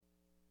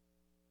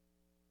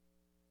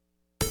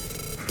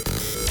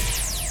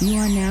You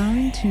are now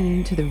in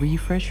tune to the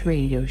Refresh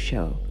Radio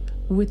Show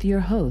with your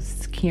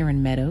hosts,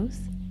 Kieran Meadows,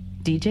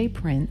 DJ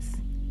Prince,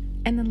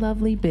 and the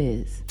lovely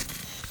Biz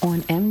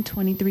on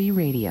M23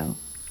 Radio.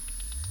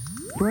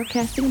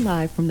 Broadcasting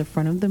live from the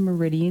front of the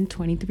Meridian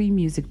 23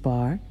 Music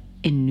Bar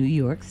in New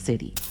York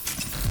City.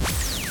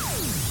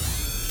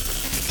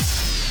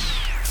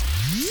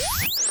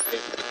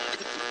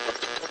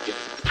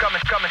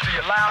 Coming to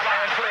you loud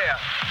and clear.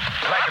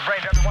 I'd like to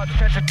bring everyone's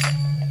attention.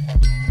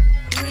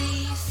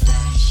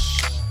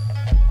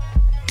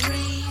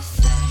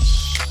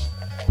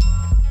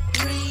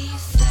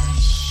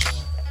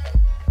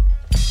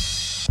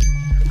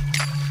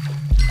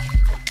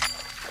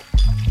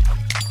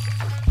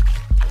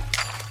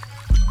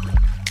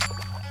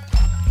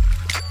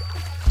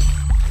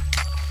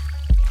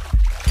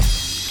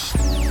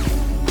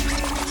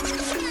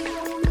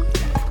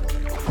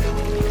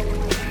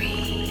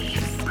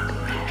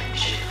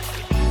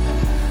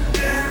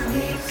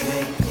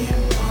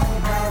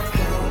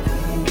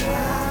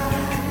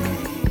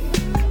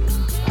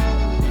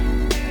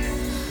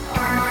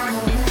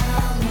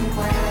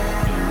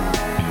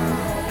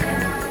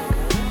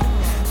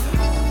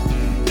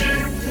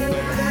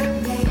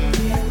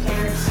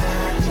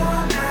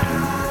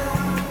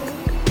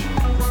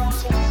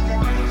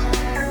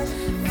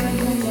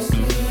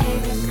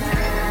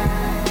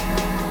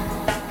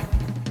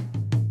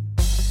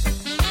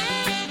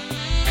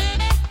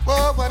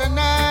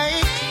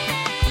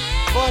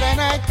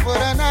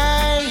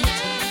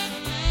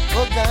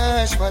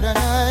 For the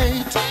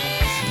night,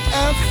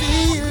 I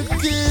feel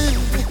good.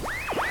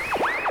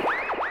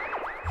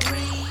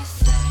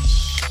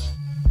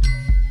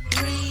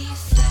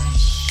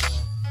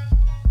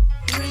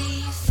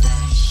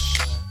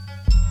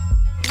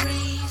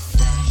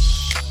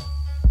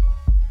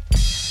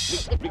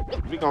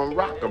 We gon'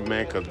 rock 'em,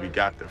 man, cause we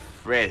got the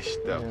fresh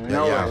stuff. You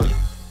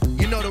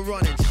know the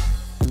runnings.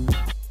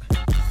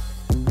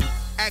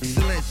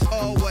 Excellence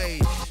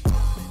always.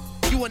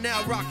 You are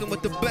now rocking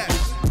with the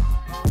best.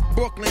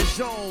 Brooklyn's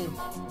own,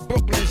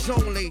 Brooklyn's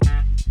only.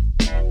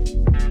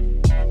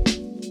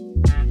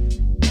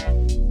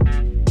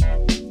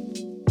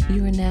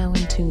 You are now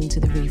in tune to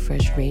the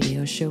Refresh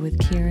Radio Show with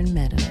Kieran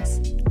Meadows,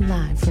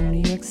 live from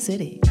New York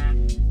City.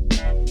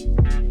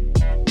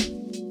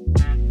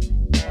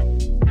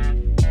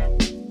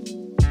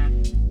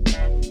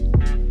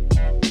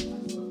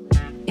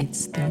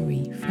 It's the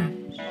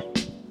Refresh.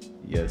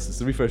 Yes, it's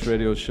the Refresh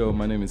Radio Show.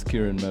 My name is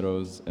Kieran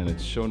Meadows, and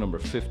it's show number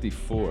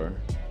 54.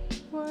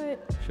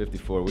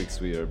 54 weeks.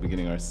 We are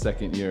beginning our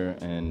second year,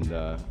 and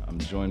I'm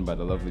joined by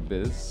the lovely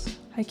Biz.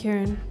 Hi,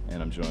 Karen.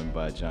 And I'm joined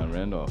by John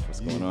Randolph. What's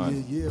going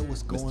on? Yeah,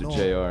 what's going on? Mr.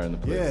 JR in the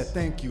place. Yeah,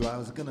 thank you. I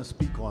was going to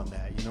speak on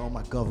that. You know,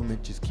 my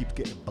government just keeps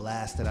getting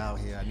blasted out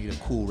here. I need a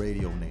cool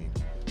radio name,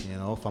 you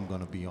know, if I'm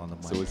going to be on the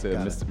mic. So we say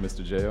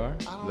Mr. JR?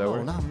 I don't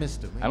know, not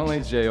Mr. Man. I don't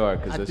like JR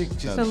because I think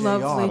just the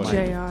lovely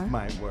JR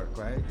might work,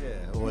 right?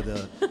 Yeah, or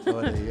the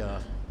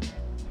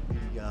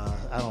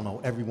I don't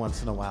know, every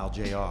once in a while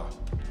JR.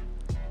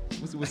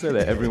 We say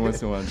that every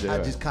once in a while, JR. I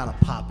just kind of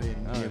pop in here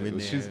and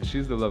there.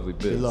 She's the lovely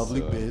Biz. The lovely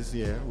Biz,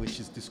 yeah,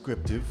 which is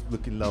descriptive,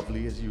 looking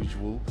lovely as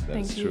usual.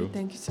 That's true.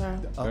 Thank you, sir.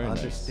 Very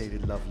understated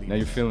nice. Lovely. Now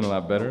you're feeling a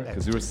lot better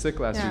because you were sick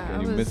last week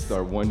and you missed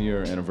our 1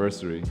 year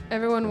anniversary.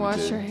 Everyone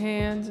wash your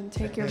hands and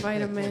take your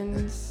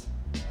vitamins.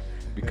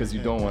 Because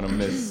you don't want to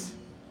miss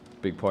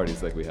big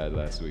parties like we had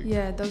last week.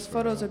 Yeah, those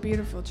photos are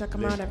beautiful. Check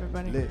them out,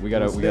 everybody. We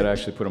gotta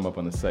actually put them up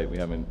on the site. We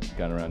haven't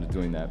gotten around to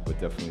doing that, but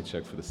definitely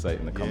check for the site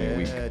in the coming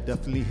week. Yeah,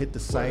 definitely hit the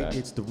site.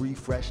 It's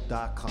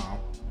therefresh.com.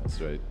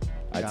 That's right.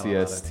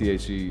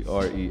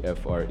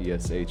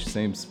 ITSTHEREFRESH.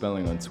 Same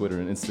spelling on Twitter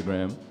and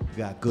Instagram. We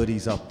got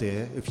goodies up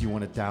there. If you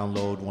want to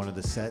download one of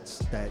the sets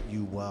that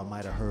you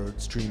might have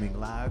heard streaming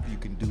live, you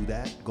can do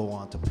that. Go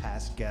on to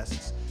past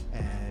guests,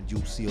 and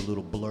you'll see a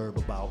little blurb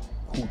about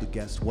who the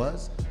guest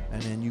was,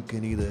 and then you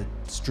can either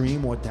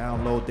stream or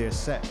download their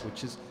set,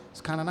 which is it's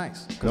kind of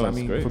nice. Because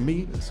great. For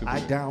me, I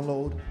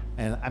download,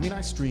 and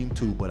I stream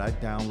too, but I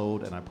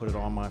download and I put it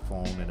on my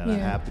phone, and then I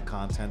have the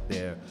content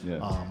there. Yeah.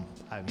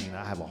 I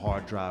have a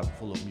hard drive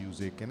full of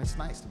music, and it's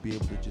nice to be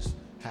able to just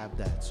have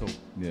that. So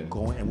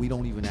going, and we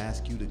don't even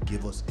ask you to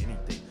give us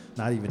anything,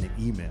 not even an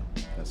email.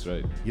 That's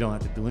right. You don't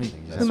have to do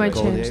anything. We might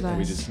change that.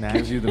 We just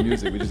give you the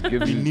music. We just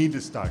give you. We need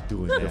to start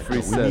doing that. Free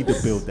we need to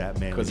build that,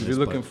 man. Because if you're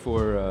looking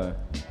for,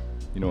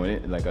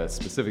 like a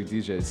specific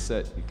DJ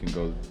set, you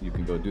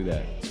can go do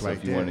that. So right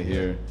if you want to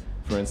hear,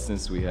 for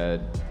instance, we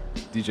had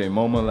DJ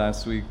MoMA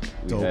last week.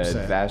 We had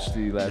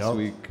Vashti last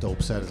week.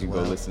 Dope set as well. You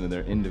can go listen to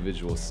their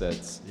individual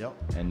sets. Yep.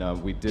 And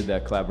we did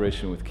that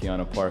collaboration with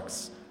Kiana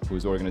Parks,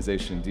 whose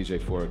organization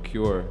DJ for a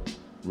Cure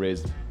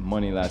raised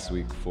money last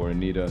week for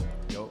Anita.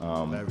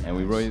 And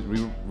we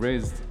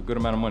raised a good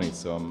amount of money.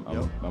 So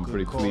I'm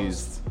pretty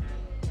pleased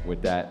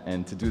with that.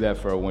 And to do that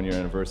for our 1 year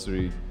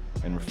anniversary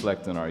and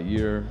reflect on our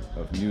year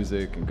of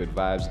music and good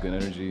vibes, good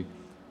energy.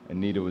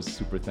 Anita was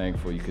super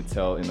thankful. You could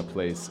tell in the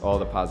place, all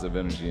the positive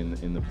energy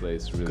in the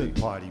place really good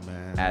party,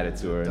 man. Added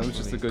to her. And it was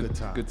just a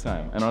good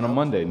time. And on a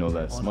Monday, no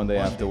less. Monday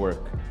after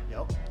work.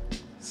 Yep.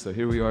 So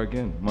here we are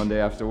again, Monday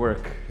after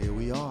work. Here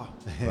we are.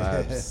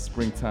 Vibes,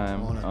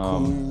 springtime. On a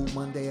cool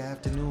Monday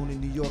afternoon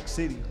in New York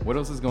City. What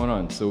else is going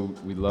on? So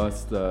we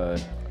lost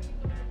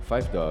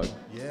Phife Dawg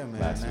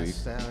last week.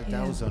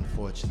 That was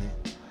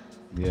unfortunate.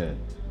 Yeah,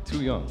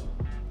 too young,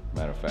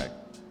 matter of fact.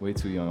 Way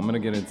too young. I'm going to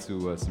get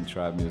into some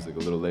Tribe music a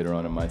little later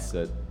on in my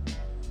set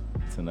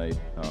tonight.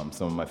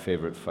 Some of my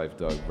favorite Phife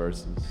Dawg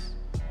verses.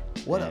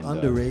 What an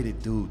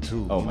underrated dude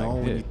too.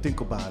 When you think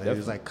about it, definitely.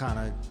 it's like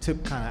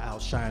Tip kind of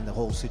outshined the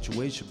whole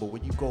situation. But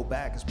when you go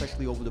back,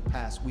 especially over the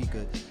past week,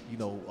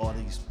 all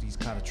these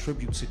kind of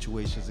tribute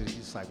situations,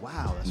 it's like,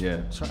 wow,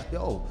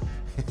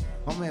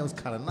 my man was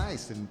kind of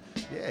nice, and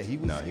he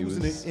was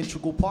an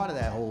integral part of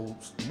that whole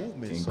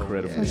movement.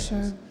 Incredibly, so,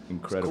 for sure.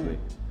 Incredibly.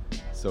 Cool.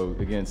 So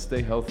again,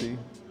 stay healthy.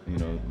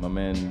 My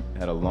man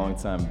had a long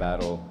time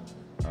battle,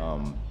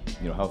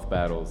 health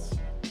battles.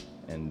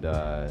 And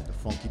the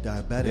funky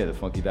diabetic. Yeah, the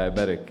funky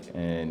diabetic.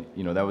 And,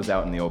 that was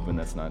out in the open.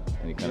 That's not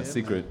any kind of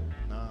secret.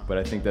 Nah. But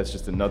I think that's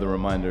just another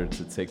reminder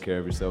to take care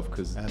of yourself,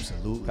 because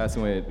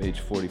passing away at age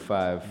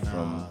 45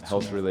 from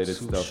health-related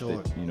stuff,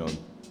 short.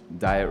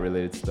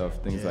 diet-related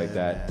stuff, things like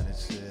that. Man,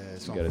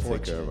 it's we got to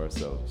take care of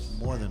ourselves.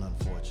 More than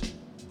unfortunate.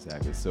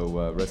 Exactly.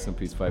 So rest in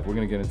peace, Phife. We're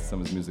going to get into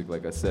some of his music,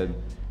 like I said,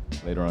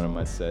 later on in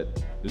my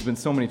set. There's been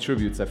so many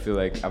tributes, I feel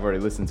like I've already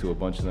listened to a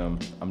bunch of them.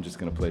 I'm just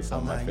going to play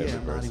some of my favorite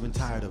I'm verses. not even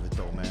tired of it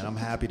though, man. I'm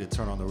happy to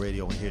turn on the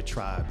radio and hear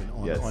Tribe. And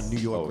on New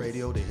York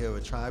radio to hear a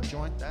Tribe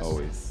joint,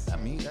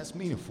 that's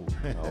meaningful.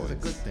 That's a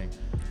good thing.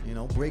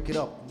 Break it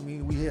up. I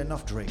mean, we hear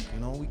enough Drake.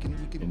 We can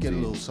get a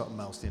little something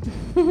else in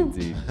there.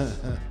 Indeed.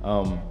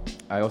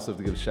 I also have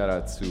to give a shout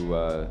out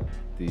to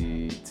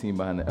the team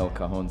behind the El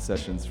Cajon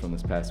sessions from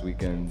this past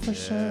weekend. For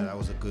sure. That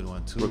was a good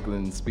one too.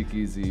 Brooklyn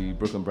Speakeasy,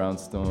 Brooklyn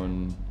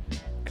Brownstone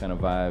kind of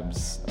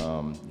vibes.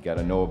 You got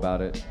to know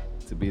about it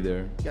to be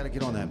there. You got to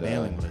get on that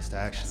mailing list,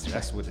 actually.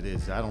 That's what it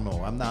is. I don't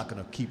know. I'm not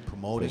going to keep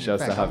promoting.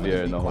 Shouts to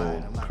Javier and the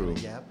whole crew.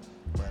 Yap,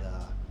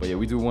 but yeah,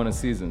 we do one a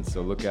season,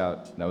 so look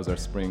out. That was our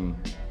spring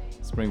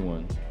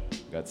one. We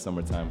got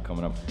summertime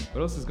coming up.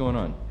 What else is going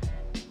on?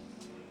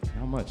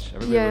 Not much.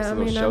 Everybody looks a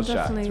little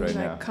shell-shocked right now. I'm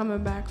definitely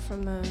coming back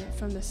from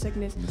the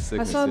sickness.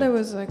 I saw there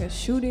was like a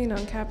shooting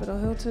on Capitol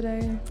Hill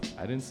today.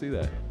 I didn't see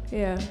that.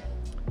 Yeah.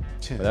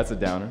 But that's a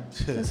downer.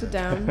 That's a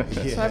down.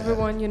 So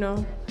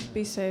everyone,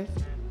 be safe.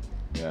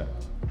 Yeah.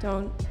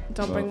 Don't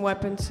bring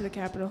weapons to the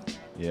Capitol.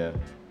 Yeah.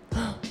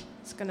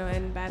 It's gonna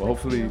end badly. Well,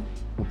 hopefully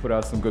we'll put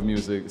out some good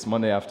music. It's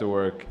Monday after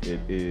work. It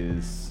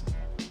is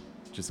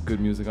just good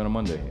music on a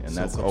Monday, and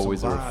that's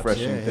always a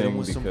refreshing thing,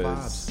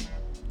 because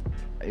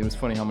it was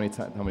funny how many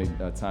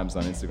times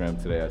on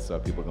Instagram today I saw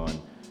people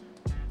going,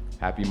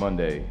 "Happy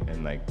Monday,"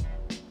 and like,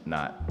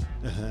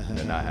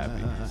 they're not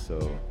happy.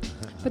 So.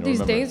 But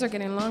these days are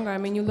getting longer. I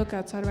mean, you look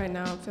outside right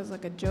now, it feels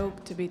like a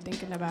joke to be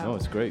thinking about. No,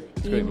 it's great.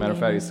 It's great. Matter of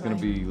fact, it's going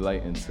to be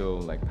light until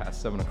like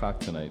past 7 o'clock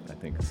tonight, I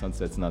think.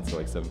 Sunset's not till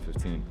like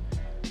 7:15.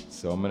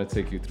 So I'm going to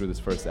take you through this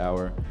first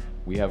hour.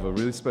 We have a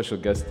really special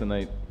guest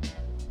tonight.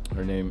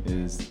 Her name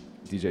is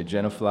DJ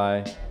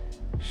Jennifly.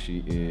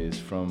 She is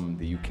from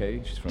the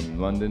UK. She's from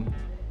London.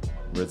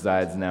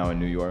 Resides now in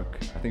New York.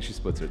 I think she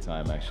splits her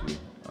time, actually.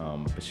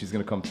 But she's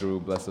going to come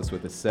through, bless us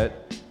with a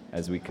set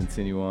as we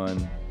continue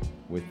on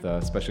with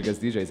special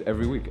guest DJs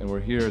every week. And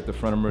we're here at the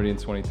front of Meridian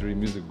 23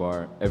 Music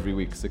Bar every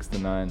week, 6 to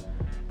 9,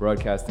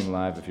 broadcasting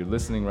live. If you're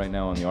listening right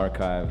now on the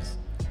archives,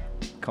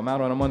 come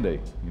out on a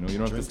Monday. You don't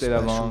have to stay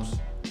that long.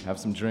 Have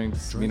some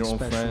drinks, meet our old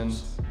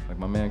friends, like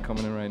my man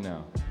coming in right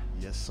now.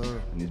 Yes,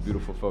 sir. And these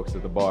beautiful folks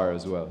at the bar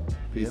as well.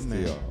 Peace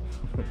to y'all.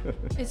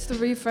 It's the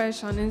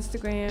Refresh on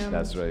Instagram.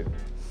 That's right.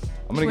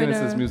 I'm going to get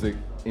into this music.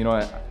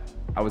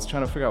 I was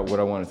trying to figure out what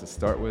I wanted to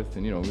start with,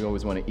 and we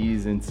always want to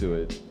ease into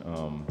it.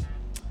 So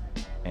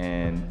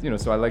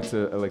I like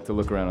to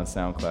look around on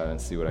SoundCloud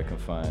and see what I can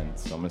find.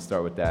 So I'm gonna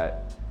start with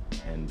that,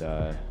 and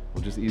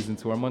we'll just ease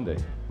into our Monday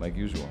like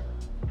usual.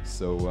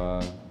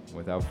 So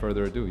without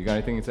further ado, you got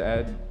anything to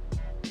add?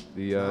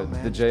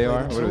 The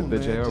JR?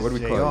 What do we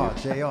call it?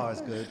 JR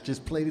is good.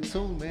 Just play the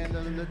tune, man.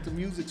 Let the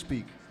music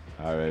speak.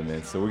 All right,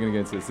 man. So we're gonna get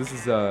into this. This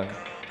is a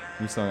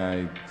new song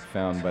I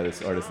found by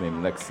this artist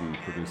named Lexi,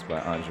 produced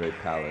by Andre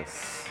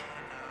Palace.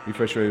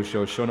 Refresh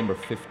Radio show number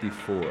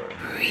 54. Andre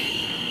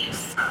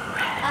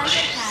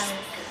Palace.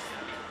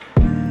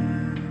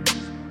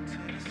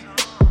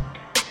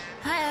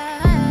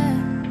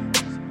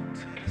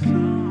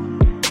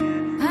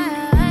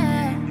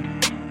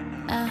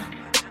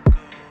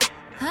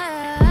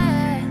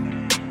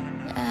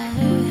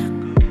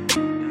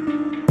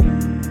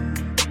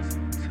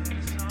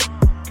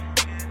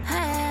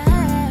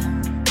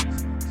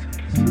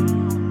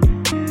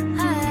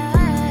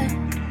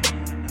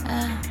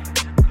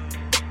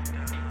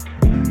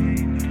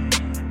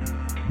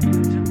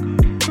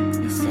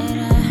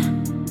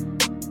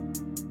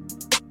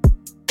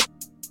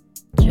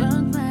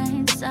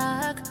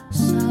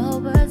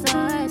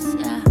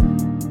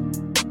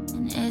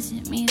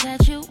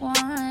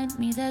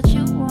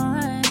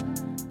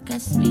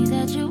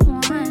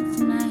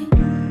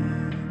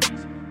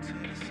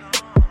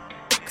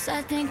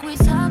 I think we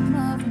talk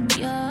more than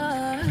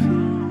you're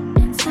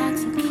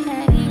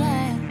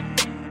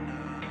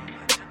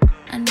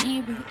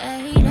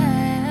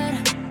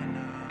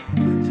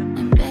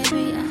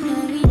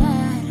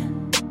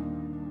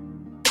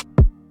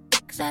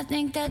I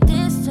think that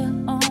this the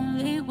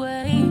only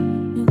way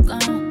you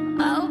gon'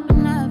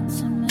 open up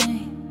to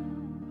me,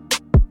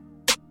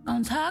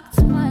 gon' talk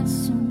too much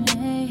to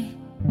me.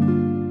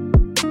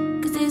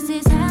 Cause this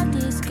is how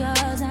this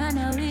goes, I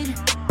know it.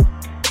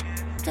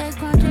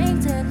 Take one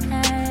drink to the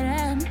night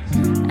and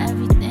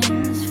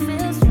everything just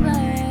feels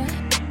right.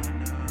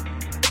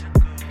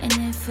 And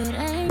if it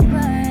ain't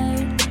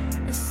right,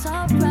 it's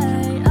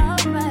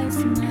alright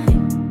tonight.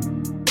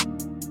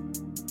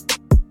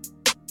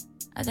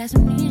 I got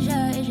some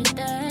amnesia, is your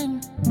thing.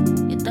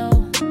 You throw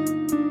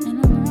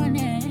in the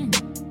morning.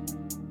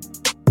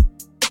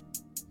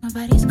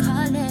 Nobody's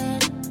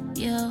calling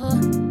you.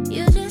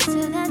 You just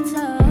sit that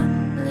tall,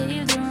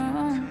 leave the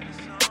room.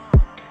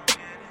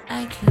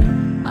 Like you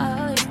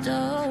always do.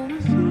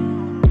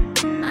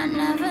 I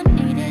never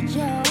needed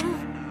you.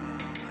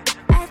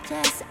 I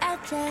just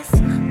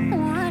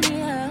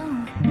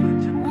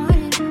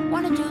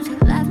wanted you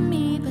to love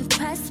me, but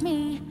trust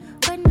me,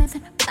 but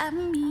nothing about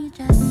me,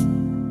 just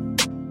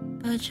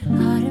put your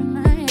heart in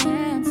my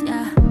hands,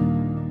 yeah.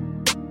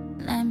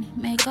 Let me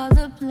make all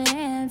the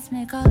plans,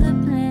 make all the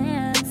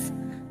plans.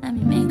 Let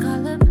me make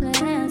all the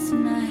plans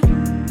tonight.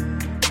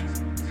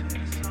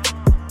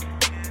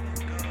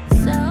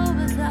 So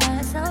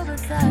bizarre, so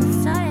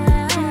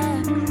yeah.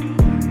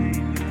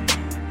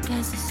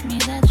 Guess it's me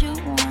that you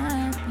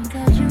want, me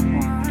that you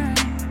want.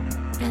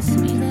 Guess it's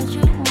me that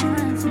you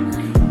want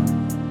tonight.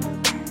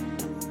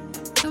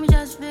 Let me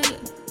just figure.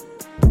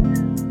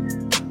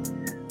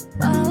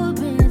 Oh,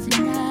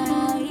 busy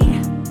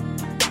night.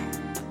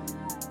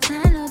 I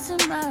know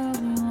tomorrow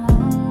we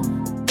won't.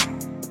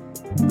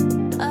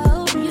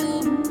 Oh, you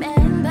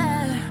remember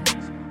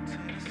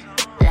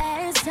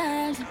last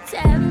time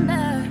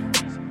September.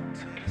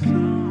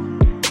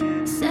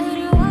 Said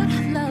you want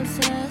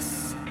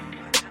closest.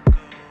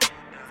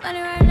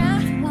 Funny right now,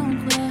 you won't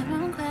quit.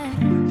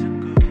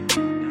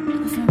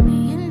 Looking for me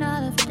and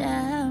all of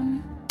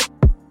them.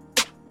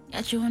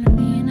 Got you on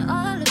me and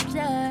all of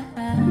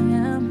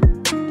them.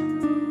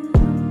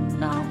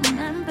 Don't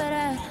remember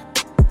that.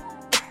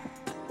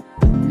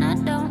 And I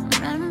don't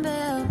remember.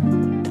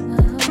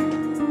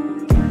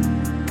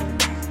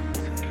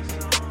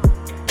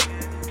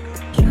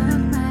 Try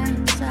my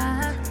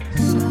side,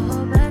 so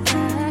bad,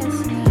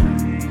 yeah.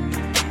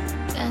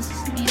 Guess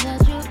it's me that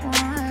you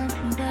want,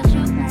 me that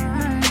you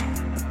want.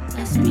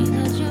 That's me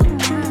that you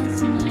want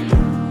tonight.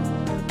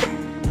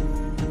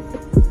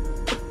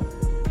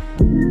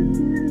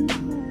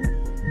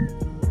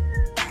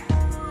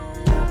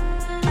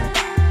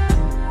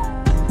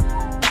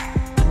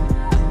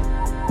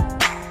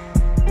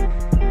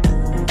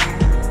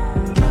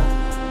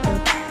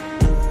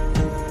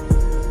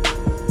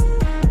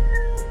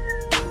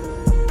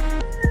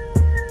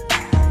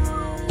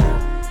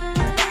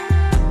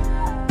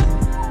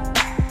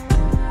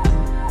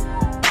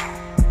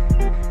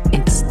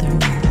 It's the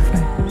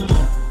refresh.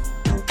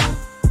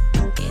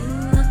 In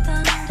the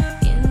thunder,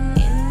 in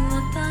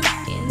the thunder,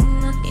 in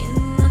the thunder, in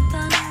the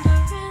thunder,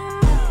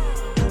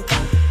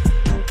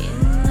 in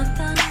the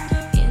thunder,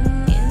 in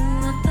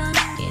the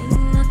thunder, in the thunder, in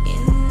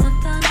the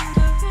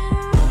thunder,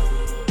 in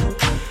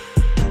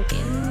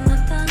the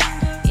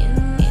thunder, in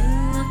the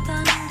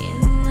thunder,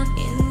 in the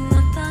thunder, in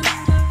the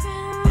thunder.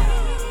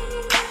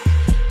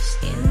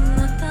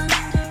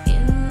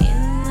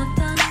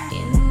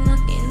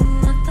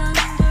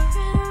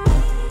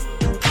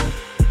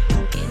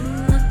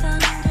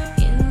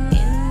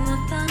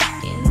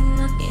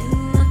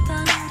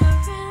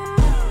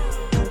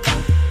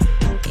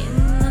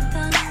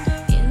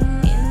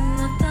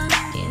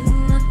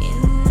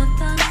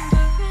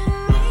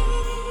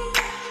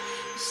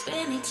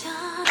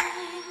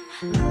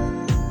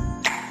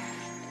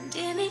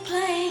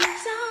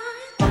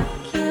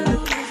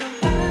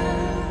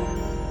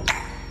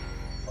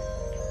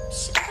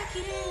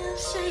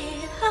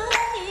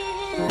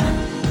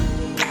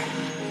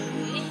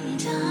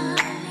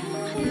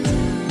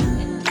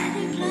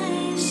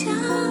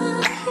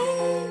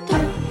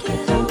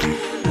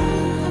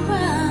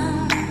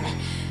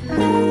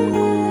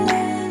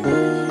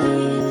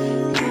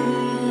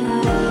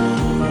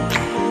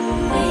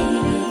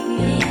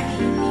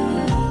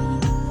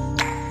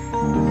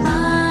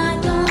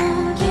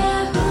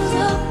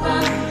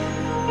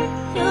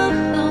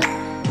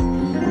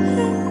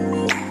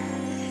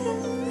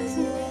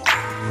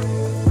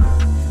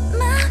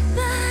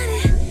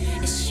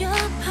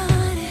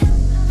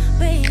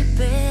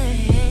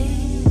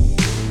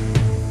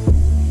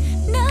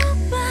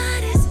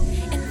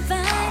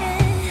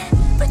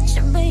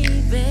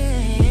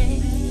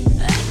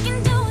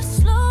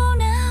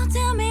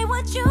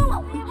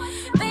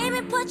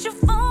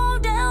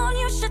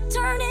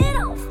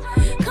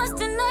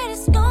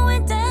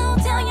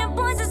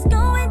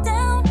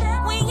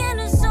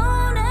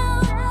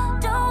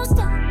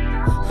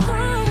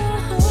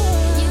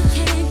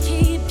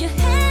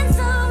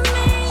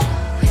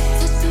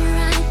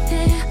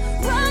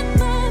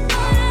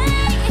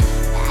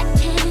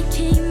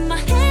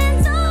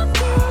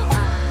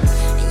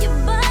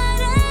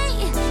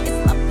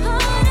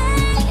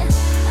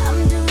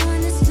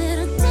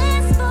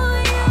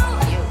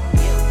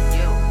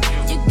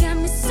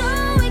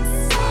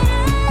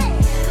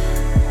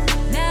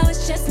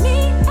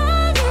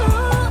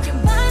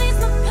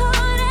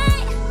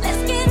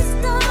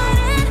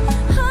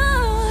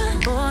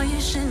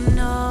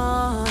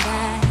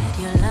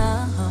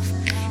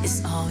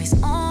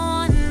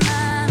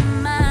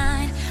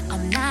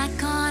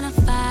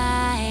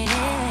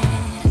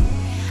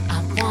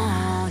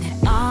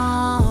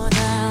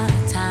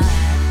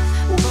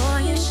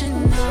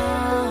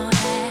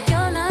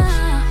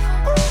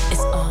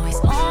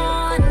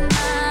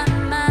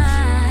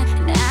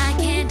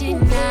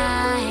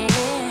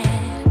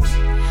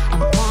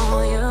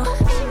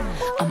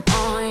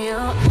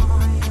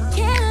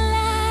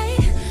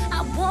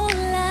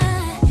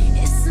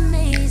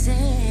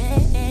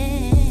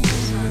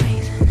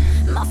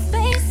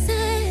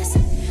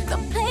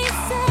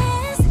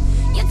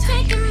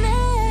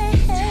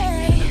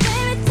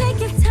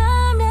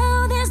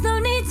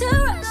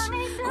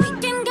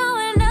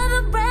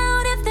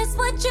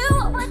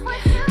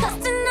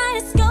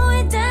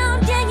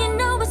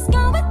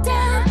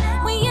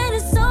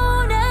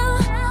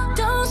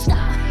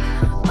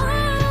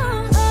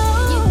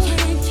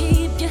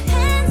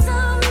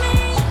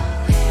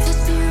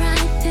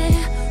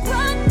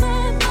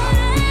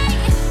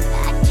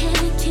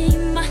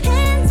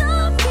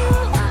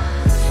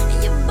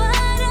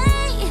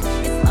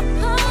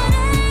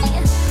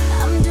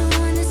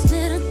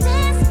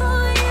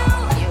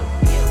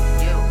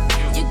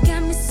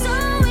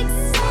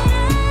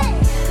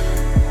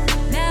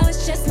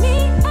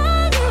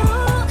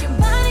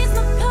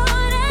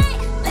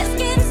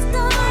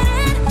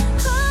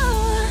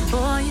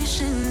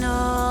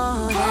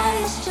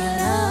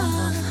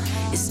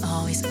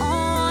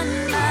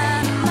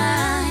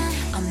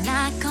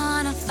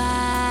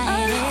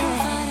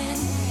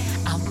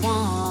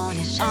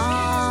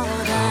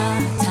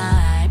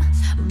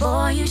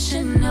 Boy, you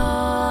should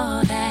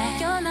know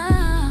that your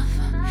love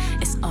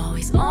is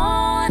always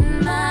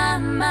on my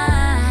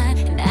mind,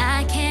 and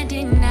I can't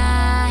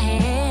deny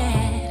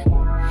it.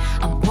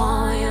 I'm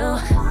on you,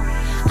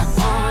 I'm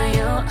on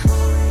you.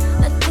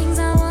 The things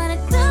I wanna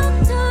do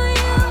to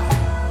you.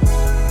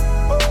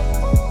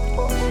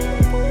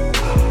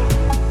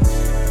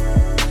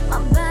 My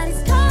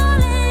body's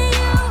calling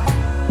you.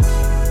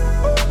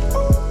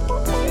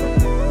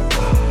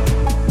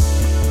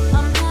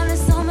 I'm having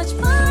so much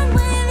fun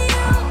with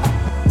you.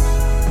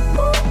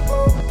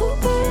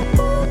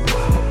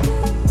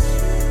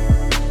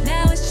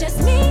 Now it's just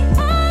me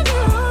and you.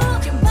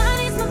 Your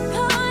body's my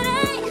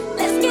party.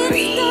 Let's get it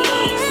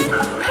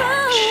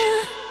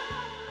started.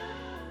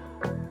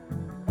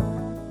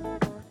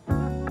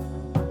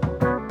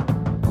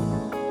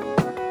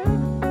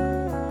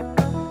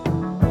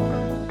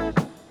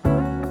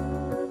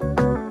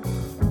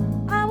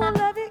 I will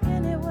love you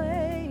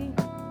anyway,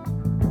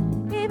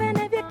 even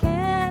if you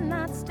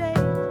cannot stay.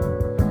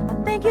 I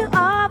think you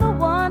are the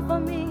one for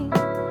me.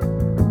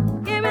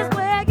 Here is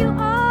where you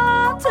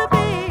ought to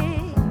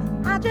be.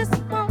 I just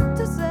want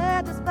to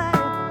satisfy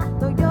you,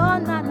 though you're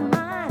not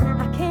mine.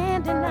 I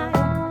can't deny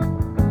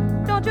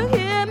it. Don't you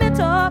hear me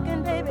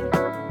talking, baby?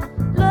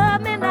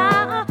 Love me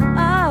now,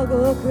 I'll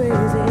go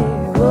crazy.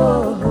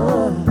 Oh,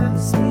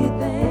 sweet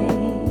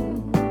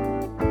thing.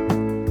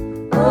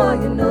 Oh,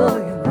 you know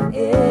you're my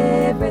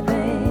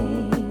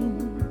everything.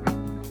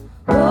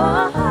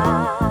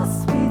 Oh,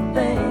 sweet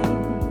thing.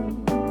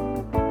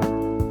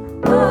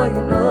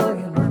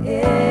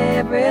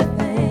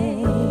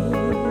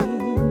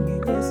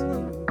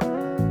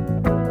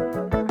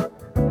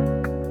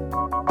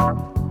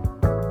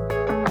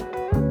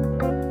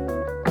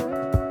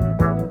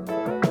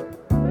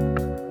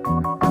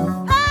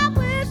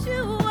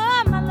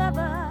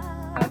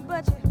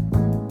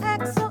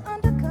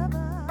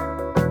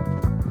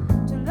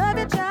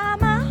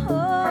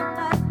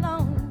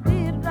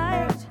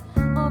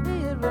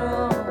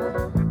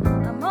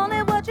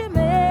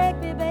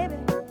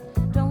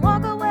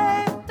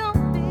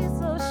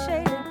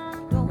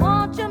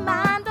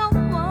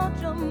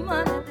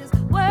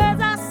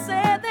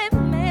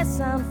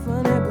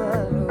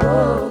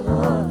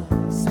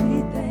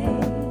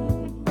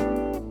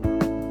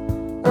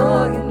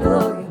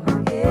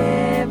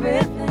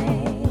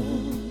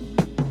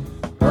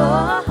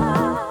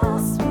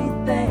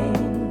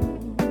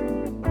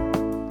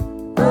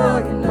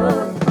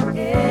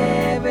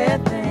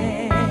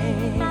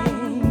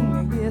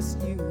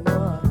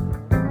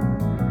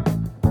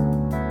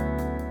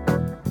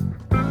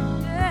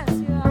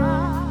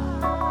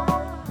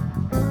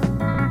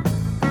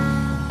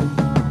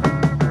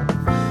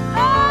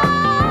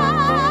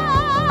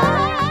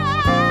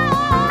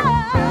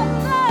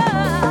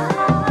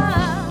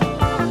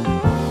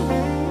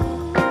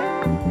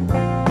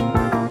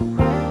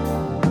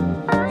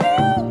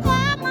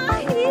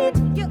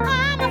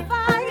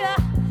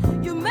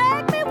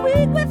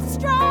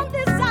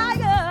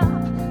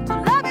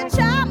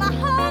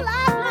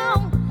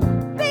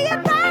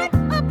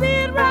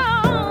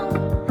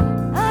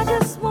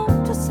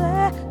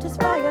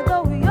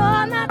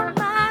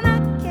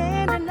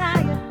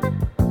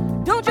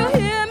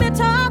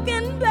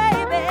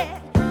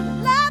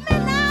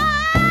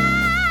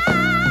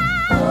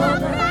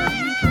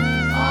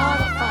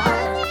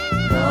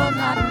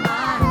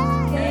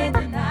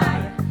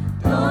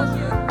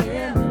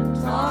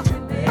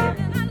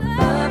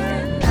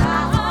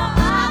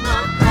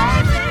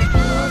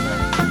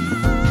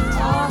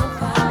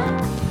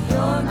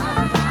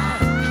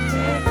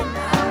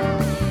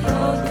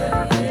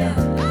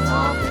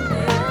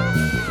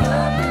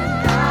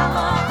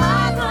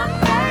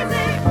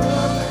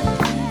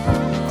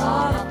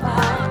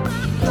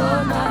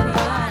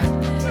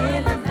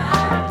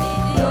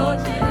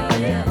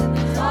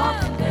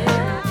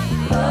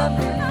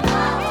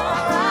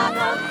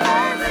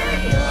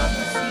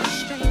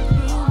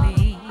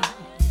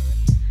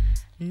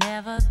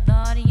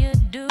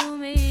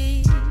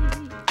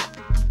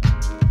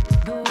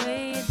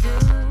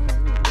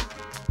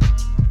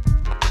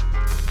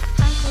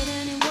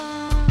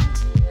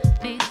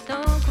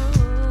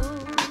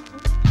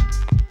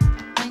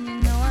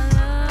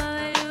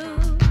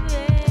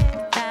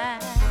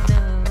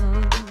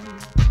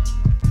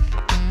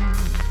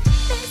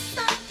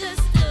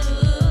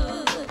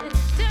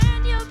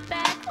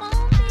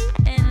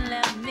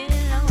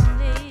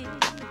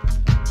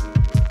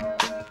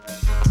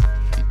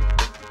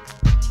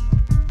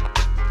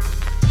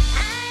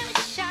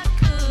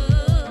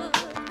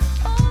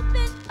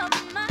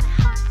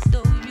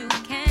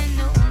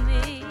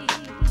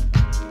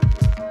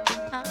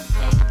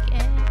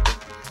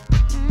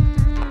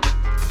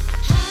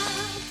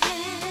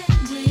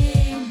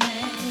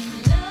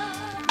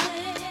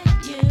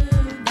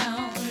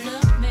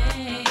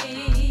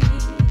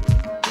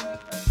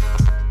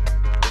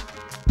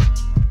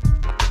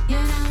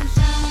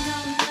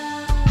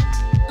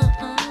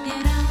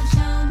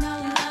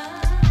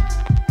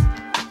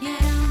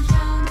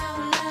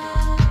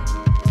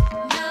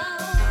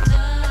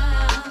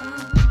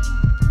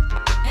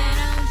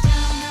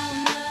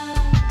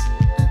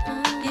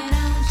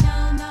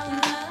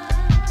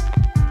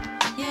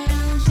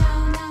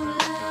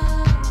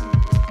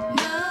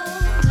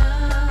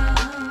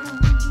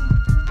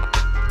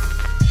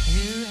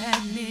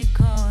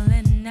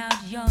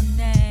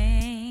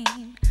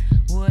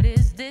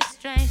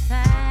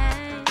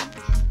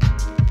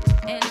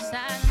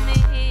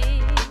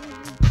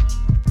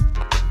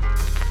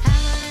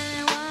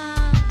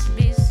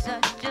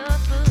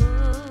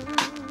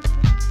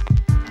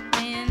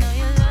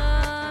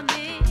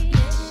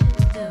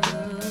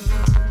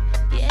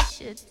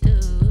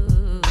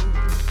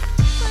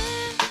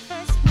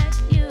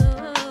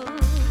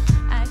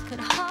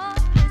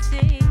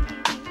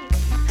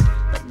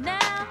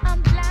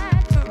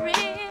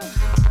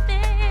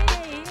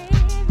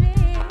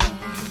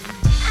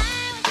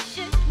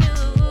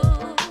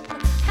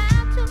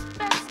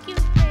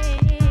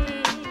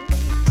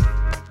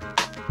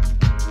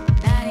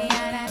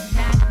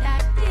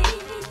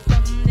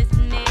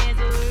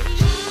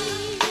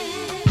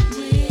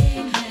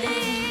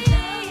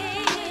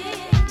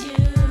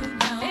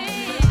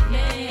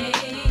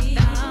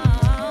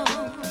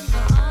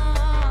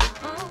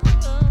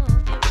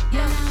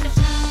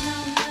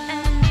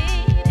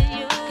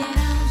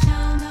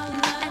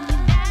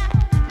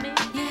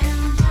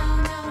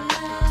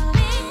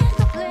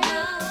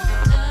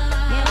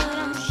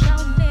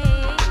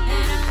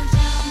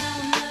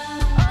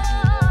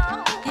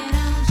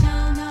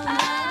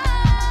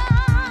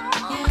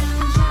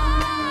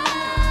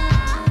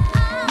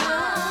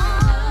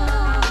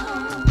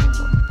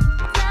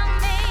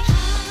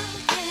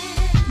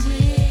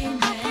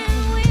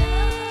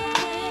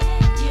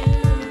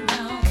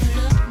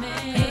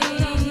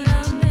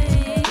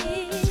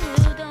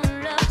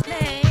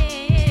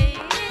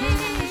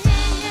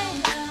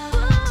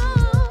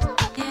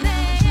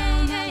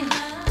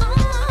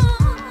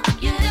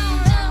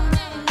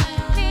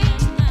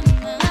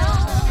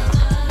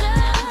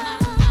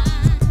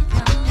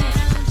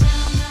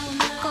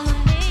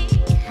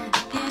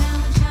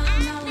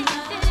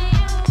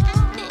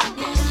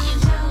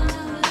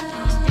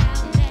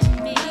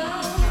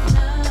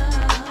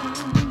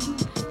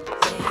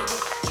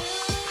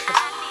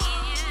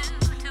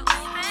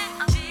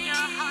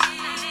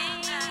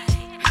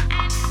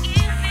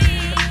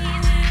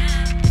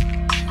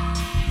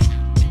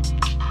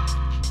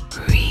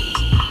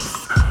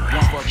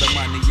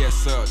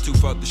 sub, 2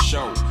 for the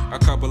show. A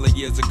couple of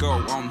years ago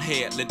on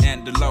Headland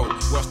and the Low.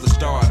 What's the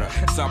starter?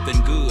 Something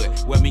good.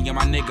 Where me and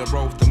my nigga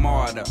rode the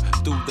martyr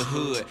through the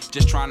hood,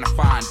 just trying to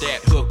find that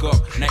hook up.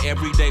 Now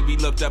every day we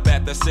looked up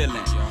at the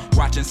ceiling,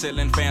 watching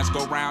ceiling fans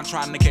go round,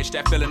 trying to catch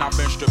that feeling off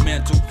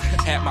instrumental.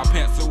 Had my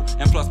pencil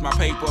and plus my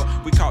paper.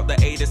 We caught the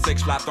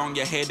 86 lot on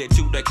your headed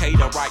to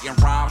Decatur, writing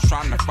rhymes,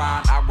 trying to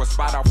find our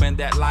spot off in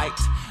that light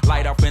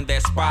off in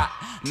that spot.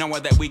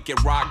 Knowing that we can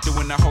rock,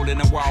 doing the hole in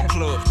the wall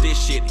clubs.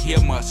 This shit here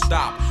must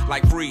stop.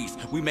 Like freeze,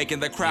 we making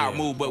the crowd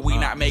move, but we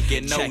not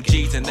making no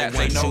G's, and that's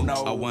a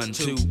no-no. A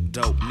 1-2,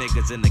 dope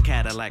niggas in the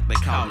Cadillac, they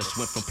call us.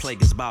 Went from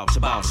Plaguers ball to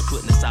boss,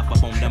 putting the South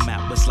up on the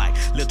map. It's like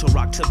Little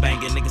Rock to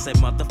banging. Niggas say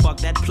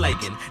motherfuck that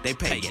plaguing. They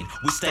paying,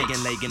 we staying,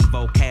 legging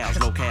vocals,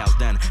 locales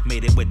done.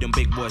 Made it with them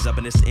big boys up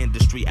in this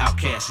industry,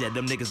 outcasts. Yeah,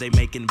 them niggas they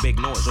making big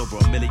noise, over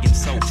 1 million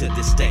sold to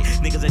this day.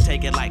 Niggas they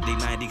take it like they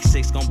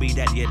 96, gon' be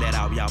that year that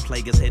out. Y'all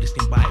Plaguers haters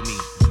can bite me.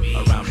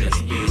 Around this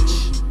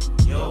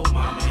bitch, your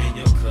mama and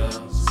your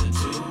cousin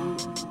too,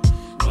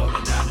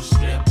 rolling down the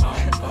strip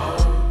on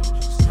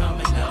foes,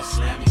 coming up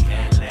slamming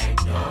Cadillac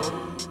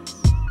doors.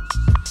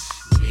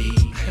 Me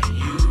and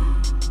you,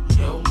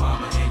 your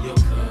mama and your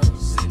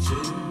cousin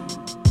too,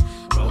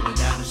 rolling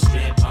down the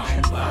strip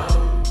on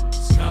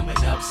foes, coming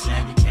up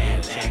slamming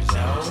Cadillac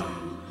doors.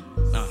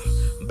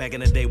 Back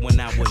in the day when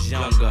I was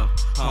younger,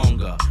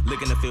 hunger,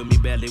 looking to fill me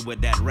belly with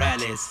that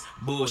rallies.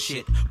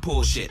 Bullshit,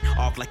 pull shit,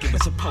 off like it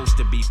was supposed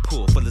to be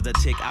pulled. Full of the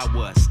tick I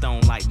was,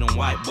 stone like them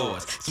white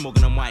boys.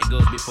 Smoking them white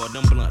girls before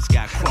them blunts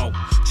got crunk.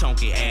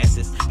 Chunky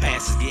asses,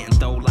 passes getting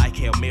throw like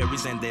Hail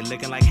Marys, and they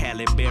looking like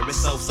Halle Berry.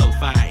 So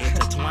fine,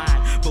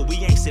 intertwined. But we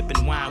ain't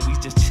sipping wine, we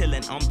just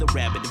chillin'. I'm the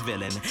rabbit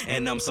villain,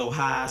 and I'm so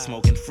high,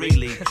 smoking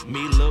freely.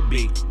 Me, Lil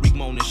B, Rick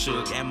Moan and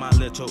Suge, and my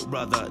little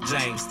brother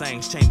James.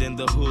 Things changed in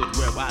the hood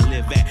where I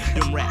live at.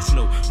 Them rats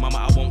know,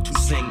 mama, I want to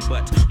sing,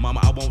 but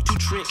mama, I want to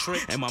trick.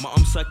 And mama,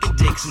 I'm sucking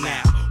dicks now.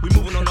 We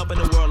moving on up in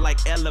the world like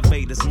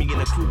elevators. Me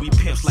and the crew, we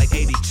pimps like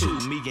 82.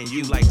 Me and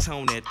you like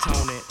Tone.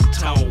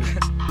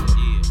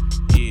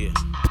 Yeah.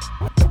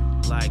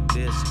 Like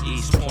this,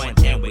 East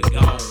Point, and we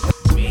gone.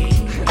 Me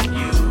and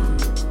you,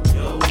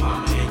 your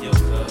mama and your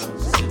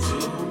cousin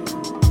too.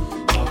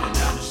 Walking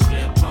down the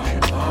strip on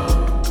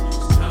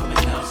poles,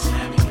 coming up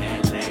slamming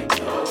Cadillac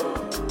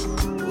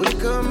doors. We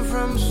come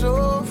from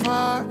so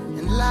far,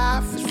 and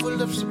life is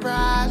full of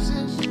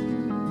surprises.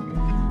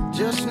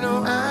 Just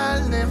know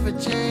I'll never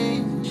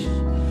change.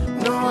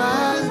 No,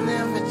 I'll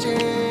never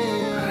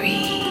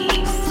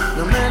change.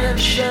 No matter the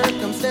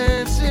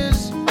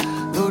circumstances,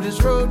 though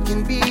this road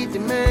can be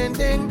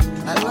demanding,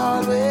 I'll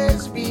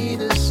always be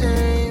the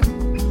same.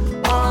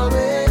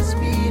 Always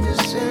be the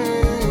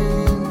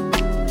same.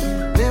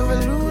 Never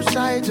lose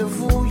sight of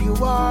who you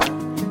are.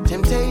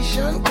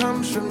 Temptation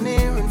comes from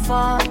near and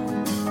far.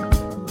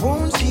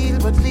 Wounds heal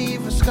but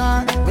leave a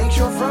scar. Make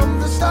sure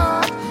from the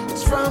start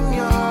it's from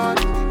your heart.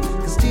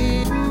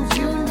 Didn't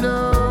you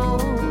know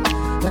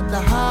that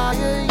the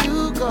higher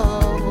you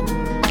go,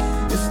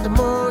 it's the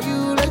more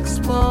you'll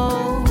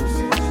expose?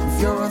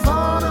 If you're a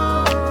thorn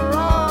or a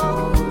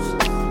rose,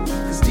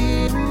 'cause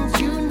didn't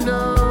you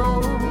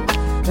know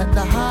that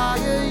the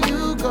higher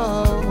you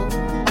go,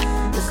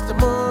 it's the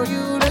more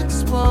you'll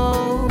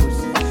expose?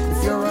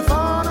 If you're a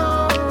thorn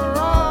or a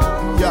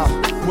rose. Yeah,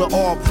 we're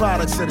all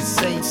products of the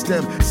same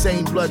stem,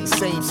 same blood and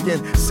same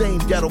skin, same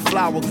ghetto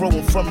flower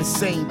growing from the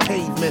same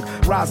pavement,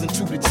 rising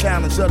to the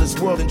challenge of this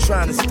world and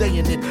trying to stay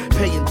in it,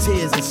 paying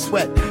tears and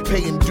sweat,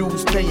 paying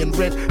dues, paying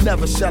rent.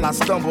 Never shall I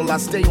stumble, I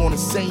stay on the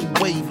same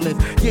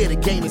wavelength. Yeah, the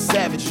game is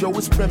savage, yo,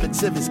 it's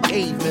primitive as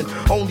cavemen.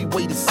 Only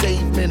way to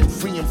save men and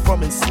free them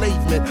from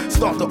enslavement.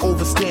 Start to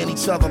overstand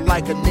each other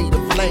like a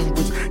native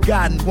language,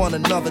 guiding one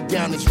another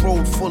down this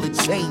road full of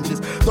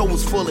changes. Though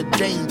it's full of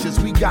dangers,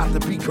 we got to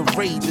be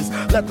courageous.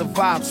 Let the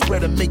vibe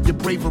spread and make your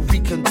bravery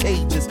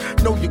contagious.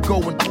 Know you're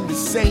going through the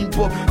same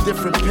book,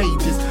 different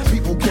pages.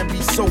 People can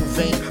be so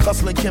vain,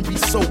 hustling can be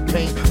so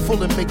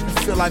painful and make you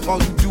feel like all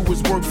you do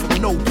is work for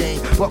no gain.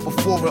 But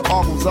before it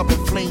all goes up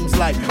in flames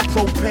like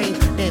propane,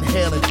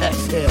 inhale and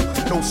exhale,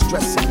 no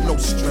stressing, no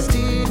stress.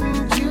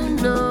 Didn't you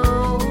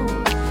know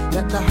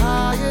that the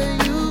higher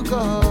you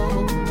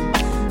go,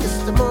 it's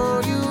the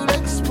more you'll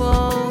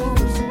expose?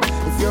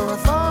 If you're a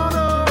thorn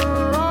or a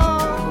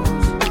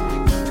rose,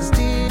 'cause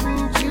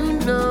didn't you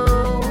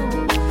know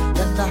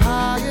that the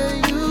higher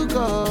you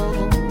go,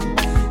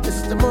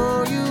 it's the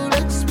more you'll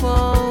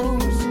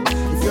expose?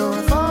 If you're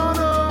a thorn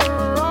or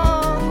a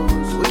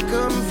rose, we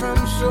come from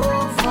so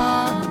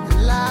far,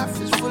 and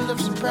life is full of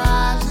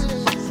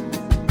surprises.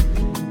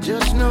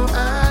 Just know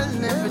I'll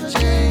never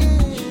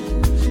change.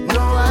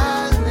 No,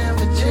 I'll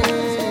never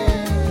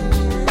change.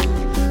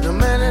 No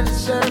matter the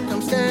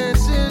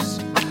circumstances,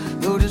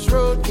 though this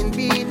road can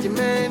be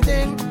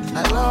demanding,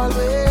 I'll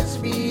always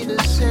be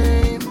the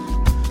same.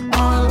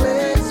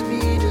 Always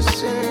be the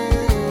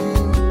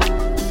same.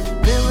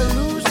 Never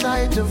lose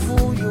sight of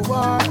who you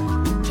are.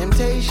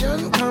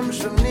 Temptation comes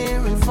from near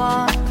and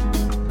far.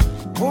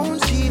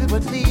 Wounds heal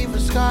but leave a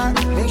scar.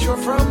 Make sure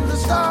from the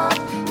start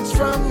it's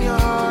from your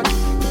heart.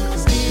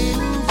 'Cause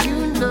didn't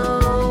you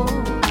know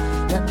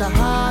the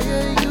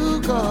higher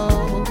you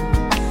go,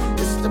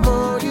 it's the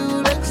more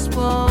you'll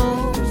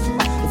expose.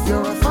 If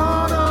you're a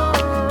thorn or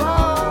a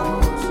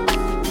rose,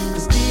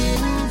 'cause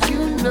didn't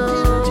you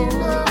know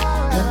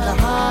that the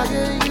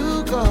higher you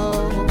go,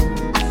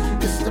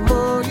 it's the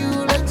more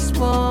you'll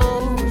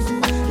expose.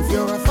 If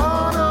you're a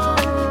thorn or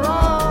a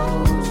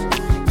rose,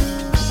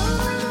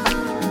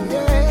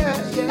 yeah,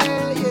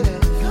 yeah, yeah.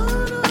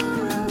 Thorn or a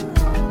rose,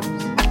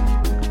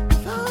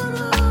 thorn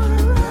or a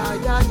rose,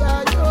 yeah, yeah, yeah,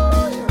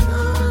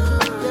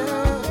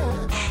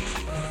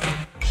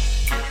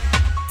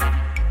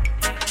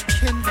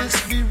 Can this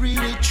be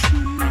really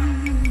true?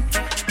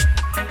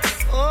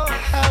 Oh,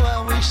 how I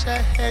wish I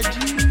had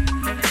you.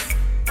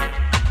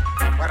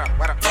 What up,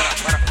 what up, what up,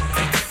 what up?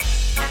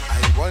 I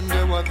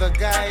wonder what the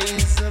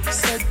guys have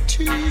said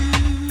to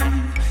you.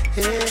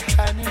 Hey,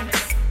 honey,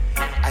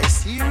 I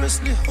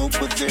seriously hope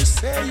what they're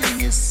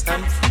saying is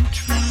something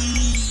true.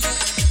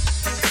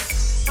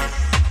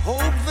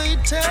 Hope they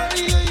tell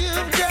you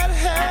you've got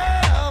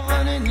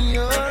heaven in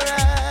your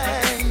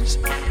eyes.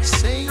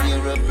 Saying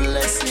you're a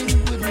blessing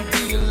wouldn't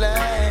be a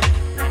lie.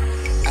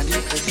 And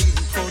if they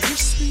didn't call you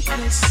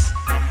sweetness,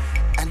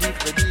 and if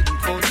they didn't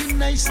call you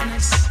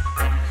niceness,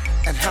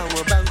 and how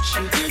about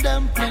sugar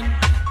dumpling,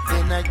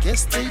 then I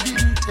guess they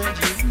didn't tell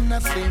you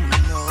nothing,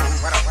 no.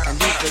 And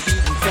if they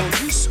didn't call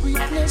you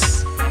sweetness,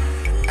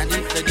 and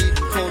if they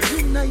didn't call you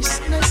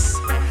niceness,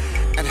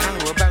 and how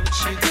about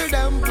sugar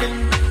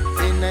dumpling,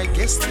 then I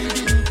guess they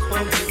didn't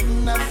call you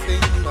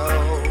nothing, no.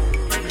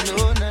 No,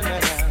 no, no,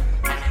 no.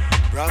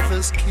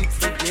 Brothers keep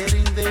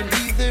forgetting they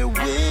leave their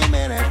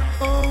women at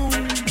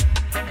home.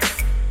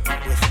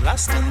 With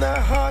lust in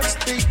their hearts,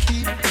 they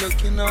keep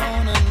looking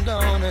on and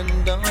on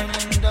and on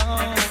and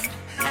on.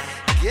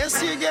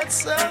 Guess you get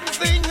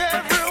something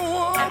every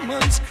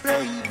woman's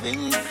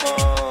craving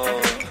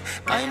for.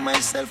 I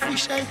myself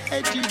wish I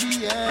had you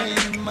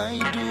behind my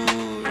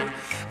door.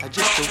 I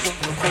just don't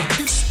wanna call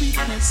you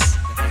sweetness,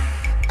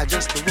 I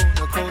just don't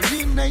wanna call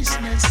you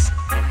niceness.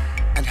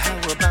 And how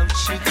about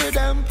sugar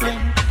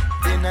dumpling?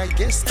 Then I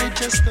guess I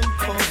just don't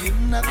call you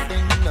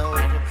nothing, no.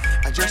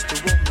 I just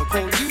don't wanna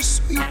call you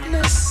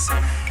sweetness,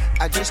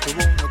 I just don't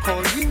wanna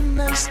call you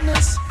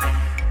niceness.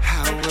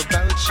 How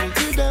about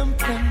sugar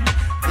dumpling?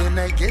 Then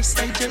I guess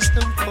I just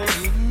don't call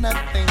you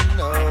nothing,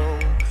 no.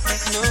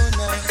 No,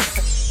 no.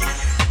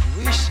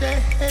 Wish I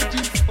had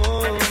you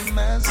for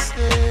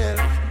myself.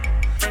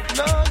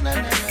 No, no,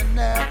 no, no,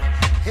 no.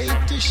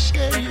 Hate to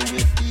share you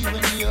with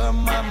even your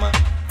mama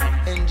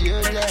and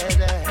your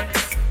dada.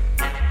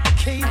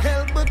 Can't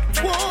help but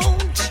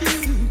want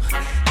you,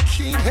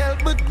 can't help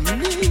but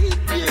need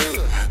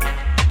you.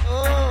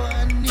 Oh, I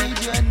need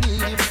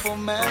you for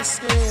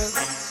myself.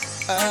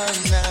 Oh,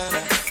 no,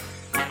 no.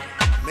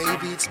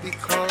 Maybe it's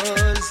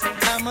because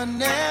I'm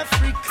an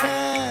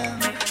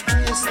African.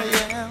 Yes, I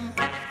am.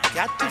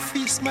 Got to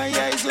feast my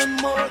eyes on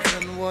more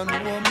than one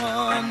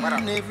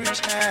woman every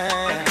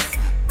time.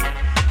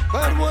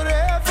 But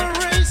whatever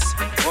race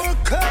or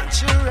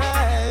culture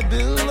I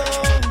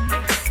belong,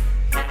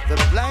 the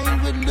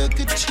blind would look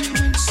at you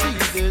and see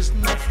there's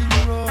nothing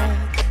wrong.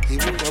 He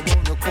would have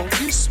wanna call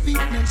you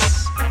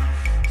sweetness,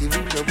 he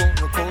would have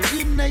wanna call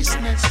you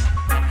niceness.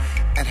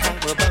 And how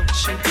about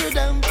sugar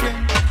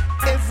dumpling?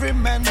 Every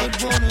man would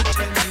wanna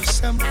tell you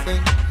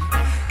something.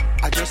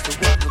 I just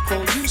don't wanna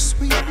call you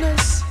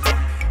sweetness,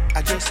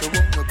 I just don't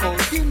wanna call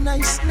you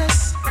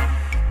niceness.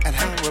 And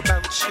how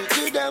about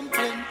sugar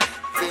dumpling?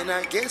 Then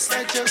I guess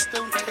I just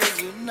don't tell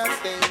you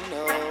nothing,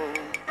 no.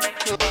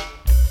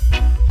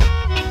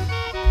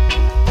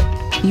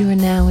 You are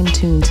now in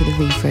tune to the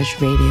Refresh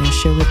Radio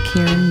Show with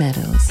Kieran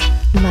Meadows,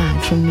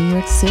 live from New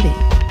York City.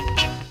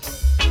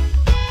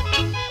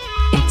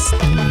 It's the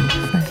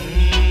Refresh.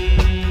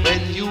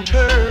 When you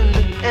turn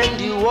and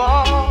you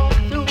walk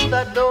through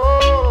that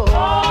door,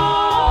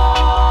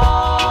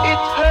 it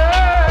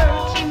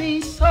hurts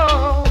me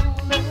so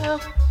now.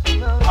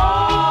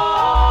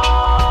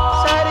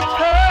 Said it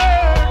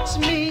hurts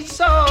me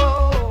so.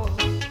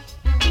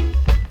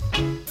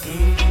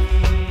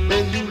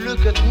 When you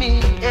look at me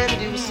and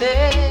you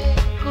say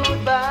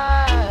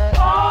goodbye,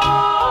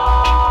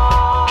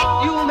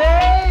 you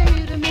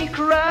made me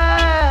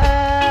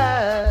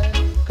cry.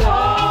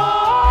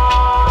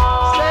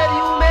 Said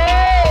you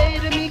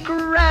made me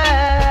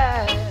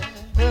cry.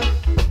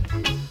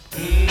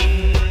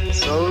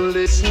 So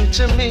listen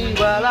to me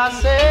while I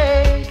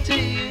say to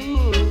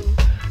you,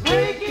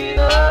 breaking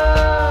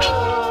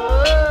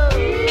up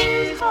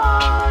is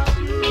hard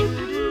to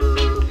do.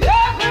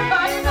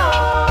 Everybody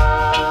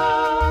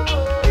knows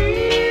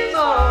it's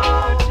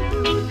hard to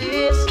do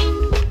this.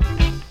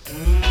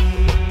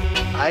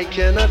 I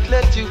cannot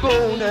let you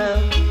go now,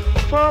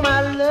 for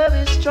my love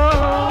is strong.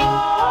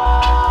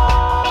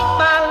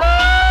 My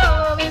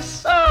love is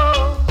so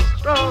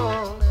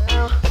strong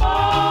now.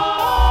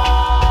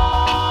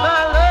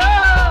 My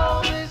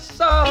love is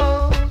so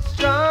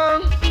strong.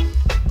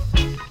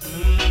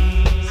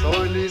 So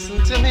listen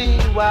to me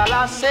while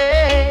I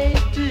say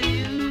to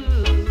you,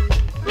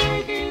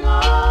 breaking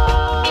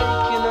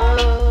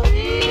up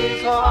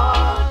is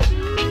hard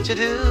to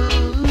do.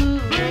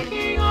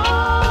 Breaking up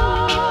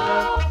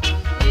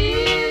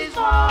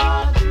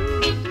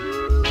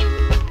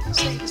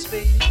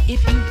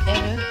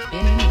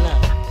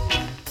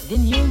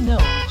then you know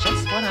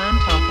just what I'm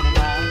talking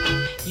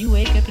about. You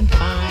wake up and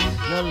find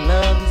your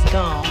love is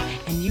gone,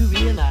 and you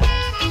realize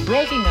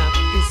breaking up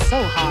is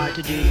so hard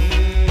to do.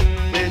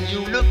 When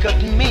you look at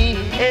me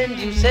and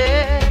you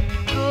say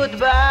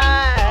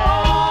goodbye,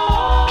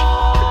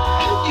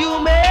 you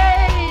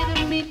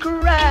made me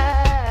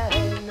cry.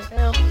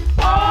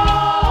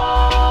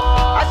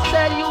 I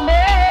said you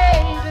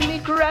made me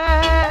cry.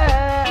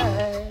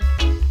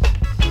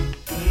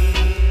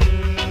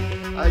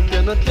 I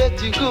cannot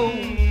let you go,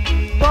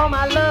 for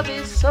my love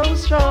is so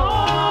strong.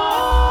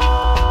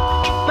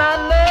 My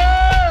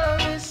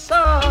love is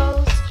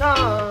so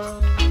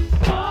strong.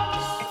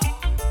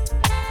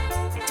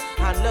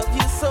 I love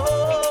you so.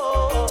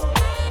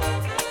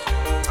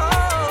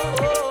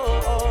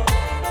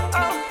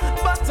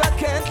 But I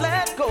can't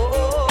let go.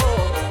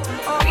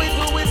 All we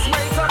do is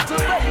make up to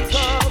break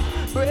up.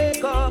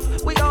 Break up,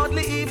 we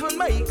hardly even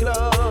make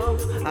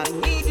love. I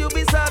need you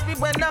beside me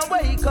when I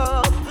wake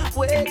up.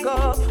 Wake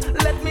up,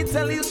 let me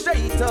tell you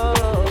straight up.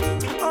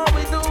 All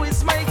we do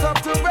is make up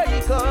to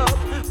break up.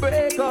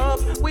 Break up,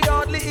 we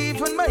hardly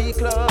even make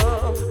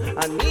love.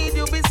 I need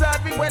you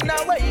beside me when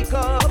I wake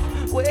up.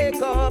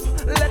 Wake up,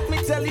 let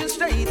me tell you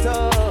straight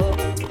up.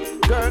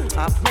 Girl,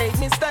 I've made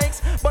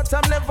mistakes, but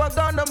I'm never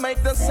gonna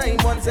make the same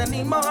ones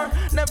anymore.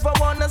 Never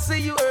wanna see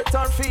you hurt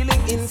or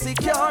feeling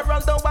insecure.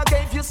 Although I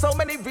gave you so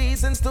many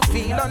reasons to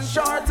feel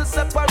unsure. To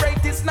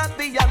separate is not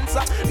the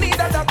answer,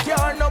 neither the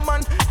cure. No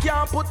man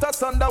can't put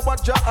us under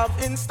what you have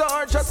in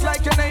store. Just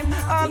like your name,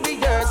 all the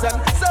years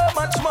and so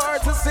much more.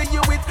 To see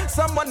you with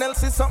someone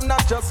else is something I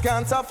just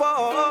can't afford.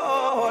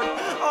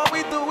 All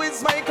we do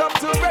is make up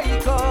to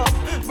break up.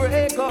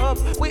 Break up,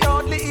 we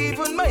hardly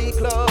even make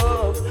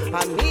love.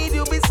 I need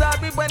you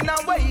beside me when I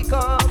wake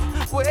up.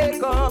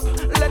 Wake up,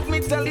 let me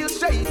tell you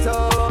straight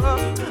up.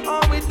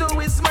 All we do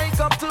is make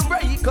up to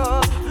break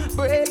up.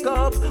 Break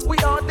up, we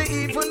hardly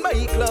even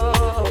make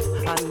love.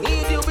 I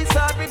need you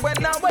beside me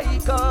when I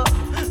wake up.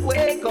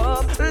 Wake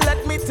up,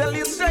 let me tell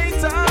you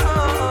straight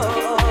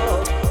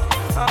up.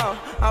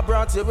 I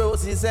brought you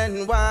roses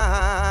and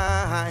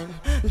wine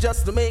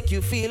just to make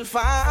you feel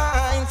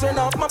fine. Turn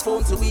off my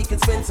phone so we can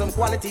spend some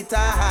quality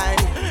time.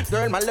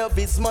 Girl, my love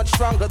is much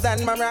stronger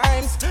than my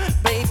rhymes.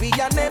 Baby,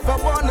 I never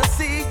wanna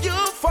see you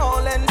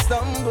fall and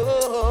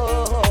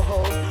stumble.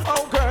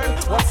 Oh girl,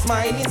 what's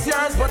mine is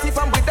yours, but if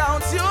I'm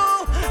without you,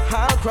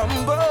 I'll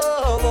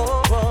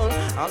crumble.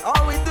 And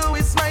all we do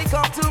is make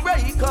up to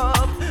break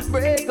up.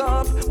 Break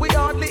up, we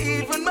hardly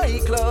even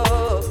make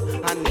love.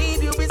 I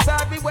need you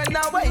beside me when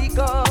I wake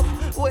up.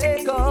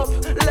 Wake up,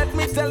 let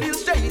me tell you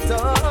straight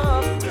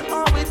up.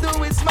 All we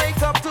do is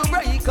make up to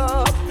break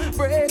up.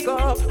 Break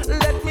up,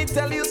 let me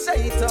tell you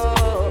straight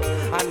up.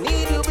 I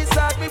need you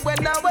beside me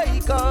when I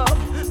wake up.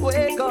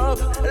 Wake up,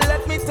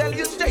 let me tell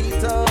you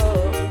straight up.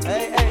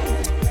 Hey,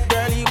 hey,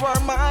 girl, you are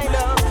my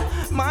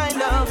love, my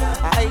love.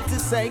 I hate to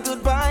say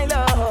goodbye,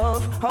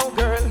 love. Oh,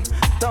 girl,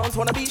 don't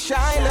wanna be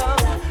shy, love,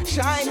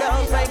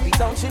 baby.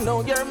 Don't you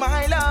know you're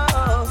my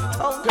love?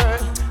 Oh, girl,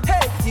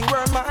 hey, you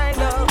are my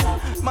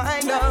love, my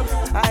love.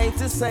 I hate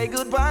to say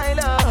goodbye,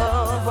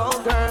 love.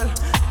 Oh, girl,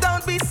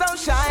 don't be so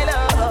shy,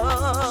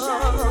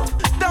 love.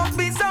 Don't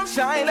be so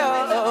shy,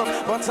 love.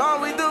 But all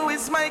we do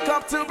is make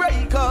up to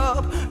break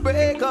up.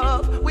 Break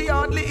up, we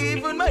hardly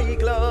even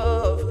make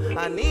love.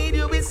 I need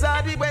you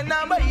beside me when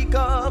I wake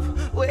up.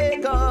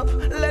 Wake up,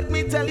 let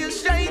me tell you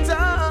straight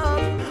up.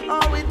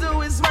 All we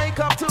do is make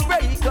up to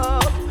break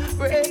up.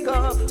 Break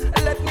up,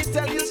 let me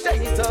tell you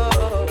straight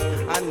up.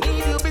 I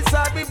need you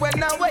beside me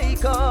when I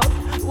wake up.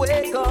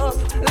 Wake up,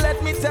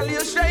 let me tell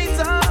you straight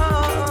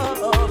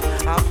up.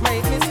 I've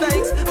made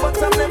mistakes, but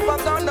I'm never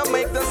gonna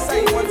make the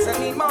same ones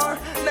anymore.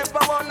 Never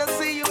wanna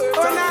see you hurt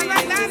or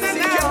feeling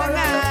insecure.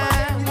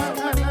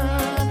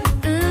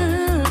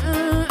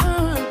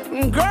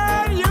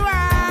 Girl, you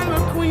are a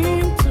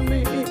queen to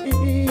me,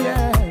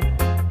 yeah.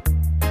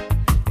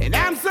 And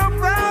I'm so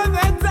proud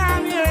that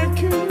I'm your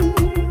king.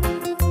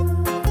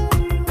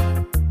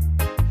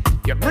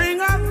 You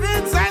bring our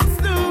visions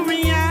to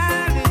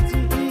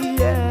reality,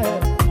 yeah.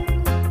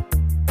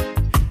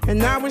 And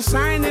now we're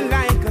shining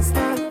like a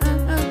star.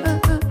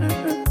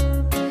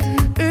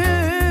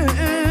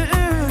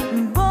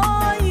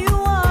 Boy, you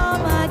are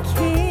my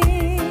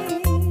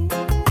king,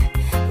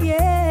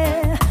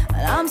 yeah.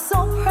 And I'm so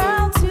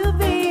proud to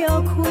be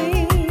your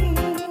queen.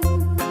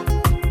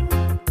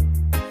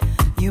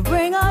 You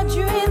bring our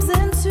dreams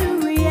into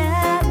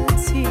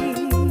reality,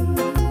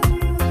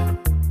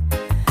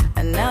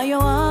 and now you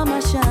are my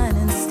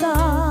shining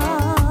star.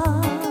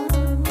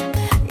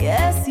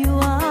 Yes, you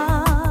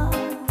are.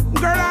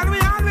 Girl, and we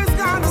always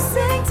gonna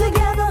sing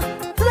together.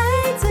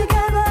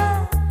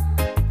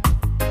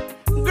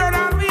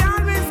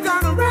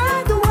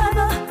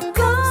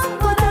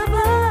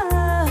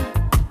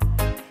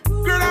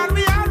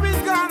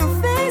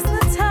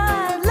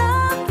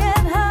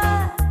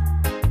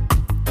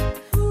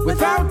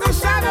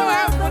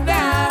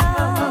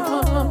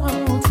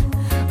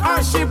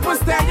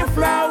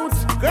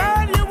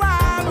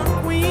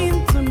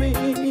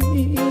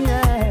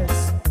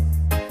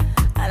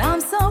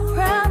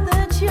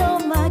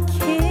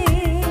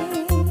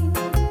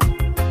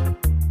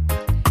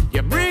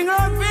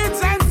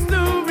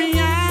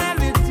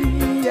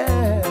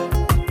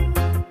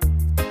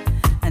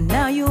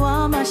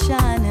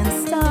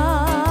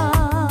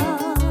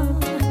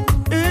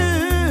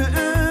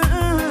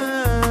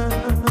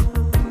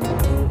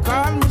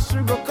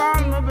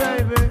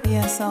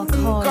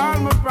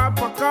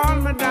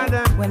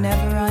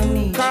 whenever I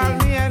need Call you.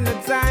 me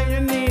anytime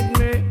you need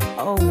me.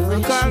 Oh,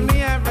 Richie. Call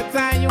me every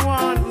time you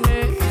want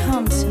me.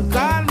 Come to me.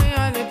 Call me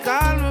honey,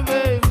 call me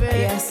baby.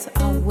 Yes,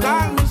 I will.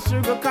 Call me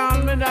sugar, call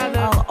me daddy.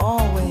 I'll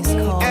always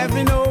call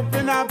Heaven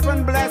open up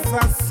and bless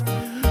us.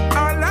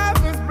 Our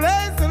love is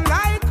blazing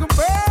like a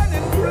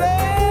burning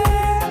flame.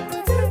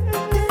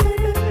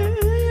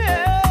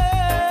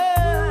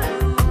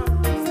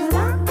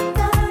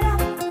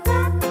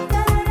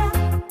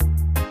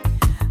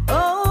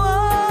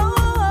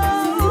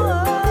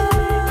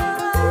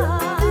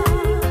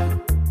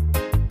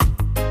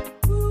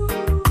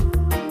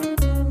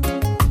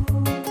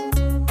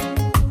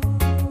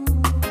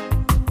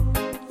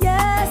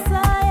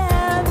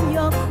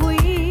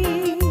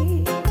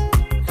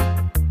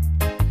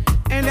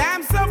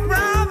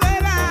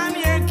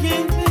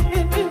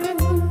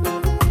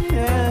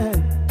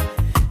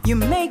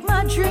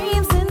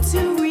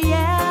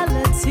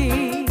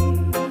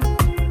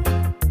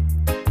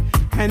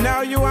 And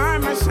now you are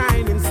my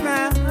shining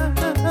star.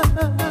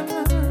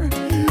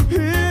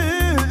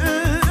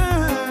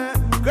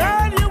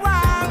 Girl, you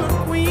are the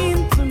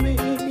queen to me,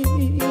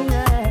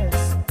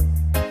 yes.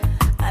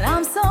 And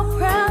I'm so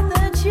proud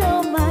that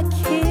you're my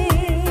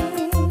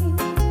king.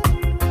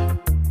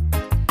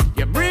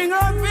 You bring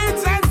our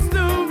visions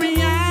to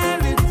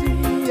reality,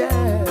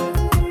 yeah.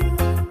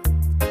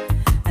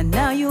 And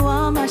now you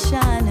are my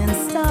shining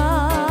star.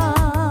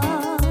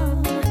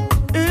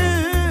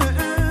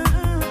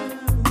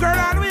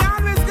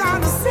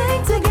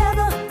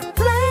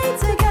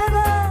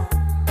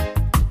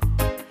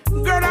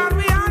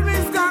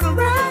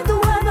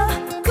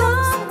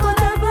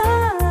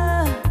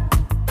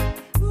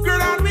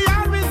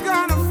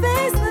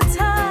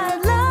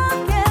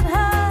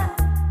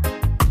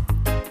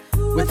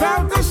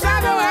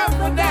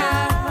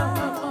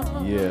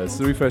 It's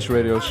the Refresh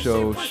Radio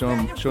Show,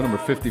 show number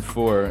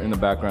 54. In the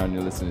background,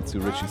 you're listening to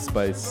Richie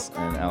Spice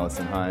and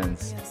Allison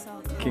Hines,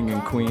 King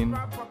and Queen.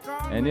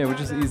 And yeah, we're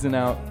just easing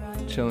out,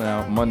 chilling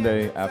out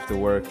Monday after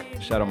work.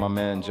 Shout out my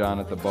man John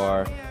at the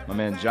bar, my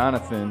man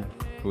Jonathan,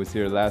 who was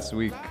here last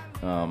week,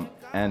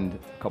 and a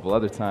couple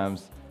other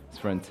times. His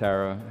friend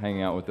Tara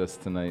hanging out with us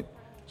tonight,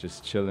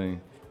 just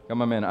chilling. Got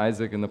my man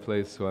Isaac in the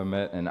place, who I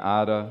met, and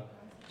Ada.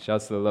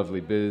 Shouts to the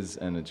lovely Biz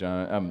and the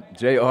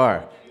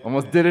JR.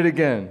 Almost did it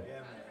again.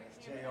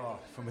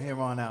 From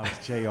here on out,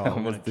 it's JR.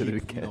 Almost did it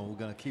again. We're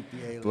going to keep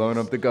the alias. Blowing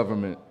up the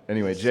government.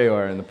 Anyway,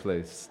 JR in the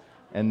place.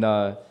 And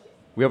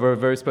we have our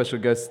very special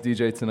guest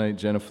DJ tonight,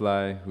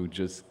 Jennifly, who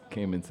just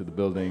came into the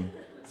building.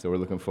 So we're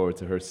looking forward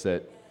to her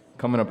set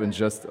coming up in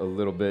just a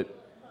little bit.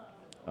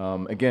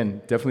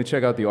 Again, definitely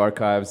check out the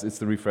archives. It's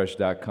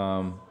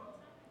therefresh.com.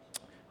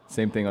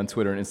 Same thing on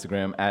Twitter and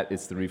Instagram, at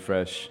It's The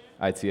Refresh,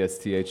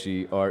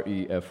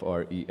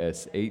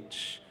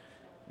 ITSTHEREFRESH.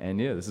 And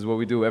yeah, this is what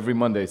we do every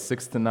Monday,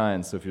 6 to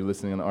 9. So if you're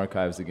listening on the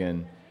archives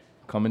again,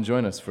 come and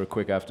join us for a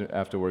quick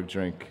after-work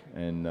drink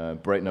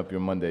and brighten up your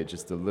Monday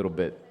just a little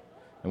bit.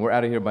 And we're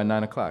out of here by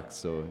 9 o'clock,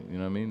 so you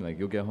know what I mean? Like,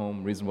 you'll get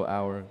home, reasonable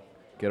hour,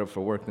 get up for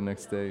work the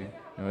next day. You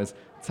know, it's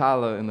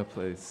Tala in the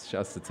place.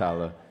 Shouts to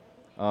Tala.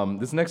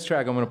 This next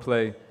track I'm going to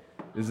play,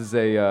 this is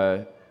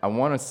I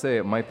want to say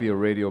it might be a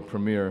radio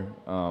premiere.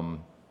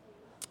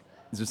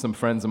 These are some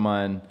friends of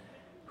mine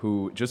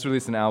who just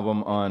released an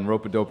album on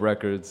Rope-A-Dope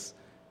Records.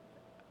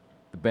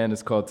 The band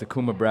is called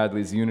Takuma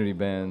Bradley's Unity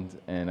Band,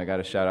 and I got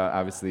to shout out,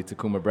 obviously,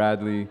 Takuma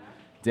Bradley,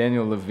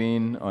 Daniel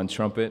Levine on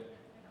trumpet,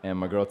 and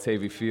my girl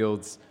Tavy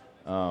Fields.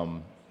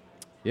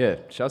 Yeah,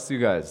 shouts to you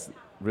guys.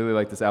 Really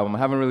like this album. I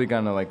haven't really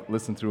gotten to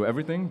listen through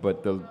everything,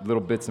 but the little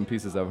bits and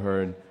pieces I've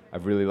heard,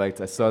 I've really liked.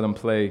 I saw them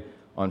play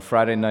on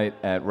Friday night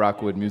at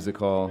Rockwood Music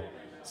Hall.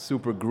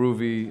 Super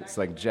groovy. It's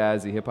like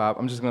jazzy hip hop.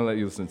 I'm just gonna let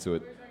you listen to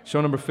it.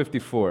 Show number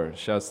 54.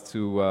 Shouts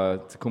to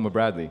Takuma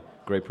Bradley.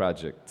 Great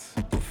project.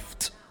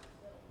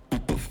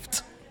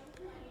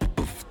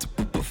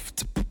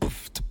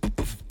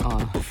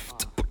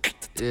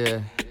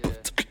 Yeah.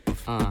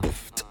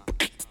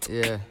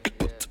 Yeah.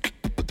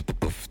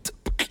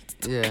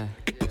 Yeah.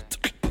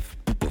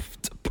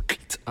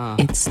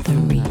 It's the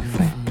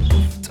refresh.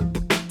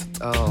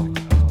 Oh.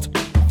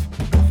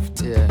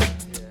 Yeah.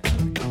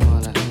 I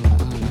wanna.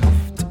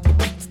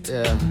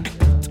 Yeah.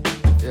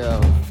 Yo.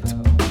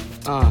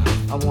 I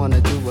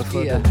wanna do it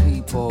for the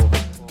people.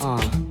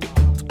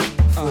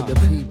 For the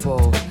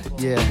people.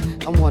 Yeah.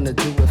 I wanna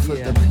do it for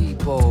the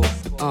people.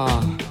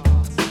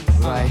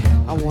 Right.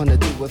 I wanna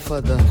do it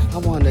for the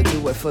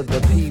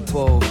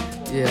people.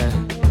 Yeah.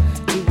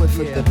 Do it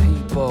for the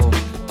people.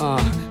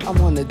 I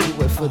wanna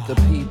do it for the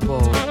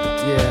people.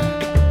 Yeah.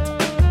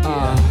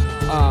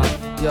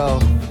 Yo.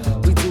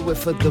 We do it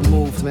for the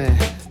movement.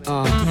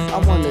 I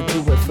wanna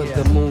do it for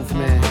the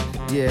movement.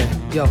 Yeah.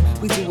 Yo.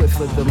 We do it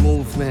for the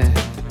movement.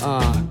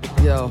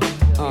 Yo.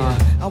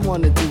 I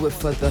wanna do it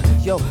for the.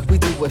 Yo. We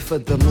do it for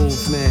the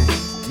movement.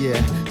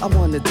 Yeah. I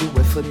wanna do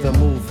it for the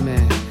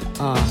movement.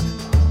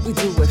 We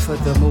do it for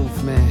the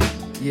movement,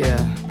 yeah.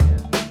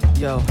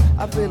 Yo,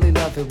 I really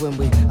love it when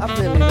we moving. I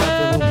really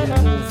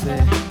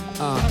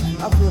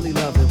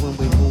love it when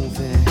we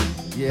moving,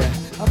 yeah.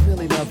 I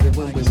really love it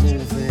when we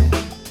moving,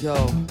 yo.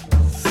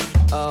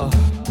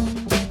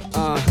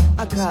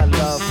 got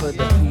love for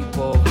the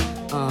people.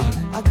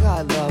 I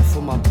got love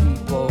for my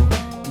people.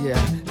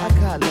 Yeah, I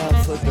got love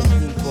for the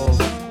people.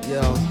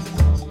 Yo,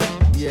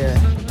 yeah.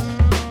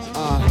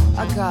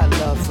 I got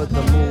love for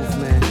the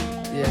movement.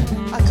 Yeah,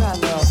 I got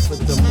love for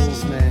the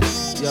movement.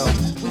 Yo,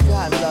 we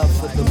got love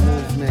for the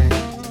movement.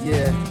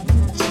 Yeah,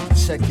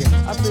 check it.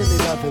 I really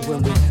love it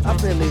when we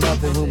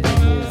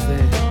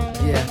moving.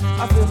 Yeah,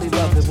 I really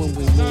love it when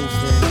we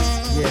moving.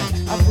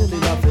 Yeah, I really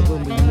love it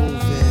when we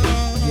moving.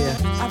 Yeah,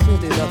 I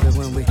really love it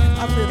when we.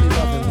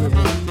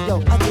 Yo,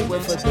 I do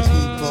it for the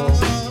people.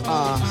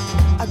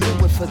 I do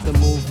it for the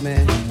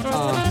movement. I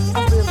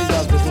really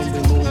love it when we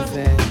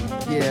moving.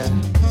 Yeah,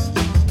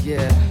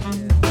 yeah,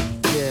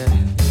 yeah.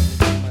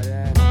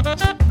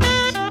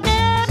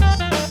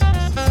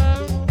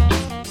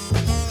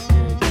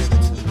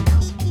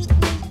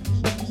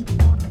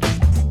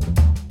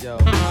 Yo,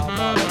 how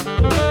about a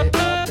little bit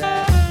of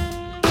that?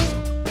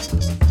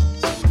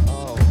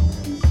 Oh,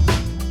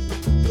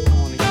 I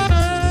wanna give it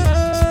to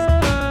you.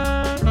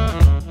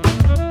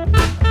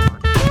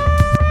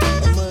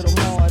 A little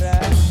more of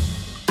that.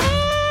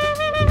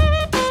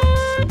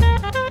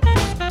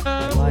 I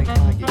like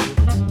how you give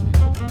it to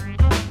me.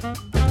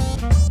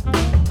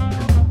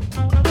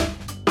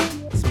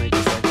 Let's make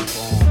it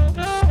saxophone.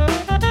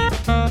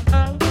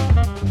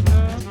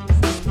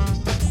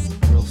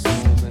 Real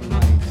smooth and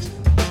nice.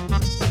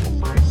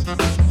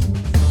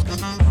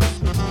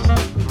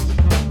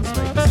 Let's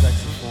make it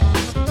saxophone.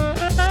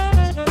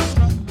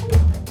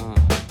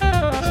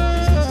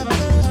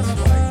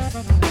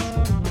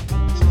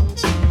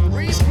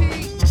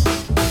 Repeat.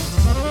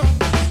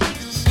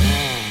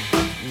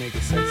 Make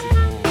it saxophone. Smooth and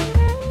nice.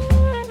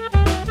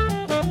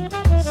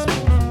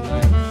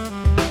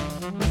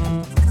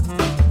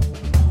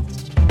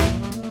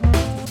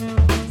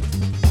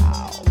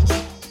 Wow.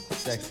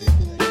 Sexy.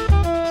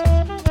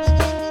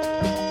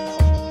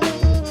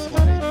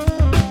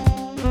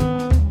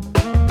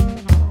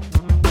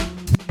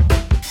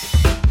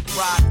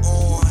 Rock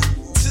on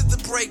to the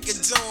break of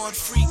dawn,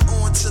 freak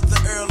on to the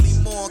early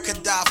morn.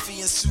 Gaddafi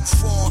and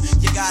Sufon,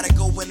 you got it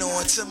going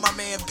on. To my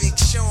man Big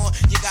Sean,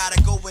 you got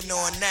it going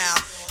on now.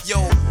 Yo,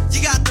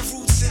 you got the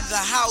roots in the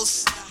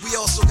house. We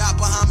also got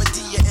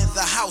Bahamadia in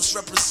the house,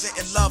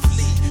 representing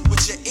lovely.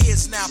 With your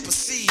ears now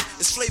perceive,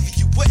 it's flavor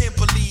you wouldn't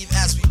believe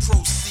as we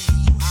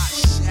proceed. I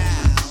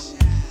shall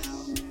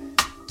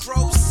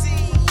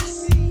proceed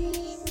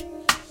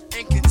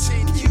and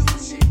continue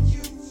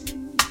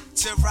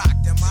to rock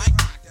the mic.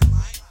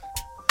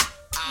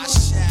 I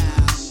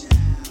shall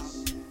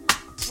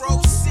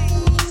proceed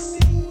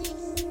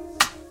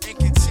and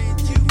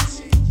continue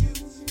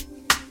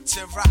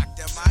to rock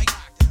the mic.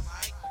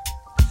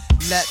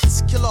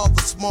 Let's kill all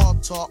the small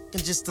talk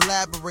and just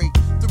elaborate.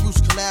 The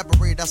roots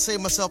collaborate. I say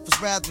myself is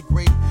rather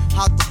great.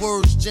 How the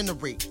words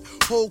generate.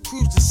 Whole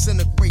crews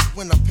disintegrate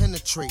when I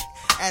penetrate.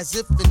 As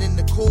if and in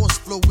the chorus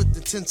flow with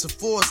intensive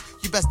force.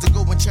 You best to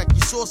go and check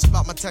your source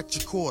about my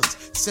texture chords.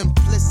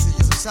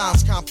 Simplicity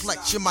sounds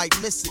complex, you might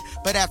miss it.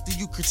 But after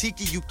you critique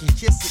it, you can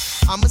kiss it.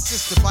 I'm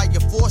assisted by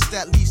your force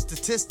that leads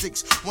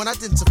statistics. When I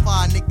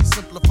identify, niggas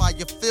simplify,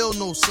 you feel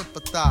no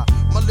sympathize.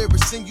 My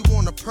lyrics send you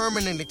on a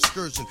permanent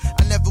excursion.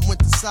 I never went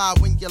to side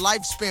when your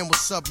lifespan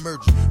was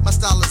submerging. My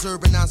style is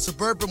urban, non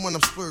suburban when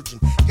I'm splurging.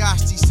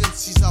 Gosh, these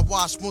senses I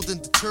wash more than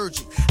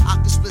detergent. I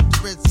can split the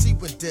Red Sea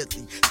when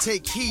deadly.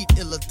 Take heed,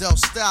 Illadelph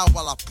style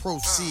while I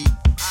proceed.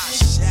 I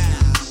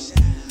shall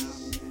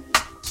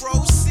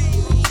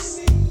proceed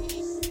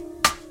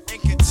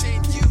and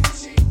continue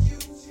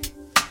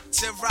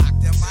to rock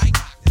the mic.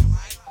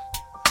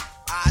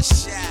 I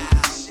shall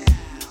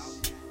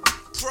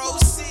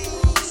proceed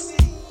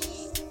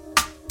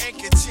and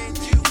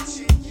continue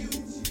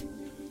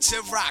to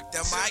rock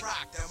the mic.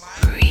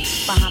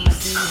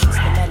 Bahamadia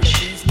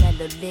hits the melodies,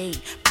 melody,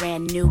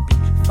 brand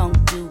newbie, funk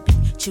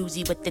doobie.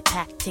 Choosy with the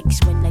tactics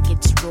when I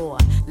get raw,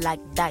 like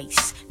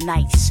dice,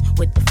 nice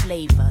with the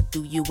flavor.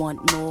 Do you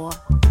want more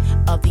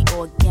of the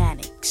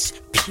organics?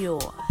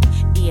 Pure,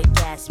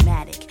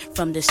 eargasmatic,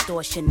 from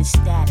distortion to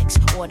statics,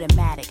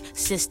 automatic,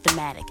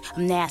 systematic.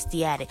 I'm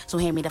nasty at it, so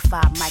hand me the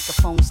 5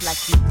 microphones like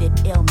you did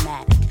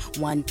Illmatic.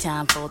 One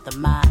time for the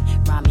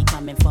mind, rhyming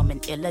coming from an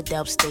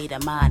Illadelph state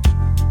of mind.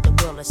 The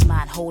world is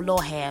mine, whole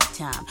or half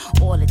time,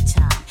 all the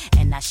time,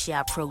 and I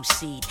shall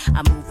proceed.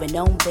 I'm moving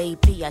on,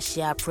 baby, I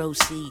shall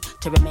proceed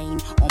to remain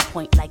on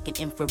point like an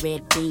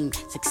infrared beam.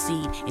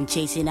 Succeed in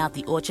chasing out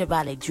the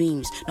ultraviolet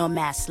dreams. No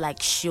mask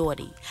like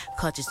Shorty,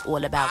 cause it's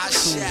all about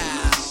cream.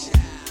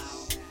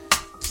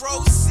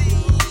 Proceed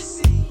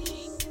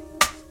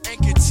and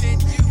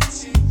continue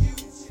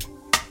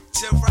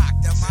to rock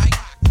the mic.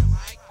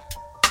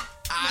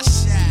 I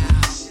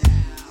shall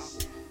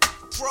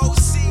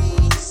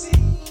proceed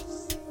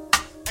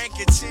and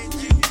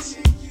continue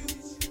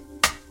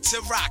to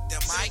rock the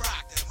mic.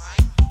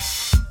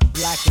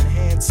 Black and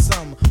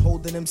handsome,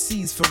 holding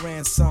MCs for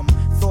ransom.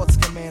 Thoughts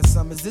command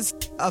some. Is this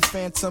a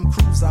phantom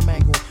cruise I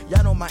mangle.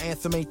 Y'all know my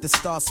anthem ain't the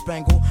Star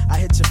Spangle. I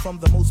hit you from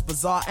the most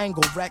bizarre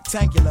angle,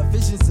 rectangular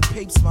visions and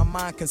papes my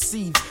mind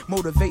conceive,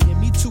 motivating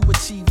me to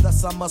achieve.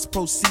 Thus I must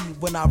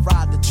proceed when I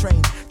ride the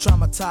train,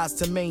 traumatized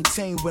to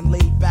maintain when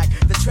laid back.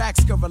 The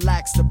tracks can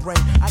relax the brain.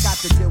 I got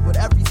to deal with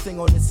everything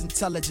on this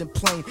intelligent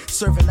plane,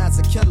 serving as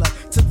a killer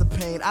to the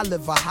pain. I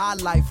live a high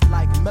life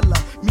like Miller.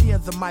 Me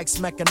and the mics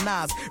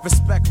mechanized.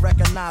 Respect,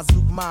 recognize,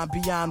 Luke mind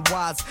beyond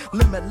wise.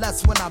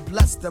 Limitless when I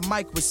bless the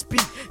mic with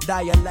speak.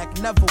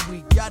 Dialect never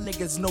weak. Y'all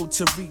niggas know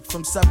Tariq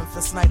from 7th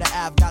and Snyder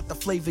Ave. Got the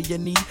flavor you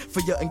need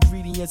for your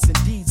ingredients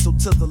indeed. So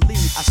to the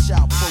lead, I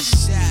shall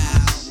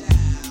proceed.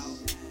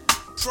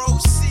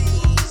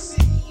 Proceed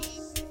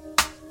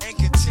and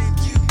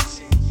continue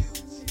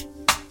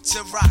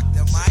to rock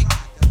the mic.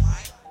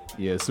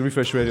 Yeah, it's the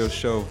Refresh Radio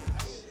Show.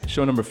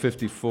 Show number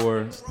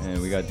 54,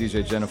 and we got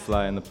DJ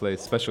Jennifly in the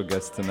place, special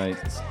guest tonight,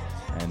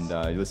 and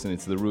you're listening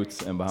to The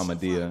Roots and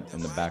Bahamadia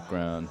in the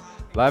background.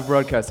 Live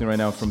broadcasting right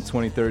now from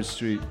 23rd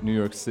Street, New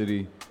York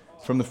City,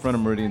 from the front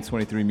of Meridian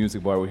 23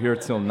 Music Bar. We're here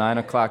till 9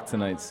 o'clock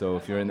tonight, so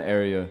if you're in the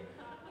area,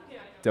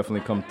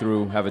 definitely come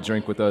through, have a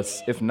drink with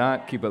us. If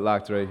not, keep it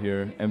locked right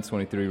here,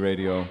 M23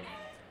 Radio.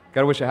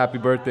 Gotta wish a happy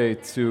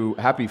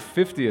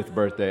 50th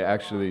birthday,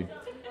 actually,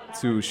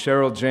 to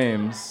Cheryl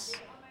James,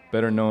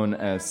 better known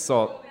as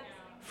Salt,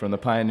 from the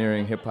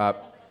pioneering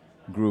hip-hop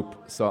group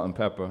Salt and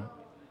Pepper.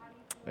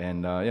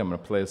 And I'm going to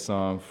play a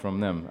song from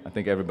them. I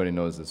think everybody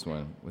knows this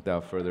one.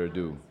 Without further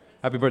ado,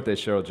 happy birthday,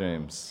 Cheryl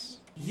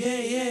James. Yeah,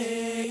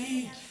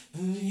 yeah,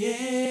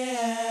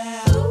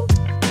 yeah.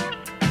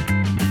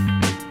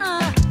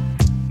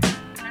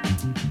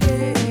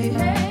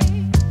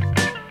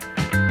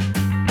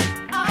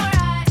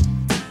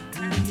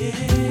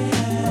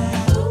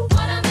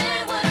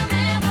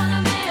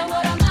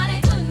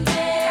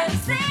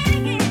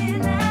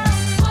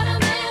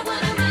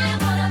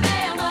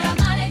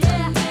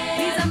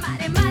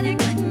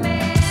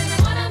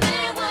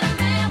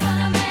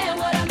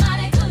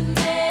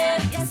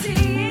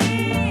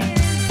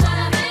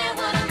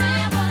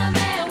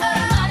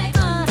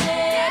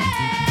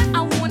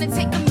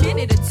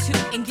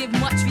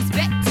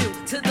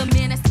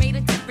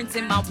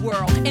 In my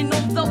world, and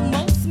although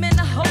most men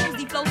are hoes,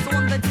 he floats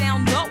on the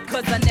down low,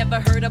 cause I never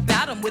heard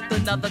about him with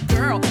another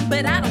girl.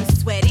 But I don't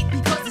sweat it,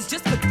 because it's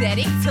just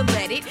pathetic to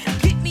let it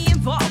get me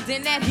involved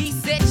in that he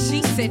said,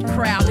 she said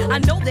crowd. I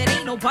know that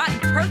ain't nobody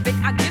perfect,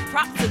 I give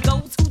props to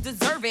those who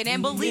deserve it,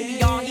 and believe me,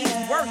 y'all, he's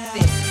worth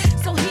it.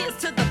 So here's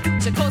to the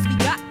future, cause we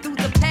got through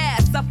the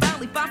past. I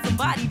finally found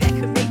somebody that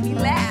could make me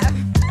laugh.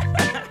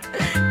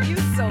 You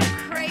so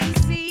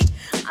crazy,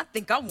 I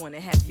think I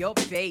wanna have your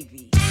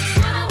baby.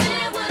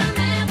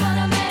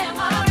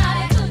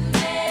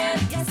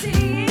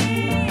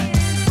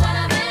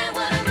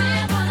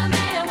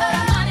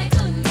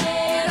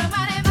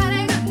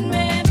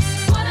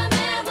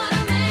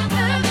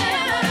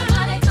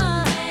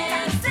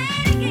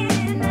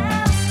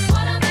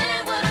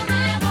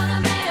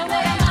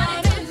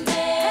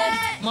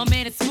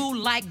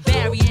 Like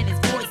Barry and his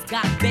voice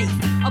got bass.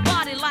 A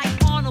body like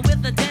Arnold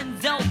with a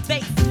Denzel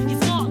face. He's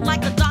smart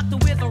like a doctor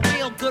with a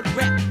real good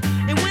rep.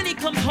 And when he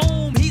comes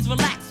home, he's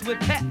relaxed with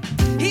pep.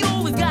 He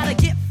always got a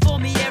gift for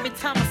me every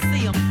time I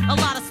see him. A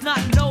lot of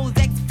snot-nosed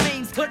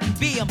ex-flames couldn't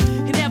be him.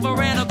 He never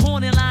ran a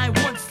corner line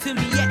once to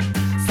me yet.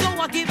 So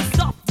I give him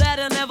stuff that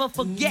I'll never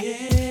forget.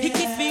 He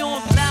keeps me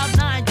on cloud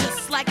 9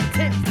 just like a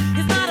tip.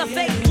 He's not a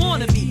fake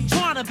wannabe,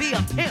 trying to be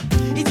a pimp.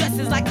 He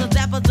dresses like a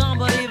dapper dumb,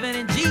 but even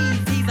in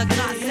jeans, he's a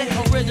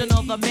godsend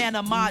original, the man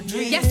of my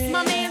dreams. Yes,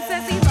 my man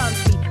says he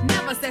loves me,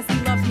 never says he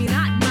loves me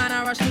not. Mine,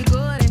 I rush me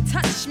good and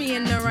touch me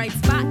in the right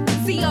spot.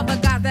 See other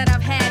guys that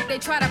I've had, they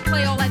try to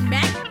play all that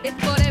Mac.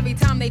 But every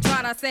time they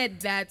tried, I said,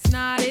 that's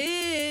not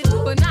it.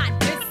 But not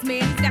this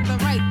man, he's got the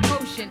right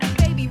potion.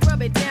 Baby,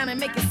 rub it down and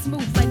make it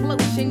smooth like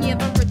lotion. Yeah,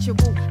 the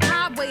ritual,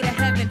 highway to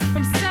heaven.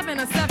 From 7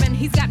 to 7,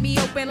 he's got me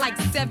open like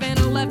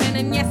 7-Eleven.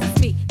 And yes,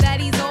 it's me that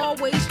he's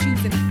always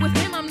choosing. With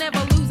him, I'm never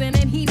losing,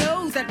 and he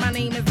knows that my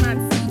name is not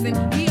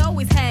Susan. He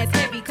always has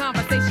heavy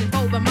conversation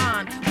for the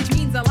mind, which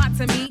means a lot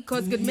to me,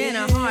 cause good men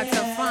are hard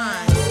to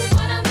find.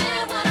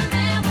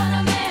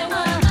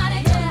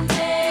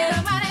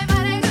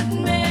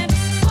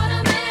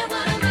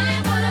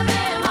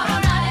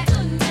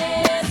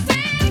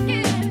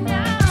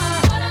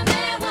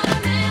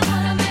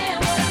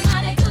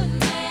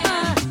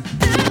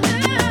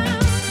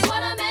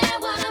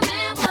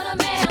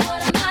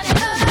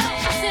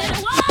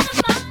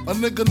 A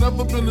nigga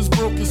never been as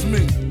broke as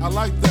me. I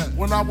like that.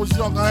 When I was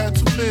young, I had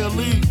 2 pair of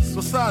leads.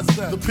 Besides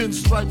that, the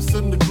pinstripes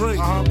and the gray.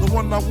 The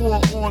one I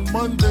wore on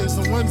Mondays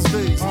and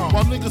Wednesdays.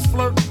 While niggas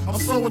flirt, I'm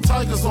sewing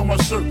tigers on my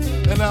shirt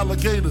and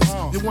alligators.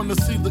 You wanna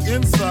see the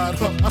inside?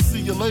 Huh, I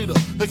see you later.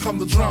 Here come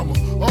the drama.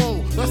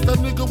 Oh, that's that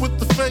nigga with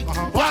the fake.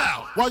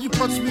 Wow! Why you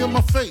punch me in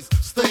my face?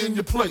 Stay in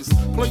your place.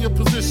 Play your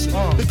position.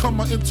 Here come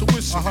my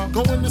intuition.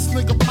 Go in this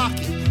nigga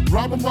pocket.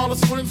 Rob him while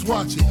his friends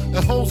watching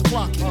and hoes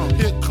clocking.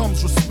 Here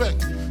comes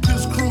respect.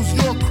 His crew's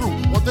your crew,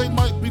 or they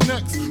might be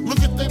next. Look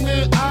at they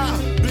man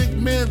eye, big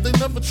Man, they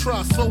never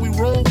try, so we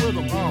roll with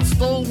them.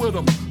 Stole with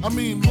them, I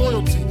mean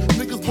loyalty.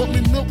 Niggas bought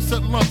me milks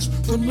at lunch.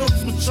 The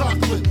milks with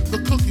chocolate, the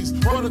cookies,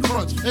 butter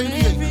crunch,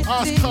 88,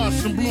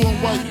 Oshkosh and blue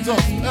and white duck.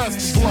 Pass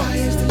the blunt. Sky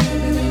is the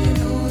limit and you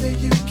know that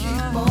you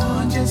keep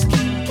on, just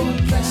keep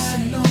on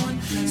pressing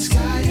on.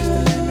 Sky is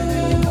the limit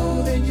and you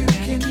know that you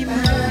can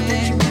have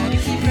what you want,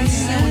 be what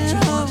you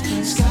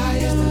want. Sky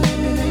is the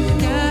limit and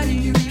you know that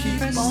you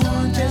keep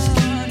on, just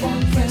keep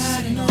on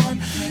pressing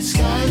on.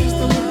 Sky is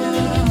the limit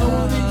and you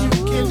know that you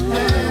can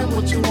have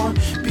what you want,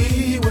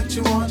 be what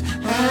you want,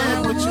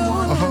 have what you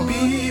want,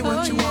 be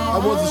what you want. I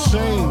was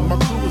ashamed, my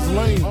crew was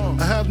lame.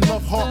 I had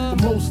enough heart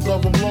for most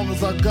of them, long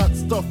as I got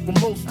stuff for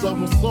most of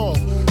them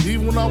solved.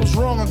 Even when I was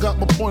wrong, I got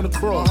my point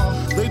across.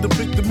 They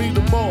depicted me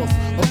the boss.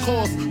 Of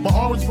course, my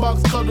orange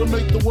box cutter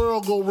make the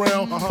world go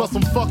round. Plus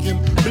I'm fucking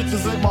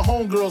bitches ain't my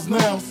homegirls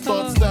now.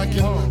 Start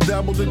stacking,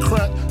 dabbled in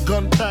crack,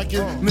 gun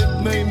packing.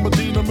 Nickname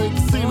Medina, made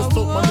the scenes,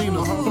 took my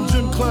Nina. From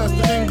gym class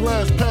to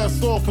in-glass,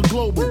 passed off for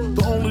global.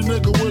 The only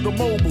nigga with a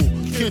mobile.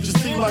 Can't you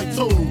see like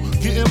total?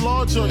 Getting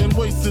larger in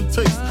waist and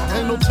taste.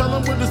 Ain't no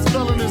telling where this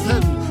felon is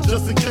heading.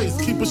 Just in case,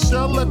 keep a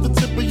shell at the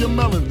tip of your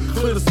melon.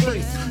 Clear the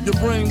space. Your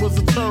brain was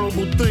a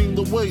terrible thing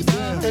to waste.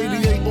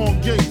 88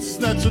 on gates,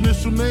 snatch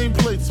initial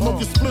nameplates.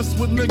 Smoking splits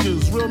with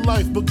niggas. Real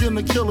life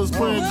beginner killers.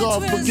 Praying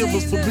God forgive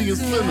us for being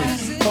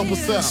sinners. Help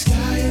us out.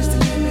 Sky is the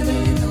limit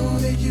and you know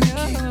that you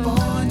keep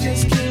on,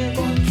 just keep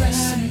on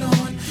pressing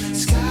on.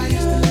 Sky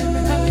is the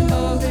limit and you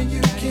know that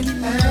you can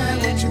have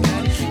what you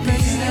want, be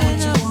what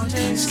you want.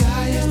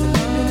 Sky is the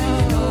limit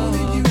and you know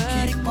that you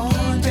keep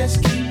on,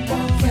 just keep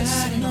on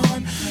pressing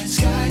on.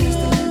 Sky is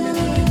the limit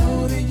and you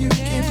know that you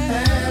can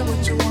have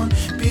what you want,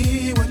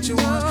 be what you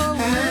want,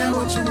 have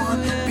what you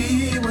want,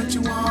 be what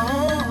you want.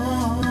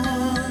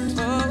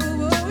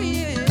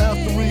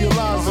 After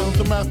realizing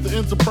to master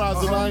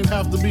enterprise and I ain't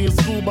have to be in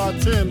school by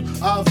 10,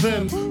 I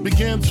then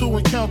began to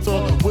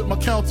encounter with my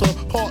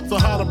counterparts on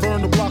how to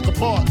burn the block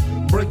apart.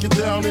 Break it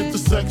down into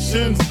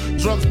sections.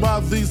 Drugs by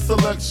these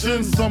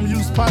selections. Some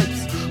use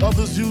pipes,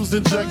 others use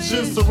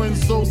injections. Syringe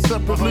sold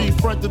separately.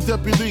 Frank the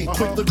deputy,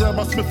 quick to grab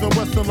my Smith &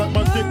 Wesson like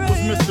my dick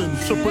was missing.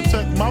 To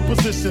protect my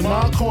position,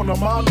 my corner,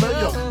 my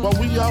layer. While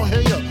we out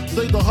here,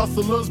 say the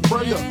hustler's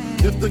prayer.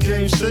 If the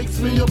game shakes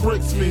me or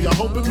breaks me, I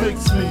hope it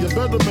makes me a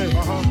better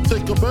man.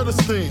 Take a better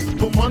stand,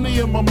 put money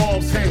in my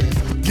mom's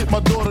hand. Get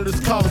my daughter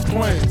this college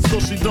plan, so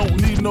she don't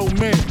need no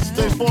man.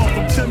 Stay far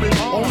from timid,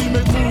 only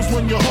make moves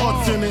when your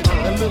heart's in it.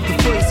 And live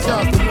the phrase,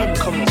 sky's the limit.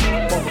 Come on,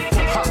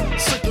 motherfucker, hot,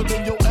 sicker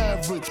than your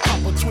average. Pop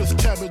a twist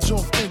cabbage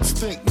off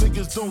instinct.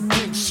 Niggas don't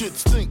think shit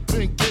stink,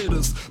 pink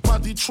gators. My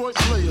Detroit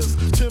players,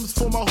 Tim's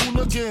for my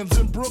hooligans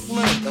in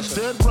Brooklyn.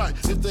 Dead right,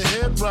 if the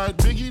head right,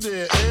 Biggie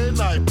there, every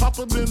night.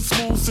 Papa been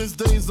smooth since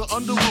days of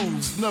under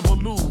rules. Never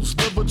lose,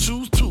 never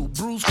choose to.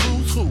 Bruise,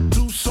 cruise, who?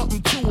 Do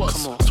something to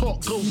us.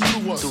 Talk goes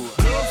through us.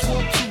 Girls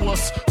want to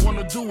us,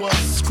 wanna do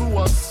us, screw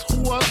us,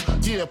 who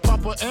us? Yeah,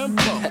 Papa and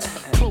Pump.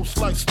 Close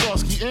like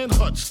Starsky and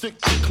Hutch, stick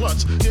to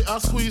clutch. Yeah, I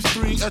squeeze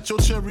 3 at your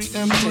cherry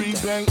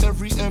M3. Bang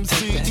every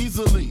MC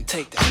easily.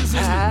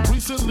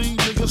 Recently,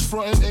 niggas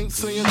frontin' ain't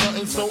saying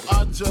nothing, so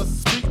I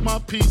just speak my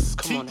peace,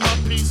 keep my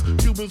peace.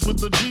 Cubans with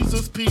the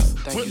Jesus peace,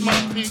 with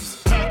my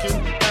peace. Packing,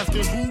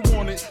 asking who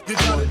want it. You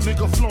got it,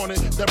 nigga, flaunt it.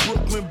 That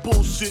Brooklyn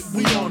bullshit,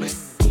 we on it.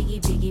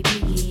 Biggie, biggie,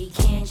 biggie,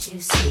 can't you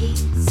see?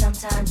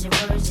 Sometimes your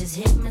words just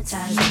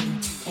hypnotize me.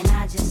 And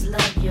I just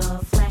love your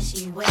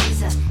flashy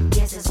ways. I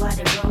guess that's why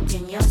they're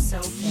broken, you're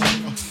so fake.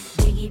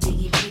 Biggie,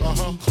 biggie,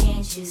 biggie,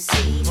 can't you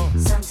see?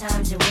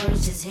 Sometimes your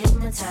words just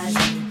hypnotize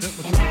me.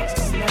 And I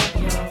just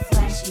love your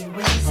flashy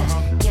ways.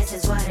 I guess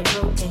that's why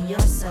they're broken, you're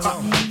so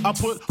fake. I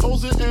put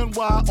O's in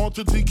NY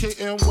onto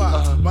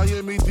DKNY.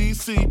 Miami,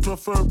 DC,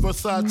 prefer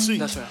Versace.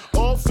 That's right.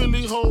 All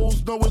Philly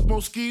hoes know it's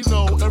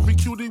Moschino. Every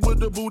cutie with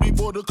the booty,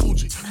 boy, the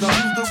coochie. Now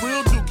who's the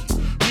real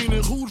dookie?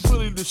 Meaning who's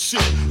really the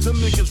shit? Them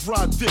niggas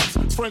ride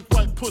dicks. Frank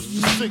White push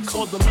the 6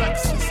 on the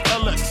Lexus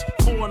LX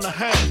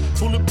 4.5.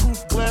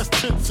 Bulletproof glass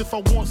tints if I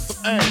want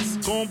some ass.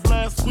 Gon'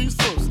 blast squeeze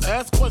first,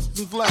 ask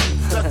questions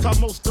last. That's how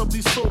most of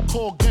these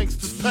so-called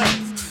gangsters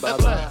pass.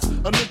 At last,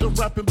 a nigga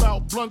rapping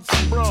about blunts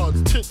and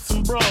broads, tits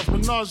and bras,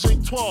 menage a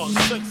trois,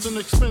 sex and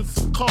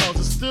expensive cars,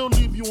 and still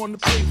leave you on the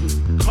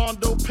pavement.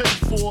 Condo paid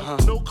for,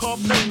 no car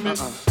payment.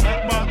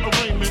 At my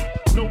arraignment,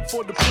 note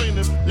for the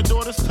plaintiff. Your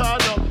daughter's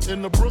tied up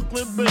in the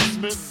Brooklyn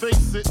basement.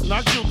 Face it,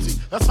 not guilty.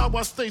 That's how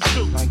I stay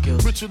true.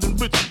 Richer than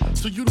richer,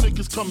 so you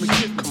niggas come and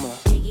get me. Come on.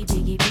 Biggie,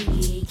 biggie,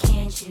 biggie,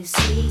 can't you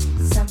see?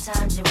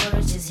 Sometimes your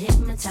words just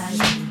hypnotize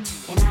me.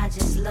 And I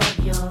just love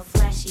your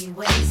flashy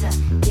ways. I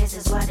guess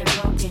that's why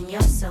they're broken,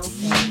 you're so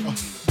fake.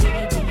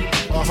 Biggie, biggie,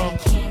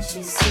 biggie, can't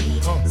you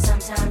see?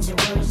 Sometimes your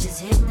words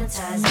just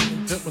hypnotize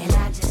me. And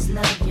I just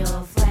love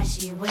your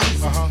flashy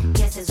ways. I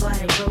guess that's why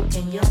they're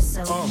broken, you're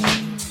so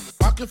fake.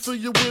 I can fill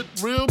you with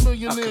real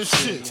millionaire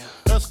shit.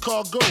 That's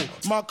cargo,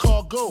 my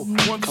cargo.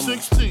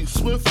 160,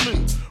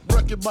 swiftly.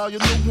 Wreck it by your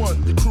new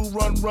one. Your crew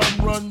run.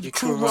 Your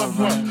crew run.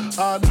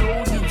 I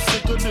know you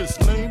sick of this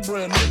name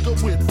brand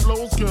nigga with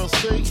flows. Girl,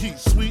 say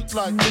he's sweet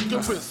like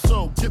licorice.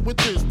 So get with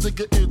this,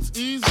 nigga, it's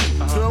easy.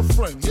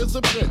 Girlfriend, here's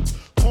a pin.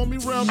 Call me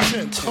round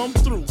 10, come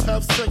through,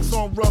 have sex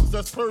on rugs,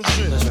 that's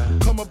Persian.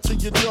 Come up to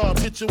your job,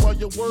 hit you while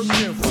you're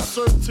working, for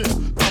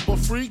certain. Papa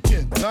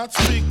freaking, not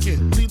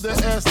speaking, leave their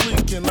ass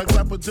leaking like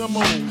rapper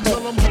demo. Tell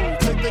them who,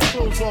 take their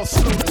clothes off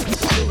slowly.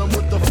 Kill them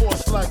with the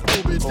force like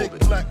Kobe, dick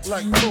black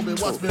like Kobe,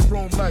 watch me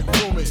roam like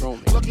Romy.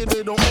 Lucky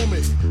they don't owe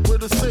me, where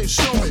to say,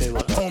 show me,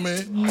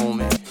 homie.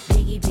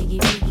 Biggie, biggie,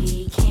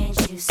 biggie,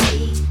 can't you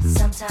see?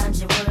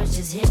 Sometimes your words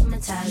just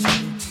hypnotize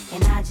me,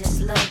 and I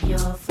just love your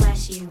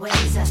flashy ways.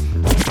 Guess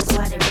that's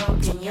why they're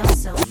broken, you're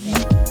so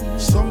fake.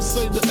 Some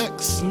say the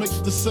X make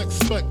the sex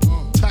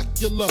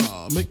spectacular.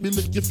 Make me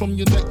lick you from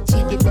your neck to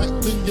your back,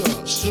 then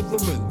you're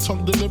shivering,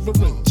 tongue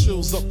delivering,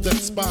 chills up that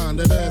spine.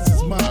 That ass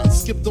is mine.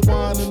 Skip the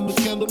wine and the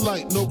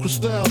candlelight, no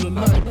crystal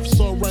tonight. If it's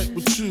alright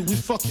with you, we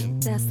fucking.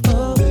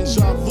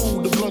 Deja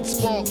vu, the blood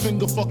spark,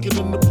 finger fucking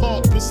in the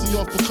park, pissy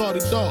off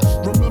Bacardi dog.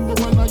 Remember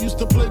when I used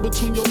to play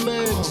between your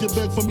legs? You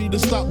begged for me to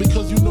stop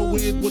because you know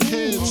where it would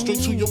head.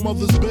 Straight to your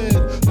mother's bed,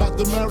 not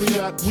the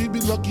Marriott. We'd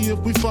be lucky if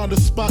we find a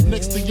spot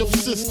next to your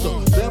sister.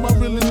 Damn, I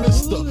really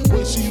missed her.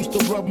 Way she used to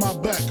rub my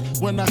back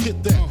when I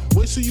hit that.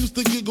 Way she used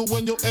to giggle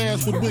when your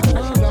ass would wiggle.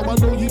 Now I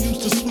know you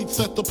used to sweets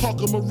at the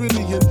Parker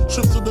Meridian,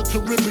 trips to the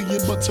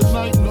Caribbean, but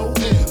tonight no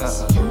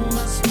ends. You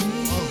must be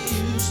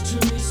used to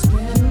me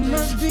spending. You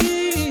must be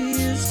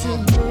used to me.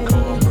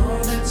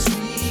 All that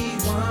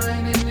sweet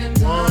whining and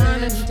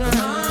dining.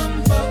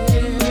 I'm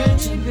fucking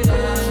with you, babe.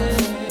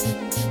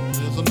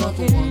 There's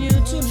another one. You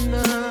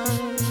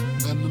tonight.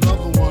 And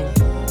another one.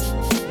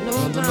 No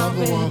and doubt,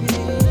 another one.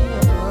 baby.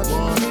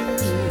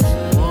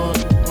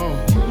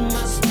 You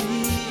must be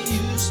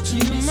used to me.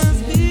 You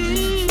must be.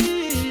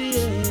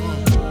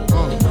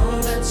 And all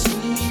that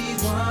sweet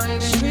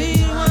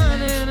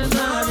whining and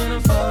dining.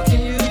 I'm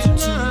fucking you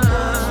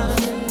tonight.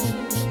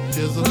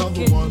 Here's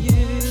another one.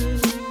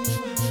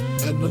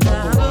 And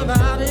another one.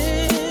 About it,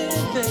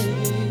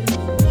 baby.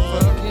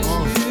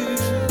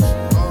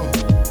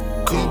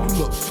 Damn, you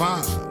look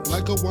fine.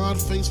 Like a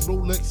wine-faced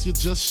Rolex, you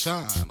just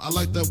shine. I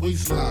like that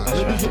waistline.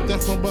 Let me hit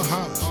that from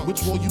behind.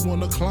 Which wall you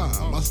wanna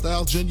climb? My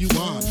style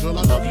genuine. Girl,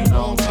 I love you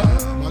long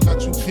time. I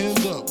got you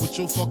pinned up with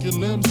your fucking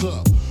limbs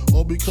up.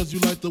 All because you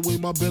like the way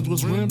my Benz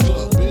was rimmed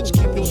up. Bitch,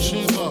 keep your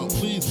chin up.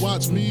 Please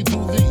watch me do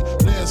the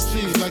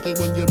nasty. Like it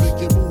when you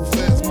make it move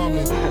fast,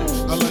 mommy.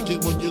 I like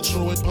it when you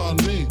throw it upon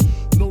me.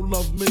 No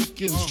love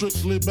making,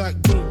 strictly back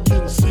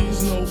breaking.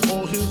 Seasonal,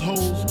 all his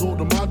hoes go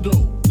to my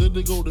dough. Then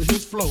they go to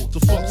his flow to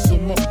fuck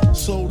some more.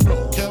 So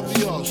no,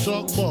 caviar,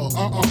 shark bar,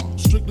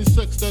 strictly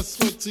sex that's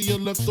sweat to your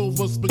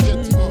leftover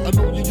spaghetti. I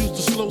know you used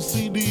to slow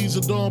CDs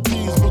and Dawn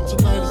P's, but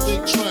tonight it's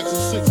 8 tracks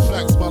and 6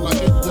 packs while I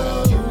get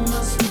down. You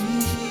must be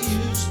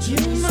used to me.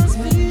 You must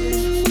be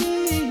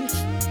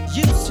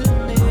used to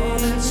me. All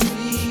that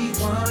sweet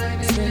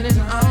wine, spending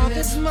all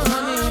this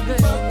money,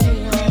 baby.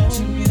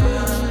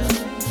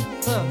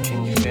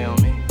 Can you feel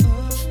me?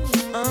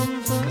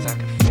 'Cause I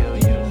can feel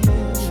you.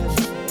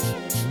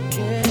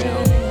 Can you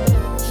feel me?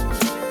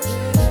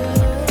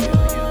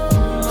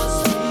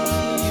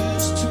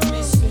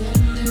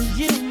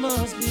 You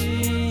must be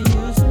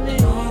used to me.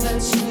 All that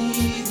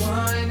sweet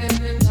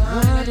whining and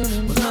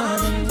dining. But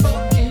I'm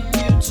fucking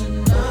you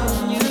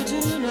tonight. You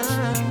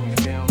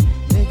tonight.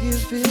 Make you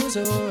feel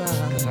so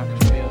right. 'Cause I can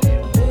feel you.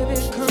 Baby,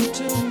 come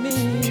to me.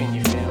 Can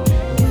you feel me?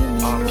 Give me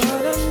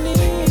what I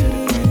need.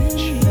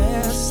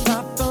 Let's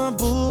stop the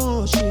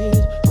bullshit,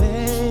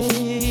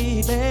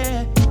 baby.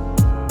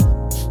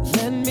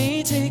 Let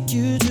me take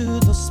you to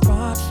the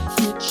spot,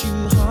 get you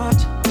hot.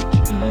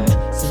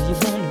 Say you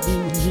wanna be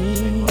with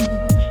me.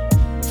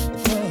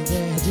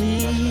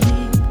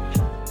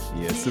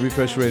 Yeah, it's the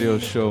Refresh Radio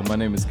Show. My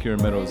name is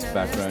Kieran Meadows.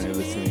 Background, you're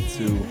listening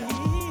to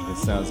the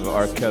sounds of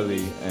R.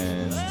 Kelly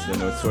and the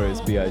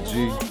Notorious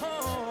B.I.G.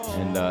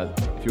 And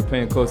if you're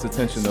paying close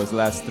attention, those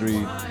last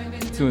 3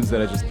 tunes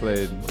that I just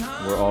played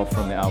were all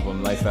from the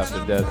album Life After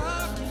Death,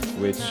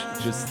 which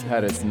just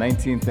had its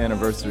 19th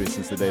anniversary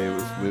since the day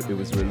it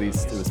was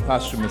released. It was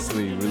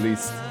posthumously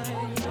released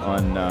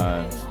on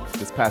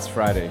this past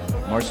Friday,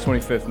 March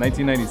 25th,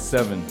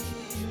 1997.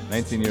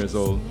 19 years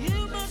old,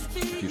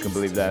 if you can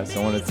believe that.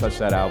 So I wanted to touch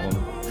that album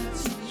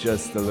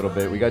just a little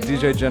bit. We got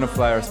DJ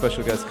Jennifly, our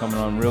special guest, coming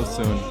on real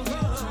soon.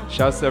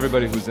 Shouts to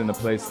everybody who's in the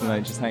place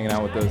tonight, just hanging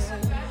out with us.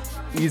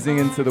 Easing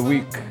into the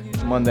week,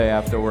 Monday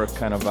after work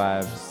kind of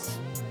vibes.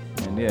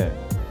 And yeah,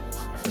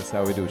 that's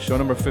how we do. Show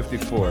number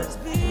 54.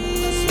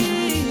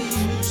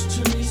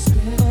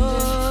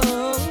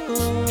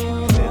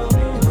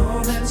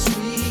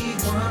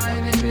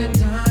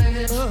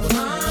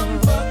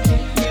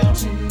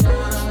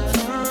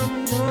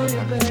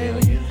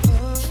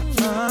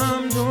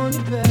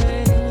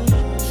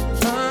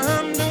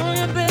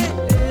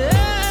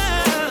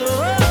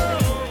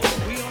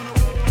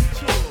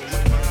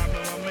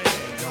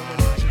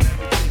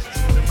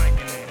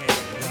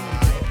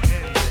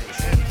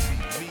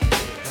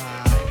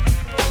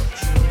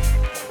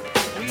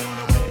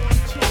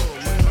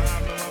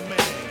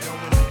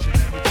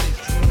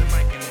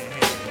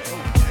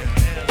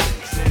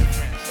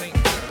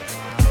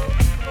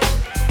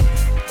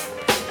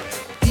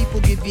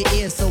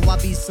 I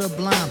be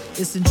sublime.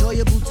 It's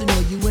enjoyable to know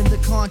you in the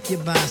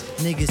concubines.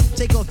 Niggas,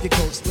 take off your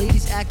coats.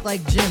 Ladies act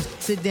like gems.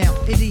 Sit down,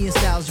 Indian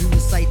styles, you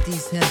recite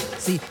these hymns.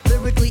 See,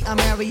 lyrically, I'm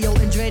Mario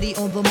Andretti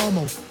on the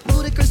Momo.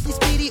 Ludicrously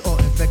speedy or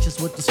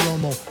infectious with the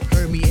slow-mo.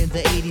 Heard me in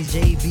the 80s,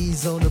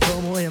 JV's on the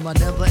promo. Am I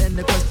never in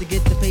the quest to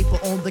get the paper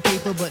on the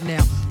caper? But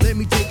now, let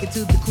me take it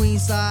to the Queen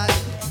side.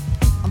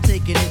 I'm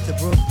taking it to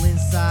Brooklyn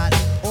side.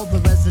 All the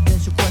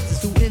residential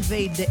questions who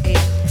invade the air.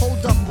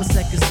 Hold up a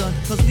second, son,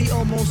 cause we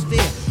almost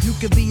there. You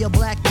could be a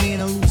black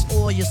man and lose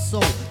all your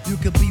soul. You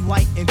could be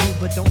white and good,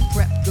 but don't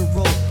prep the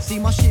road. See,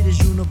 my shit is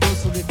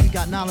universal if you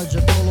got knowledge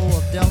of Dolo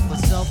or Del for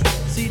self.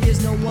 See,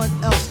 there's no one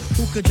else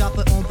who could drop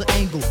it on the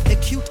angle.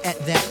 Acute at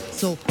that.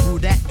 So, do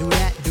that, do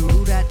that, do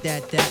that,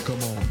 that.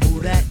 Come on. Do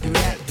that, do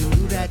that, do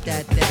that,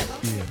 that.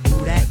 Yeah.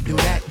 Do that, do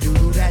that, do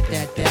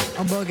that, that.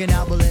 I'm bugging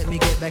out, but let me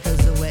get back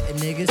cause I'm wetting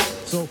niggas.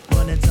 So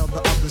run and tell the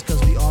others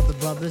cause we are the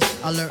brothers.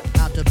 I learned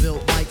how to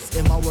build mics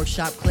in my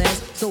workshop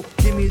class. So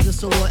give me the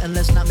sword and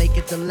let's not make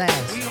it the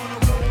last.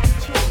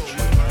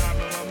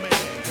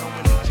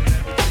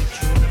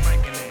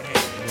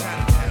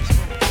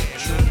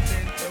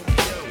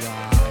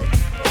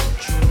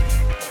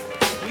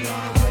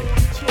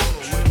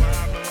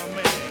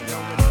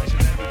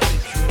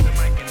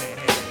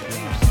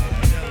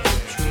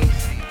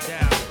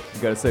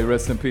 Gotta say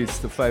rest in peace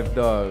to Five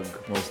Dog,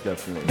 most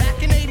definitely.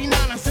 Back in 89,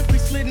 I simply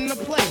slid into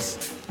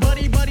place.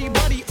 Buddy, buddy,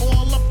 buddy,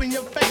 all up in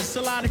your face.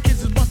 A lot of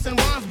kids was busting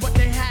rhymes, but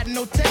they had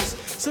no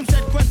taste. Some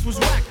said Quest was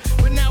whack,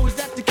 but now is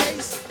that the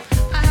case?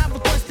 I have a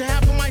quest to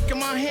have a mic in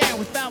my hand.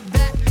 Without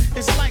that,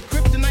 it's like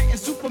Kryptonite and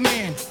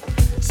Superman.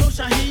 So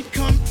Shaheed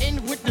come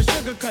in with the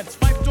sugar cuts.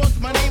 Fife Dog's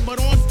my name,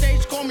 but on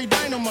stage call me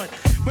Dynamite.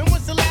 When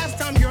was the last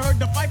time you heard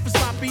the fight for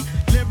sloppy?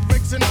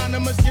 Lyrics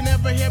anonymous, you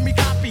never hear me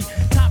copy.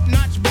 Top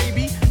notch,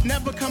 baby,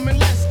 never coming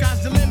less.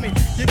 Sky's the limit,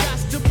 you got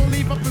to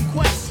believe up in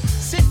Quest.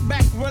 Sit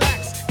back,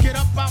 relax, get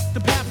up out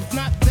the path. If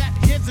not that,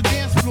 here's a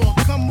dance floor,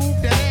 come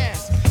move that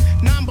ass.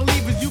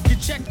 Non-believers, you can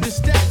check the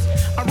stats.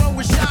 I roll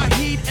with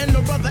Shaheed and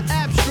the brother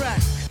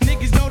Abstract.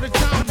 Niggas know the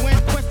time when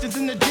Quest is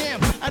in the jam.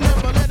 I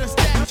never let a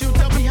statue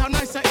tell me how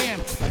nice I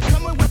am.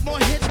 Coming with more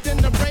hits than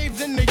the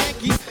Braves and the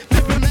Yankees.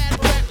 Living mad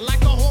fat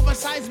like a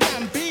oversized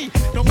man. B,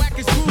 the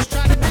wackest crews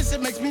try to diss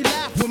it, makes me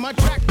laugh. When my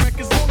track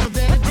record's longer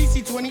than a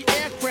DC-20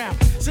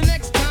 aircraft. So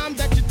next time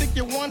that you think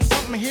you want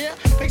something here,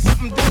 make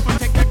something different,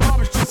 take that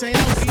garbage to St.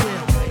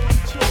 Elsewhere.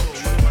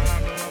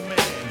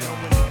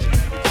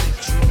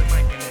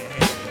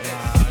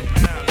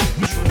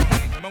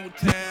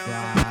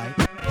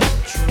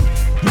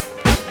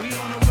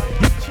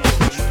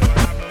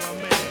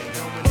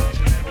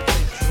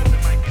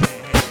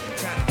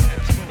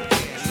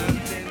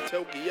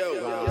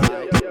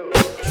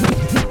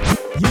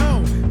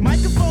 Yo,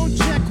 microphone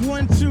check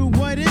 1, 2,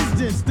 what is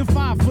this? The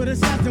 5-foot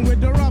assassin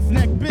with the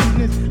roughneck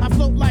business. I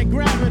float like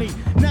gravity,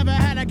 never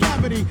had a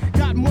cavity.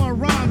 Got more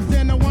rhymes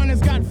than the one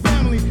that's got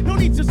family. No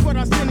need to sweat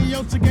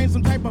Arsenio to gain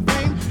some type of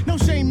fame. No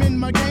shame in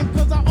my game,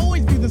 cause I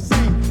always be the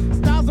same.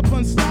 Styles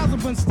upon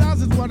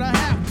styles is what I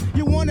have.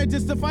 You wanna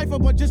just a fight for,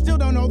 but you still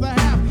don't know the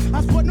half.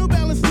 I sport New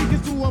Balance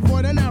sneakers to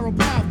avoid a narrow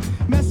path.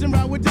 Messing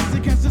around with this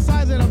against the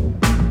size of the...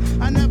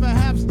 I never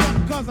have stuff,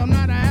 cause I'm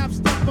not a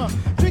half-stepper.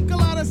 Drink a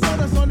lot of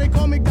soda, so they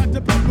call me Dr.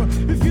 Pepper.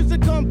 Refuse to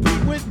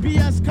compete with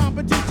BS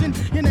competition.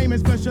 Your name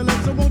is special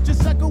ed, so won't you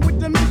suckle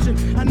with the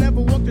mission? I never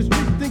walk the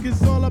street, think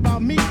it's all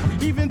about me.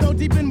 Even though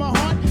deep in my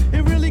heart,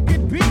 it really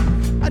could be.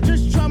 I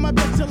just try my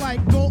best to like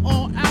go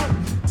all out.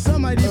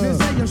 Some might even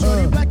say you're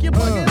shorty black, you're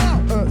bugging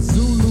out.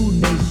 Zulu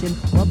Nation,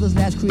 mother's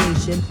last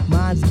creation.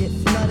 Minds get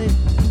flooded,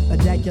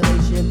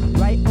 ejaculation.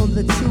 Right on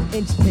the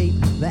 2-inch tape,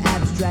 the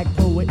abstract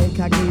poet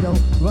incognito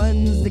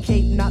runs the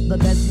cape, not the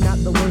best, not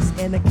the worst.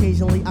 And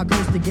occasionally I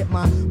curse to get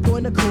my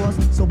point across.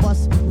 So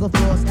bust the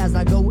floors as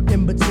I go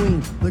in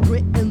between the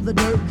grit and the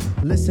dirt.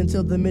 Listen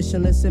to the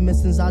mission, listen,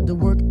 missions I do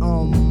work.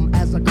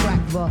 As I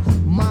crack the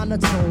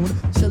monotone,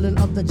 chillin'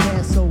 up the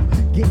jazz, so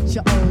get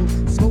your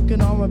own.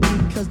 Smoking R&B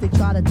cause they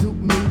try to dupe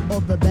me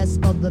or the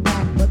best of the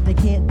pack, but they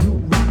can't do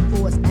rap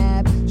for it's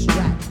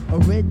abstract,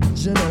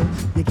 original.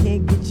 You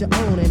can't get your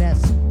own and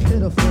that's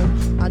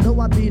pitiful. I know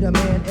I be the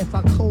man if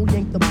I cold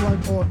yank the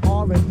plug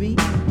on R&B,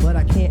 but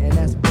I can't and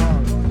that's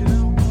bug.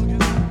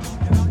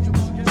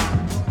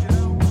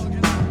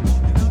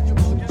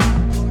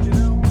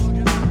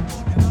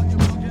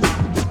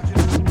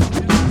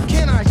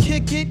 Can I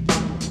kick it?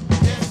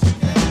 Yes, you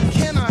can.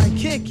 Can I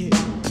kick it?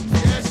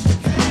 Yes, you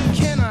can.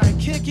 Can I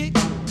kick it?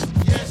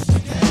 Yes, you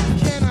can.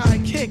 Can I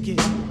kick it?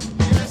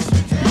 Yes,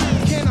 you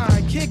can. Can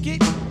I kick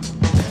it?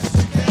 Yes,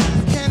 you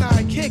can. Can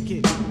I kick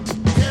it?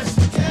 Yes,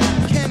 you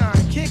can. Can I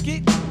kick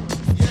it?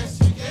 Yes,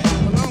 you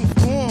can. Well, I'm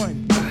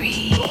born.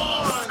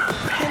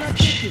 Can I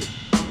kick it?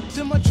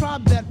 To my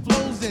tribe that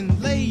flows in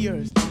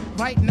layers.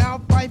 Right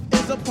now, Fife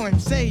is a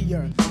point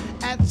sayer.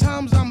 At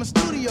times, I'm a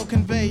studio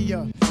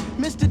conveyor.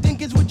 Mr.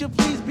 Dinkins, would you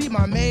please be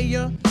my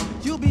mayor?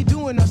 You'll be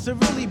doing us a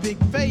really big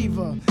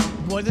favor.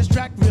 Boy, this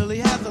track really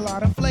has a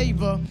lot of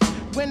flavor.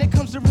 When it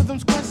comes to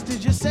rhythms, Quest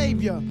is your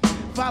savior.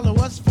 Follow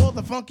us for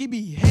the funky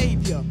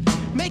behavior.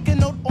 Make a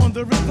note on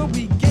the rhythm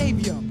we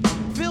gave you.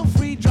 Feel feel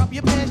free, drop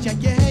your pants,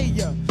 yank your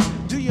hair.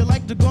 Do you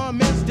like the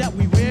garments that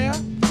we wear?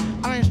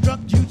 I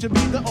instruct you to be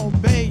the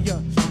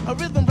obeyer. A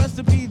rhythm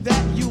recipe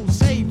that you'll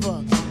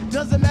savor.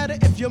 Doesn't matter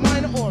if you're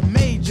minor or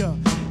major.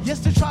 Yes,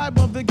 the tribe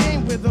of the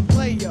game with a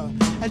player.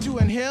 As you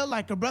inhale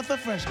like a breath of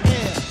fresh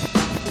air.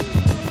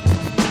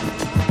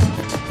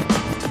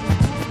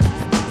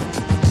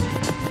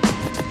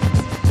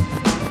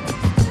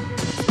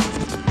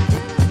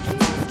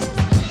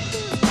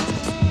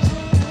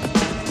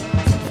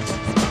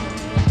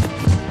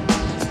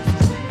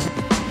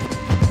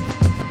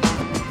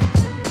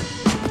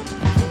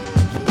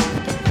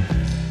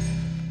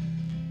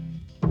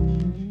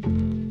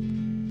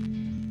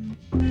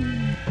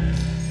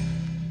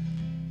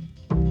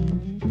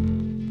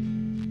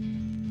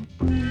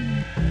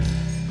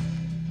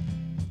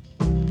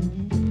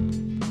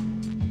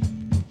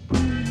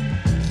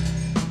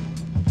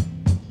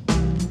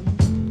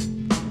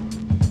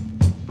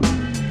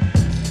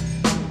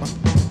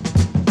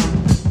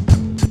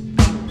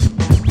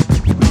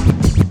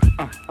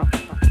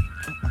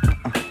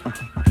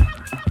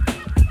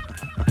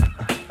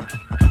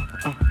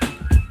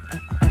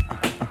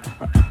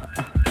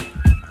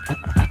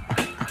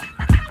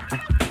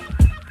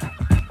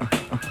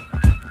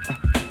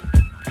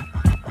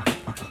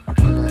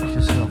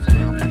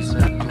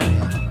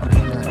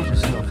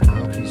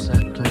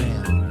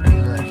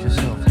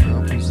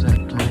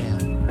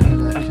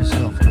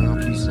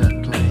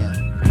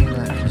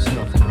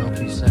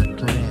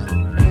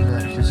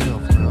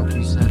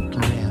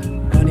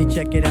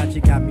 Check it out,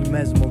 you got me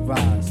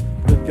mesmerized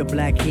with your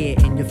black hair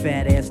and your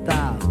fat ass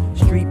styles.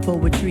 Street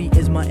poetry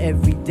is my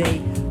everyday,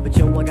 but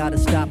yo, I gotta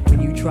stop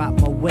when you drop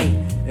my weight.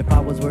 If I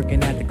was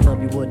working at the club,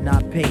 you would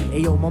not pay.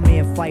 Ayo, my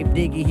man Fife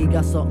Diggy, he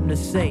got something to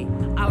say.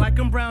 I like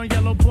him brown,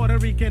 yellow, Puerto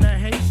Rican, or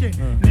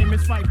Haitian. Name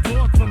is Fife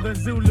Dog from the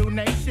Zulu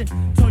Nation.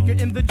 Told you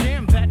in the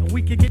jam that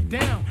we could get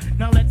down.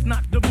 Now let's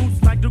knock the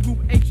boots like the group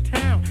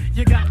H-Town.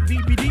 You got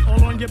BBD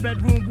all on your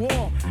bedroom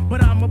wall,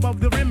 but I'm above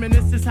the rim and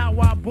this is how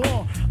I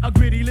ball. A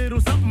gritty little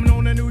something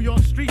on a New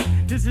York street.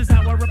 This is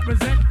how I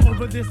represent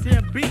over this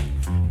here beat.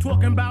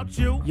 Talking about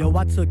you. Yo,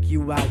 I took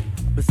you out,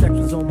 but sex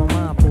was on my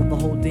mind for the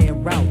whole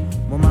damn route.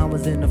 My mind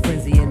was in a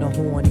frenzy in a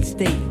horny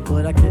state,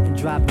 but I couldn't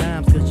drop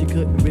dimes cause you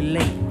couldn't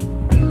relate.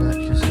 Relax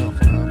yourself,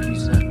 girl,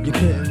 please. You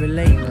couldn't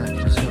relate. Relax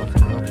yourself,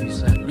 girl,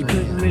 please. You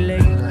couldn't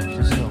relate. Relax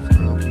yourself,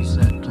 girl, please.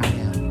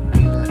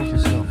 Relax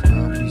yourself,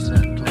 girl, please.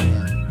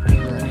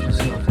 Relax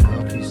yourself,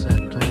 girl, please.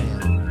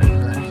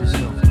 Relax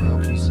yourself, girl,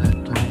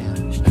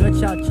 please.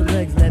 Stretch out your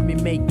legs, let me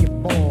make you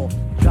fall.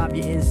 Drive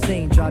you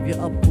insane, drive you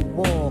up the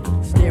wall.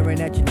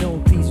 Staring at your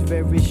dome piece,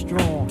 very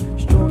strong.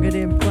 Stronger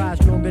than pride,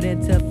 stronger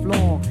than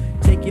Teflon.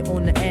 Take you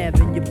on the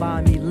Ave and you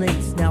buy me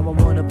links. Now I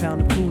want a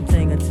pound of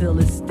Poontang until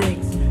it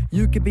stinks.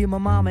 You could be my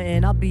mama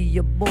and I'll be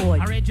your boy.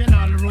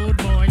 Original rude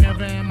boy,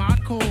 never am I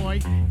coy.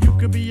 You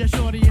could be a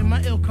shorty in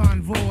my ill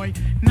convoy.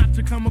 Not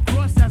to come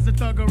across as a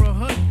thug or a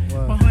hood.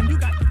 But hun, you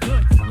got the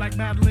goods, like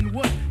Madeline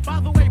Wood.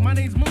 By the way, my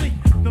name's Malik,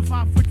 the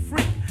 5-foot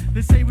freak.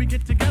 They say we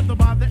get together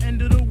by the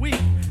end of the week.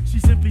 She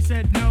simply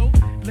said no,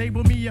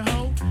 label me a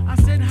hoe. I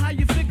said, how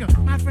you figure?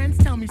 My friends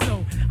tell me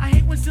so. I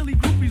hate when silly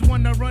groupies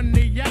wanna run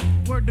their yacht.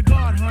 Word to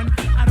God, hun,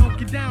 I don't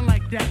get down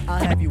like that.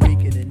 I'll have you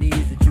weak in the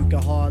knees that you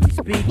can hardly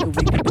speak. Or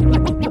we can do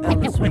like Uncle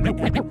Ellis swinging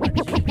at the one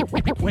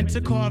cheek. Went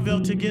to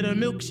Carville to get a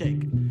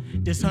milkshake.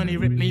 This honey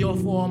ripped me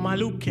off all my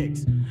loot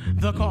kicks.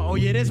 The car, oh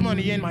yeah, there's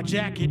money in my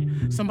jacket.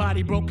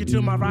 Somebody broke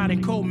into my ride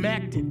and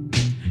co-macked it.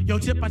 Yo,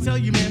 Tip, I tell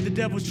you, man, the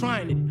devil's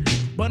trying it.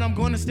 But I'm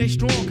gonna stay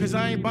strong, cause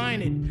I ain't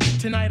buying it.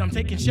 Tonight I'm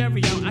taking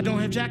Sherry out, I don't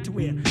have Jack to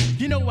wear.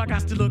 You know I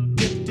got to look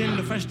dipped in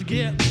the fresh to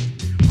gear.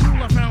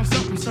 Cool, I found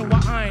something, so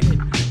I ironed it.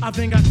 I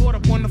think I caught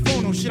up on the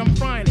phone, oh shit, I'm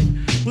frying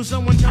it. Will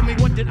someone tell me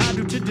what did I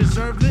do to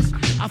deserve this?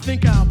 I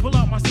think I'll pull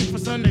out my suit for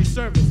Sunday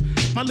service.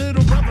 My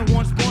little brother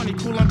wants Barney,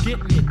 cool, I'm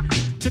getting it.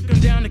 Took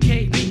him down to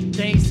KB,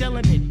 they ain't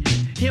selling it.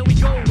 Here we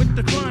go with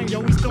the crying,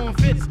 yo, he's throwing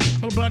fits.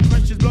 My blood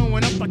pressure's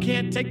blowing up, I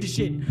can't take the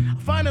shit. I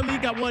finally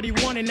got what he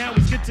wanted, now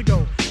he's good to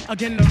go.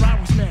 Again, the ride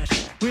was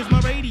smashed. Where's my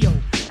radio?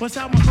 Bust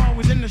out my car,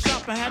 was in the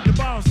shop, I had to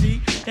borrow,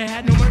 see? They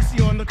had no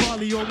mercy on the car,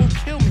 Leo will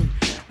kill me.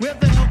 Where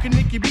the hell can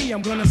Nikki be?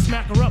 I'm gonna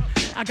smack her up.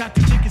 I got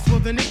 2 tickets for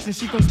the Knicks and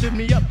she gon' stiff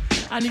me up.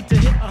 I need to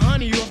hit a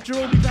honey off,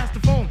 Jerome, past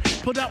the phone.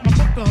 Pulled out my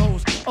booker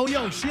hose. Oh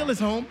yo, Sheila's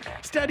home.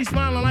 Steady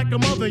smiling like a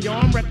mother, yo,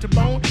 I'm wrecked to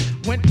bone.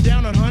 Went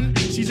down on hun,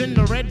 she's in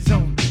the red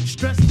zone.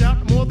 Stressed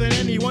out more than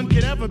anyone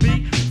could ever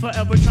be.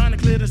 Forever trying to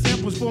clear the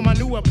samples for my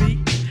new beat.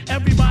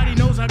 Everybody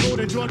knows I go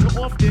to Georgia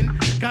often.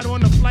 Got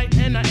on a flight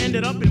and I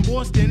ended up in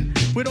Boston.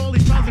 With all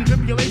these trials and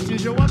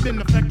tribulations, yo, I've been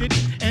affected.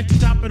 And to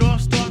top it off,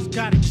 stars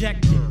got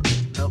ejected.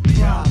 Help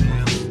me out,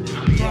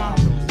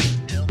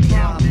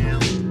 Problems.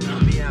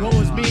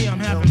 Woe is me, I'm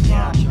having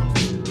problems.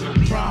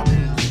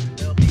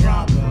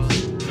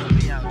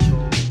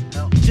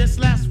 Just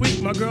last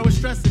week, my girl was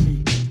stressing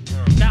me.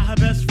 Now her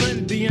best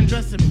friend be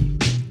undressing me.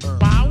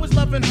 While I was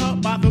loving her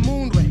by the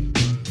moon ray.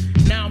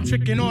 Now I'm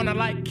tricking on her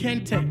like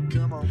Kente.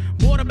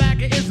 Bought a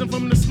bag of ism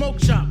from the smoke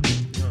shop.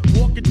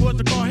 Walking towards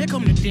the car, here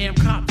come the damn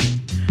cops.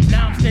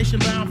 Now I'm station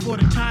bound for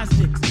the tie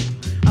sticks.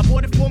 I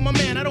bought it for my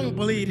man, I don't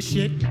believe the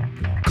shit.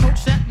 Coach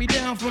sat me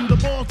down from the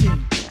ball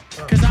team,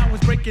 cause I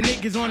was breaking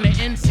niggas on the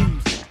end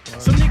seams.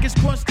 Some niggas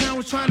cross town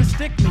was trying to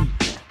stick me.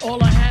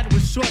 All I had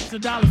was shorts,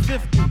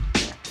 $1.50.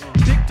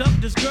 Picked up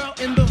this girl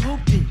in the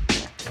hoopty,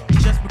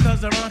 just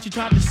because around she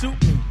tried to suit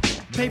me.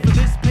 Pay for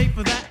this, pay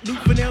for that, loot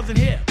for nails and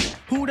hair.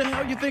 Who the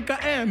hell you think I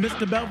am,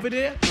 Mr.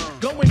 Belvedere?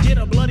 Go and get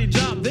a bloody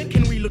job, then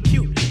can we look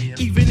cute?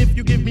 Even if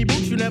you give me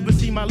boots, you never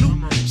see my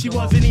loot. She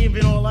wasn't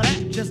even all of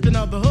that, just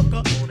another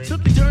hooker.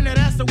 Took and turned that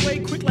ass away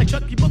quick like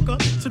Chucky Booker.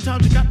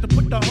 Sometimes you got to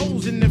put the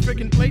holes in their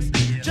friggin' place.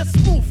 Just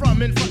move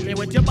from in front me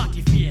with your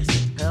body fierce.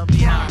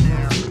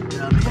 Problems,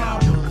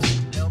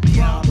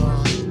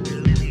 problems.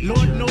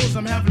 Lord knows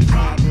I'm having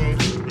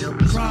problems.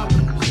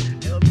 Problems.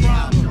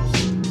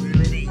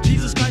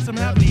 Jesus Christ, I'm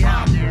having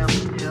problems.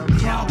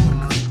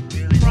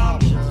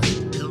 Problems.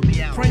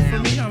 Pray for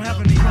me, I'm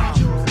having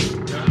problems.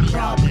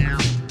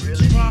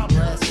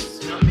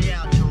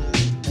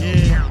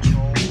 Yeah.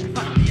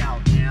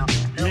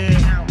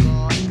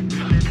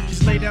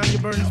 Just lay down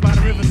your burdens by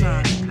the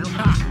riverside.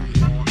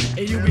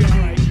 Hey, you'll be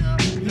alright.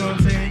 You know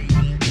what I'm saying?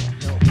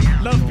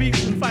 Love,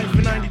 peace, and fight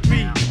for 93.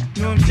 You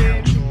know what I'm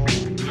saying?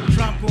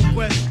 Tropical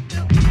Quest.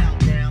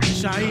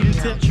 Shahid and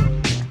Tip.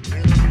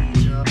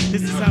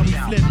 This is how we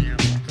flip.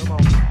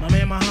 My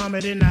man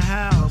Muhammad in the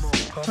house.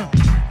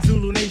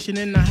 Zulu Nation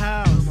in the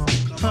house.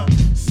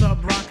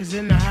 Sub Rock is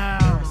in the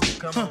house.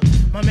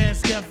 My man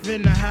Steph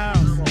in the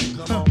house.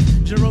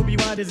 Jerobi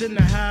White is in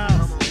the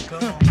house.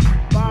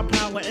 Bob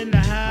Power in the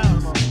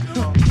house.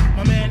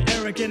 My man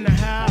Eric in the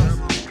house.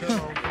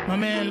 My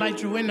man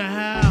Lightru in the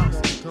house.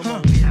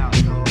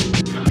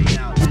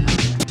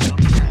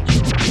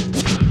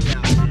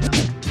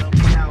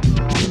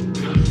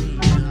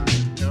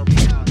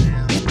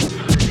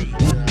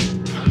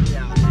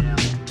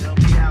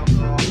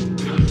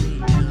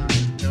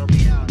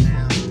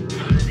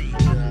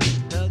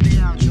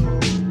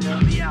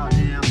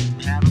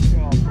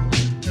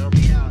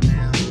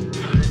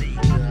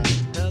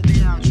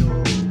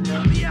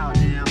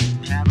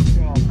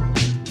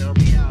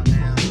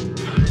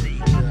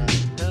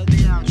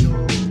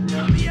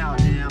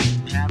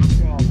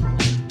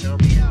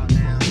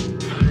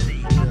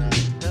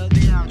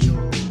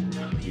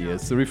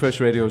 The Refresh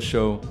Radio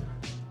Show.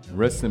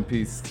 Rest in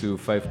peace to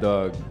Phife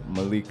Dawg.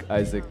 Malik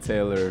Isaac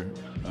Taylor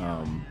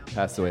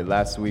passed away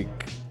last week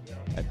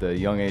at the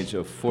young age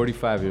of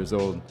 45 years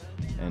old,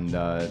 and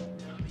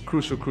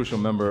crucial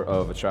member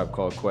of A Tribe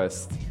Called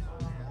Quest.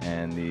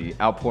 And the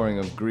outpouring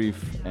of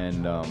grief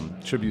and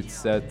tribute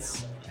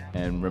sets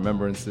and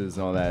remembrances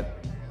and all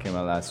that came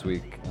out last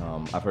week.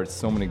 I've heard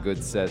so many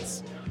good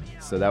sets,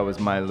 so that was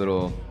my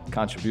little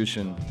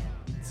contribution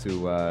to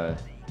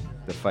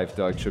the Phife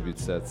Dawg tribute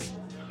sets.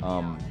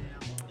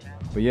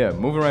 But yeah,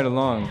 moving right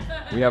along,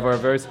 we have our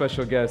very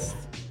special guest,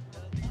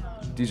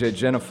 DJ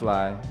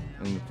Jennifly,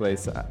 in the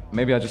place.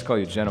 Maybe I'll just call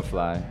you Jennifly.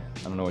 I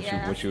don't know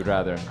what you would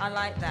rather. I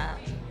like that.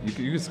 You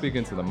can speak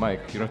into the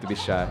mic. You don't have to be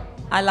shy.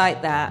 I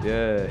like that.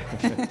 Yeah.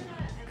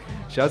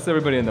 Shouts to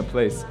everybody in the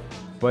place.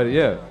 But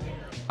yeah,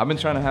 I've been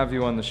trying to have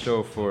you on the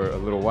show for a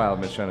little while.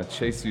 I've been trying to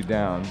chase you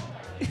down.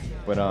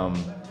 But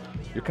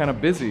you're kind of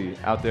busy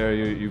out there.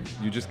 You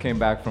just came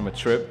back from a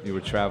trip. You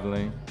were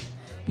traveling.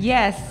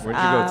 Yes. Where'd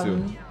you go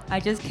to? I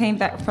just came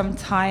back from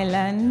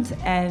Thailand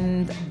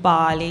and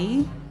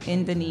Bali,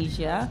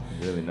 Indonesia.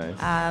 Really nice.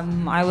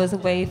 I was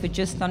away for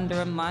just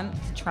under a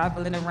month,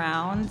 traveling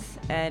around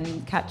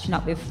and catching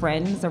up with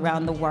friends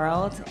around the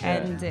world,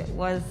 and it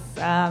was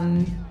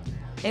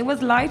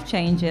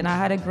life-changing. I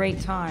had a great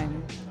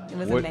time. It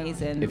was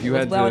amazing. It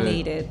was well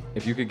needed.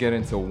 If you could get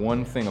into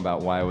one thing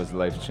about why it was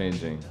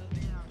life-changing,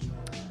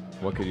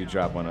 what could you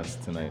drop on us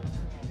tonight?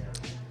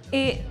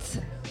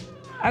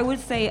 I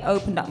would say it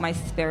opened up my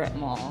spirit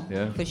more,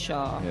 for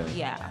sure.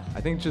 Yeah.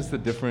 I think just a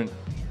different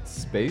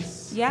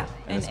space. Yeah,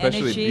 and especially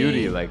energy.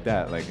 Beauty like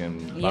that, like in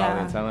Bali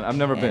and Thailand. I've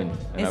never been,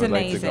 and it's I would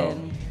amazing. like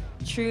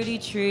to go. Truly,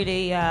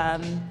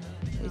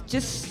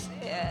 just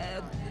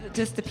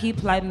the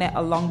people I met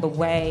along the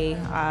way.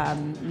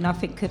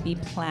 Nothing could be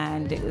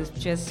planned. It was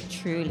just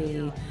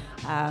truly.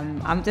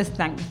 I'm just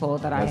thankful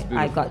that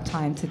I got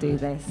time to do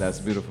this. That's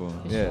beautiful.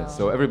 Sure.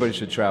 So everybody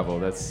should travel.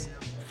 That's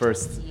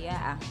first.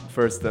 Yeah.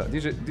 First,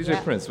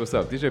 DJ Prince. What's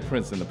up? DJ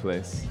Prince in the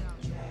place.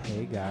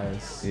 Hey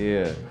guys.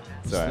 Yeah.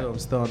 Sorry. I'm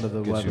still under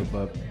the weather,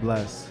 but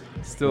blessed.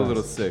 Still a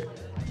little sick.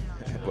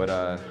 But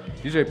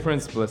DJ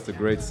Prince blessed a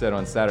great set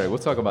on Saturday. We'll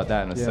talk about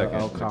that in a second.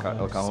 El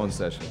Cajon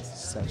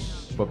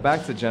sessions. But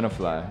back to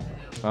Jennifly.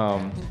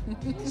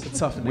 It's a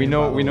tough name.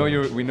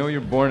 We know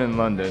you're born in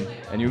London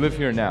and you live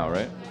here now,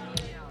 right?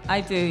 I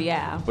do,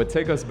 yeah. But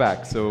take us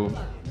back. So,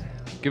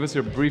 give us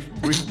your brief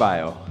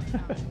bio.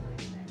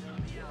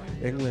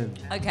 England.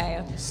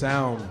 Okay.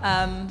 Sound.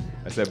 I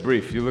said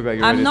brief. You look like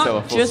you're ready to tell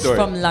a full story.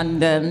 I'm not just from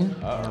London.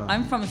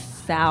 I'm from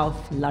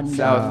South London.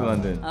 South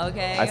London.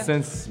 Okay. I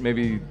sense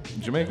maybe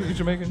Jamaican. You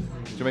Jamaican?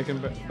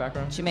 Jamaican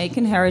background?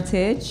 Jamaican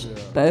heritage,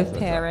 both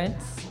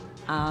parents.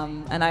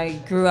 And I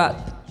grew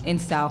up in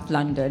South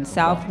London,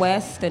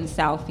 Southwest and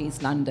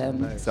Southeast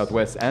London. Nice.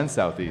 Southwest and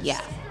Southeast.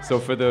 Yeah. So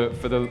for the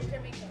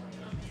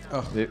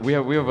We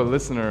have a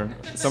listener,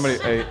 somebody,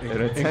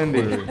 an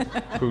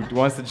attendee, who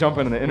wants to jump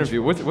in the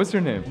interview. What's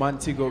your name?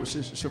 Montego.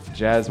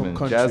 Jasmine.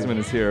 Jasmine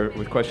is here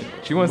with questions.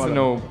 She wants to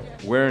know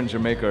where in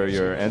Jamaica are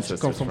your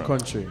ancestors come from.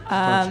 Country.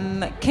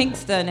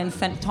 Kingston and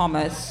St.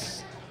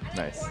 Thomas.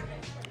 Nice.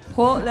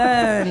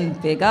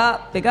 Portland. Big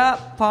up,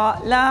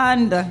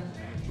 Portland.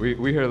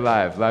 We hear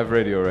live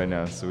radio right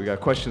now, so we got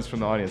questions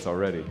from the audience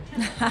already.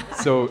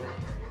 So,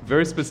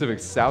 very specific,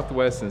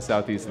 Southwest and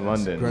Southeast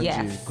London.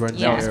 Yes.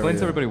 Now, explain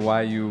to everybody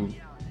why you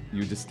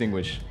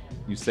distinguish,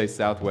 you say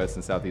Southwest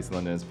and Southeast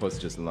London as opposed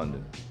to just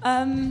London.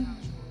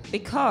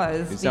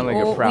 Because you sound like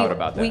you're proud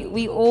about that.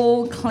 We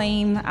all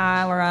claim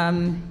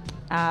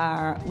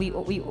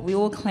we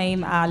all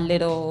claim our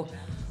little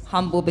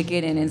humble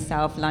beginning in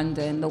South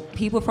London. The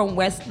people from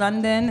West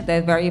London,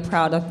 they're very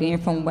proud of being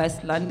from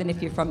West London.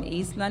 If you're from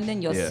East London,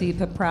 you're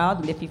super proud.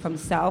 And if you're from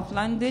South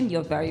London,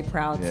 you're very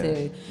proud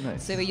too.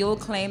 Nice. So we all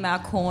claim our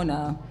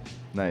corner.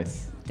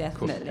 Nice.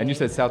 Definitely. Cool. And you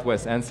said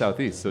Southwest and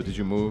Southeast, so did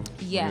you move?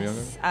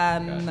 Yes.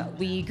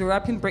 We grew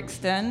up in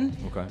Brixton.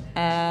 Okay.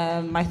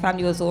 My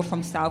family was all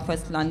from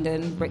Southwest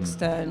London,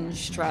 Brixton,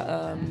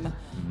 Streatham,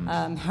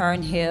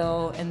 Herne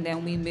Hill, and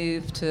then we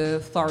moved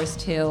to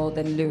Forest Hill,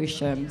 then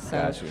Lewisham.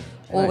 So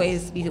we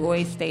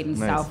always stayed in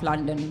South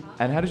London.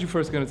 And how did you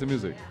first get into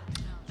music?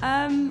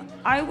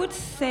 I would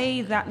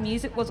say that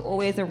music was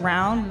always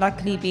around.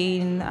 Luckily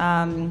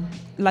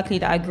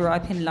that I grew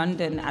up in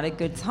London at a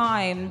good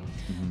time.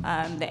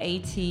 The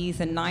 80s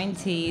and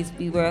 90s,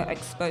 we were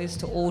exposed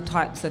to all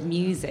types of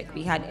music.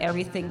 We had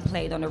everything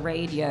played on the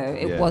radio.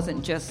 It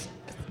wasn't just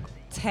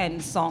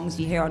 10 songs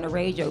you hear on the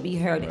radio. We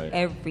heard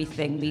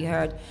everything. We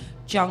heard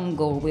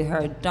jungle, we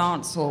heard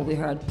dancehall, we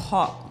heard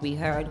pop, we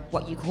heard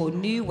what you call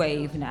new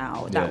wave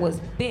now. That was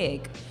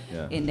big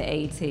in the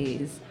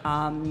 80s.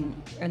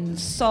 And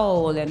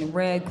soul and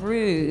rare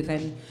groove.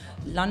 And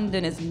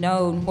London is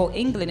known, well,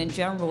 England in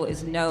general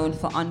is known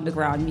for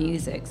underground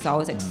music. So I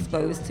was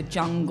exposed to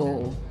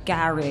jungle,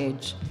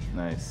 garage,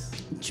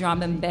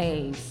 drum and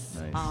bass,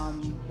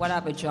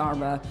 whatever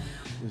genre.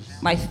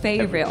 My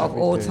favorite of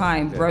all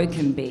time,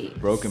 broken beat.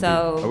 Broken beat.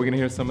 Are we going to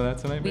hear some of that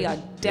tonight? We are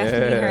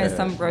definitely hearing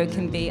some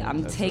broken beat.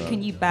 I'm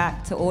taking you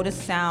back to all the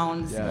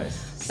sounds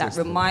that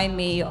remind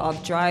me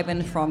of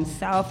driving from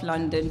South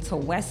London to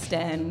West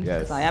End.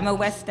 Yes. I am a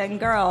West End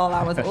girl.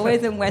 I was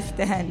always in West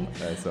End.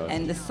 That's awesome.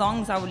 And the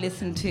songs I would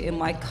listen to in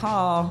my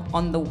car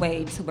on the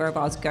way to wherever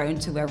I was going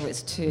to, whether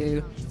it's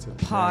to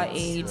a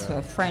party, to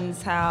a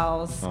friend's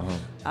house.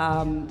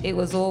 It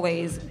was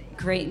always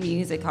great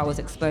music I was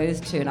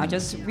exposed to, and I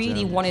just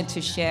really wanted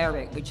to share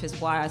it, which is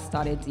why I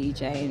started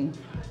DJing.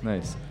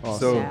 Nice. Awesome.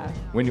 So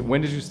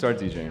when did you start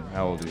DJing?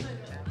 How old are you?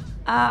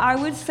 I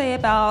would say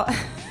about,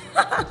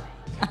 I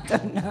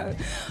don't know.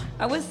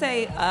 I would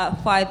say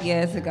 5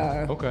 years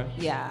ago. Okay.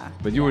 Yeah.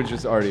 But you were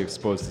just already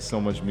exposed to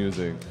so much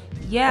music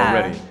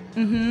already.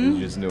 You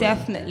just knew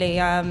Definitely.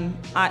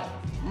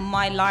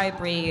 My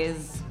library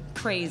is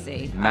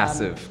crazy.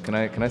 Massive. Can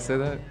I say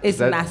that? It's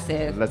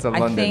massive. That's a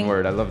London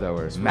word. I love that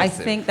word.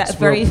 Massive. I think that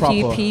very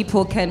few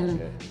people can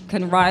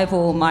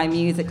rival my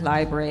music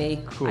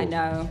library. Cool. I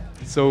know.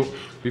 So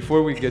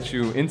before we get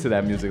you into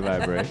that music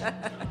library,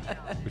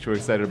 which we're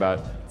excited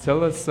about,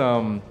 tell us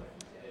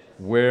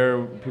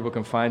where people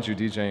can find you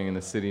DJing in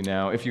the city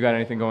now. If you got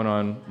anything going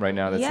on right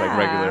now that's like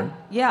regular.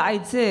 Yeah, I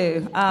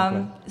do.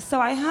 So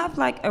I have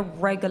like a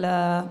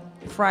regular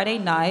Friday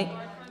night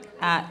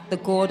at the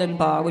Gordon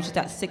Bar, which is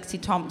at 60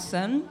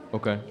 Thompson.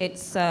 Okay.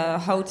 It's a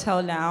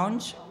hotel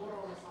lounge.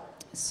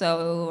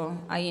 So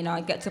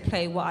I get to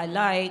play what I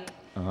like.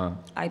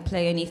 I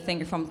play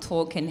anything from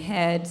Talking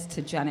Heads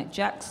to Janet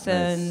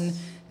Jackson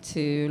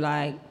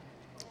to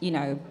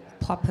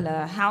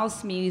popular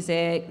house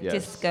music,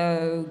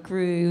 disco,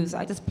 grooves.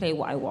 I just play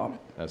what I want.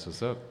 That's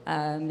what's up.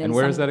 And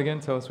where is that again?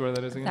 Tell us where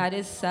that is again. That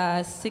is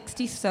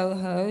 60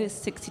 Soho. It's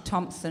 60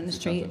 Thompson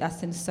Street.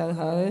 That's in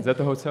Soho. Is that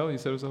the hotel? You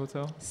said it was a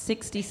hotel?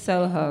 60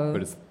 Soho.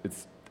 But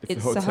it's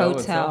a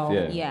hotel.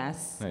 Yeah.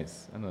 Yes.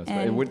 Nice. I know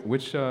that spot.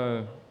 Which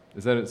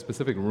is that a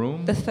specific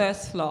room? The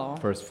first floor.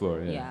 First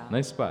floor. Yeah.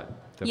 Nice spot.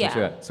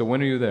 Yeah. So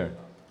when are you there?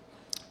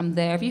 I'm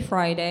there every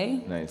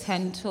Friday. Nice.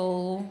 10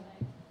 till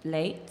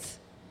late.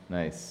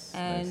 Nice.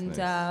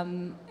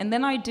 And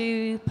then I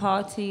do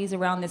parties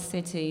around the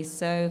city.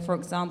 So, for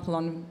example,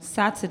 on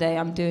Saturday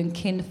I'm doing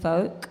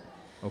Kinfolk.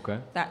 Okay.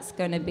 That's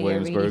going to be a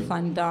really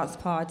fun dance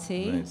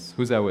party. Nice.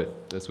 Who's that with?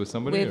 That's with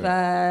somebody? With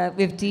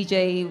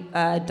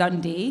DJ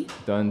Dundee.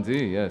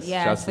 Dundee, yes.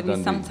 Yeah, Shouts so to we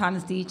Dundee.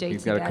 sometimes DJ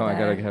He's together. I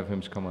got to have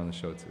him come on the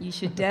show too. You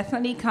should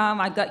definitely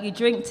come. I got you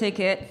drink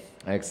tickets.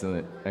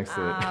 Excellent.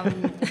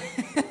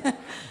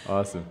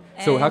 Awesome.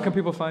 So how can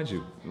people find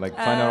you? Like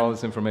find out all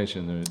this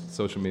information, or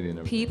social media and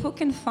everything? People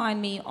can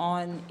find me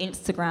on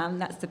Instagram.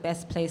 That's the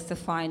best place to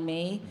find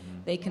me.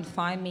 They can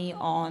find me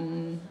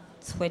on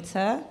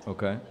Twitter.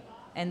 Okay.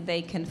 And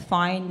they can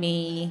find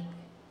me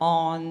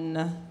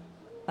on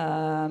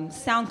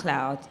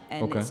SoundCloud.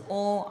 And it's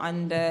all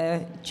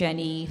under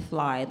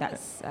Jennifly.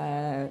 That's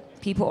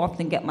people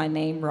often get my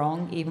name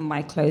wrong, even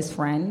my close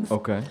friends.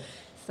 Okay.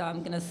 So I'm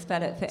going to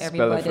spell it for Spell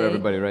everybody. it for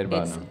everybody right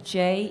about it's now.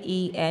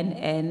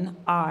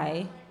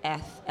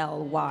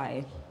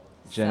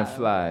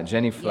 Jennifly.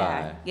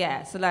 Jennifly.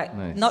 Yeah. So like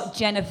Nice. not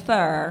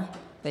Jennifer,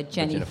 but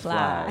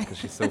Jennifly. Because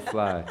she's so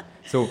fly.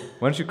 So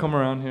why don't you come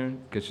around here,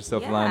 get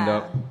yourself lined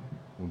up.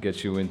 We'll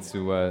get you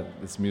into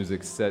this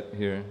music set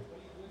here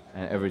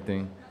and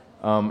everything.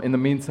 In the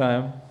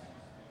meantime,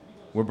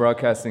 we're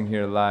broadcasting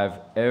here live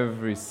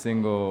every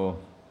single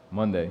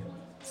Monday,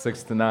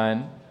 6 to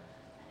 9.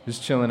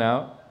 Just chilling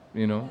out,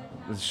 you know.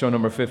 This is show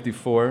number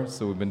 54,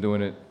 so we've been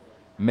doing it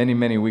many,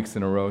 many weeks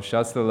in a row.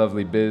 Shouts to the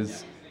lovely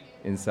Biz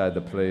inside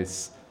the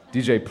place.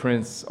 DJ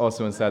Prince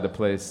also inside the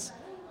place.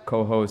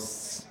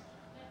 Co-hosts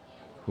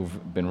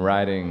who've been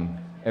riding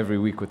every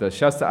week with us.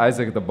 Shouts to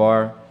Isaac at the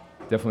bar.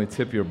 Definitely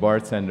tip your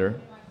bartender.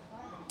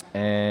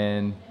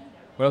 And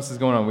what else is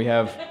going on? We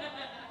have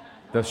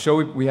the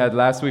show we had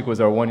last week was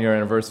our 1-year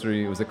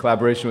anniversary. It was a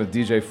collaboration with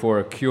DJ for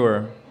a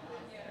Cure.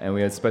 And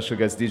we had special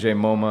guests DJ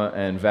MoMA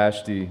and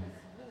Vashti.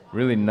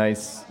 Really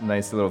nice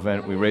little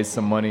event. We raised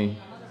some money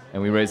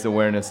and we raised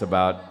awareness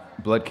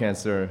about blood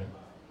cancers,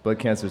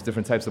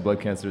 different types of blood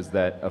cancers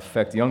that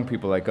affect young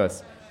people like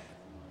us.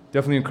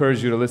 Definitely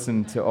encourage you to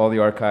listen to all the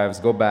archives.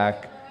 Go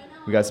back.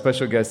 We got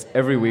special guests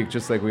every week,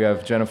 just like we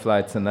have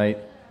Jennifly tonight.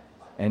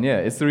 And yeah,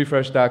 it's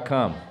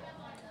therefresh.com.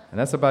 And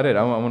that's about it.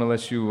 I want to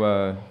let you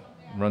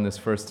run this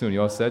first tune.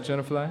 You all set,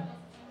 Jennifly?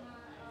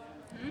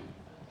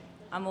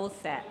 I'm all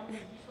set.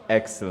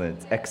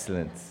 Excellent.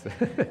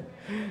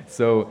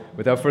 So,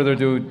 without further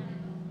ado,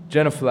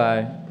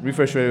 Jennifly,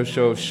 Refresh Radio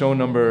Show, show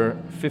number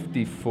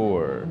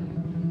 54.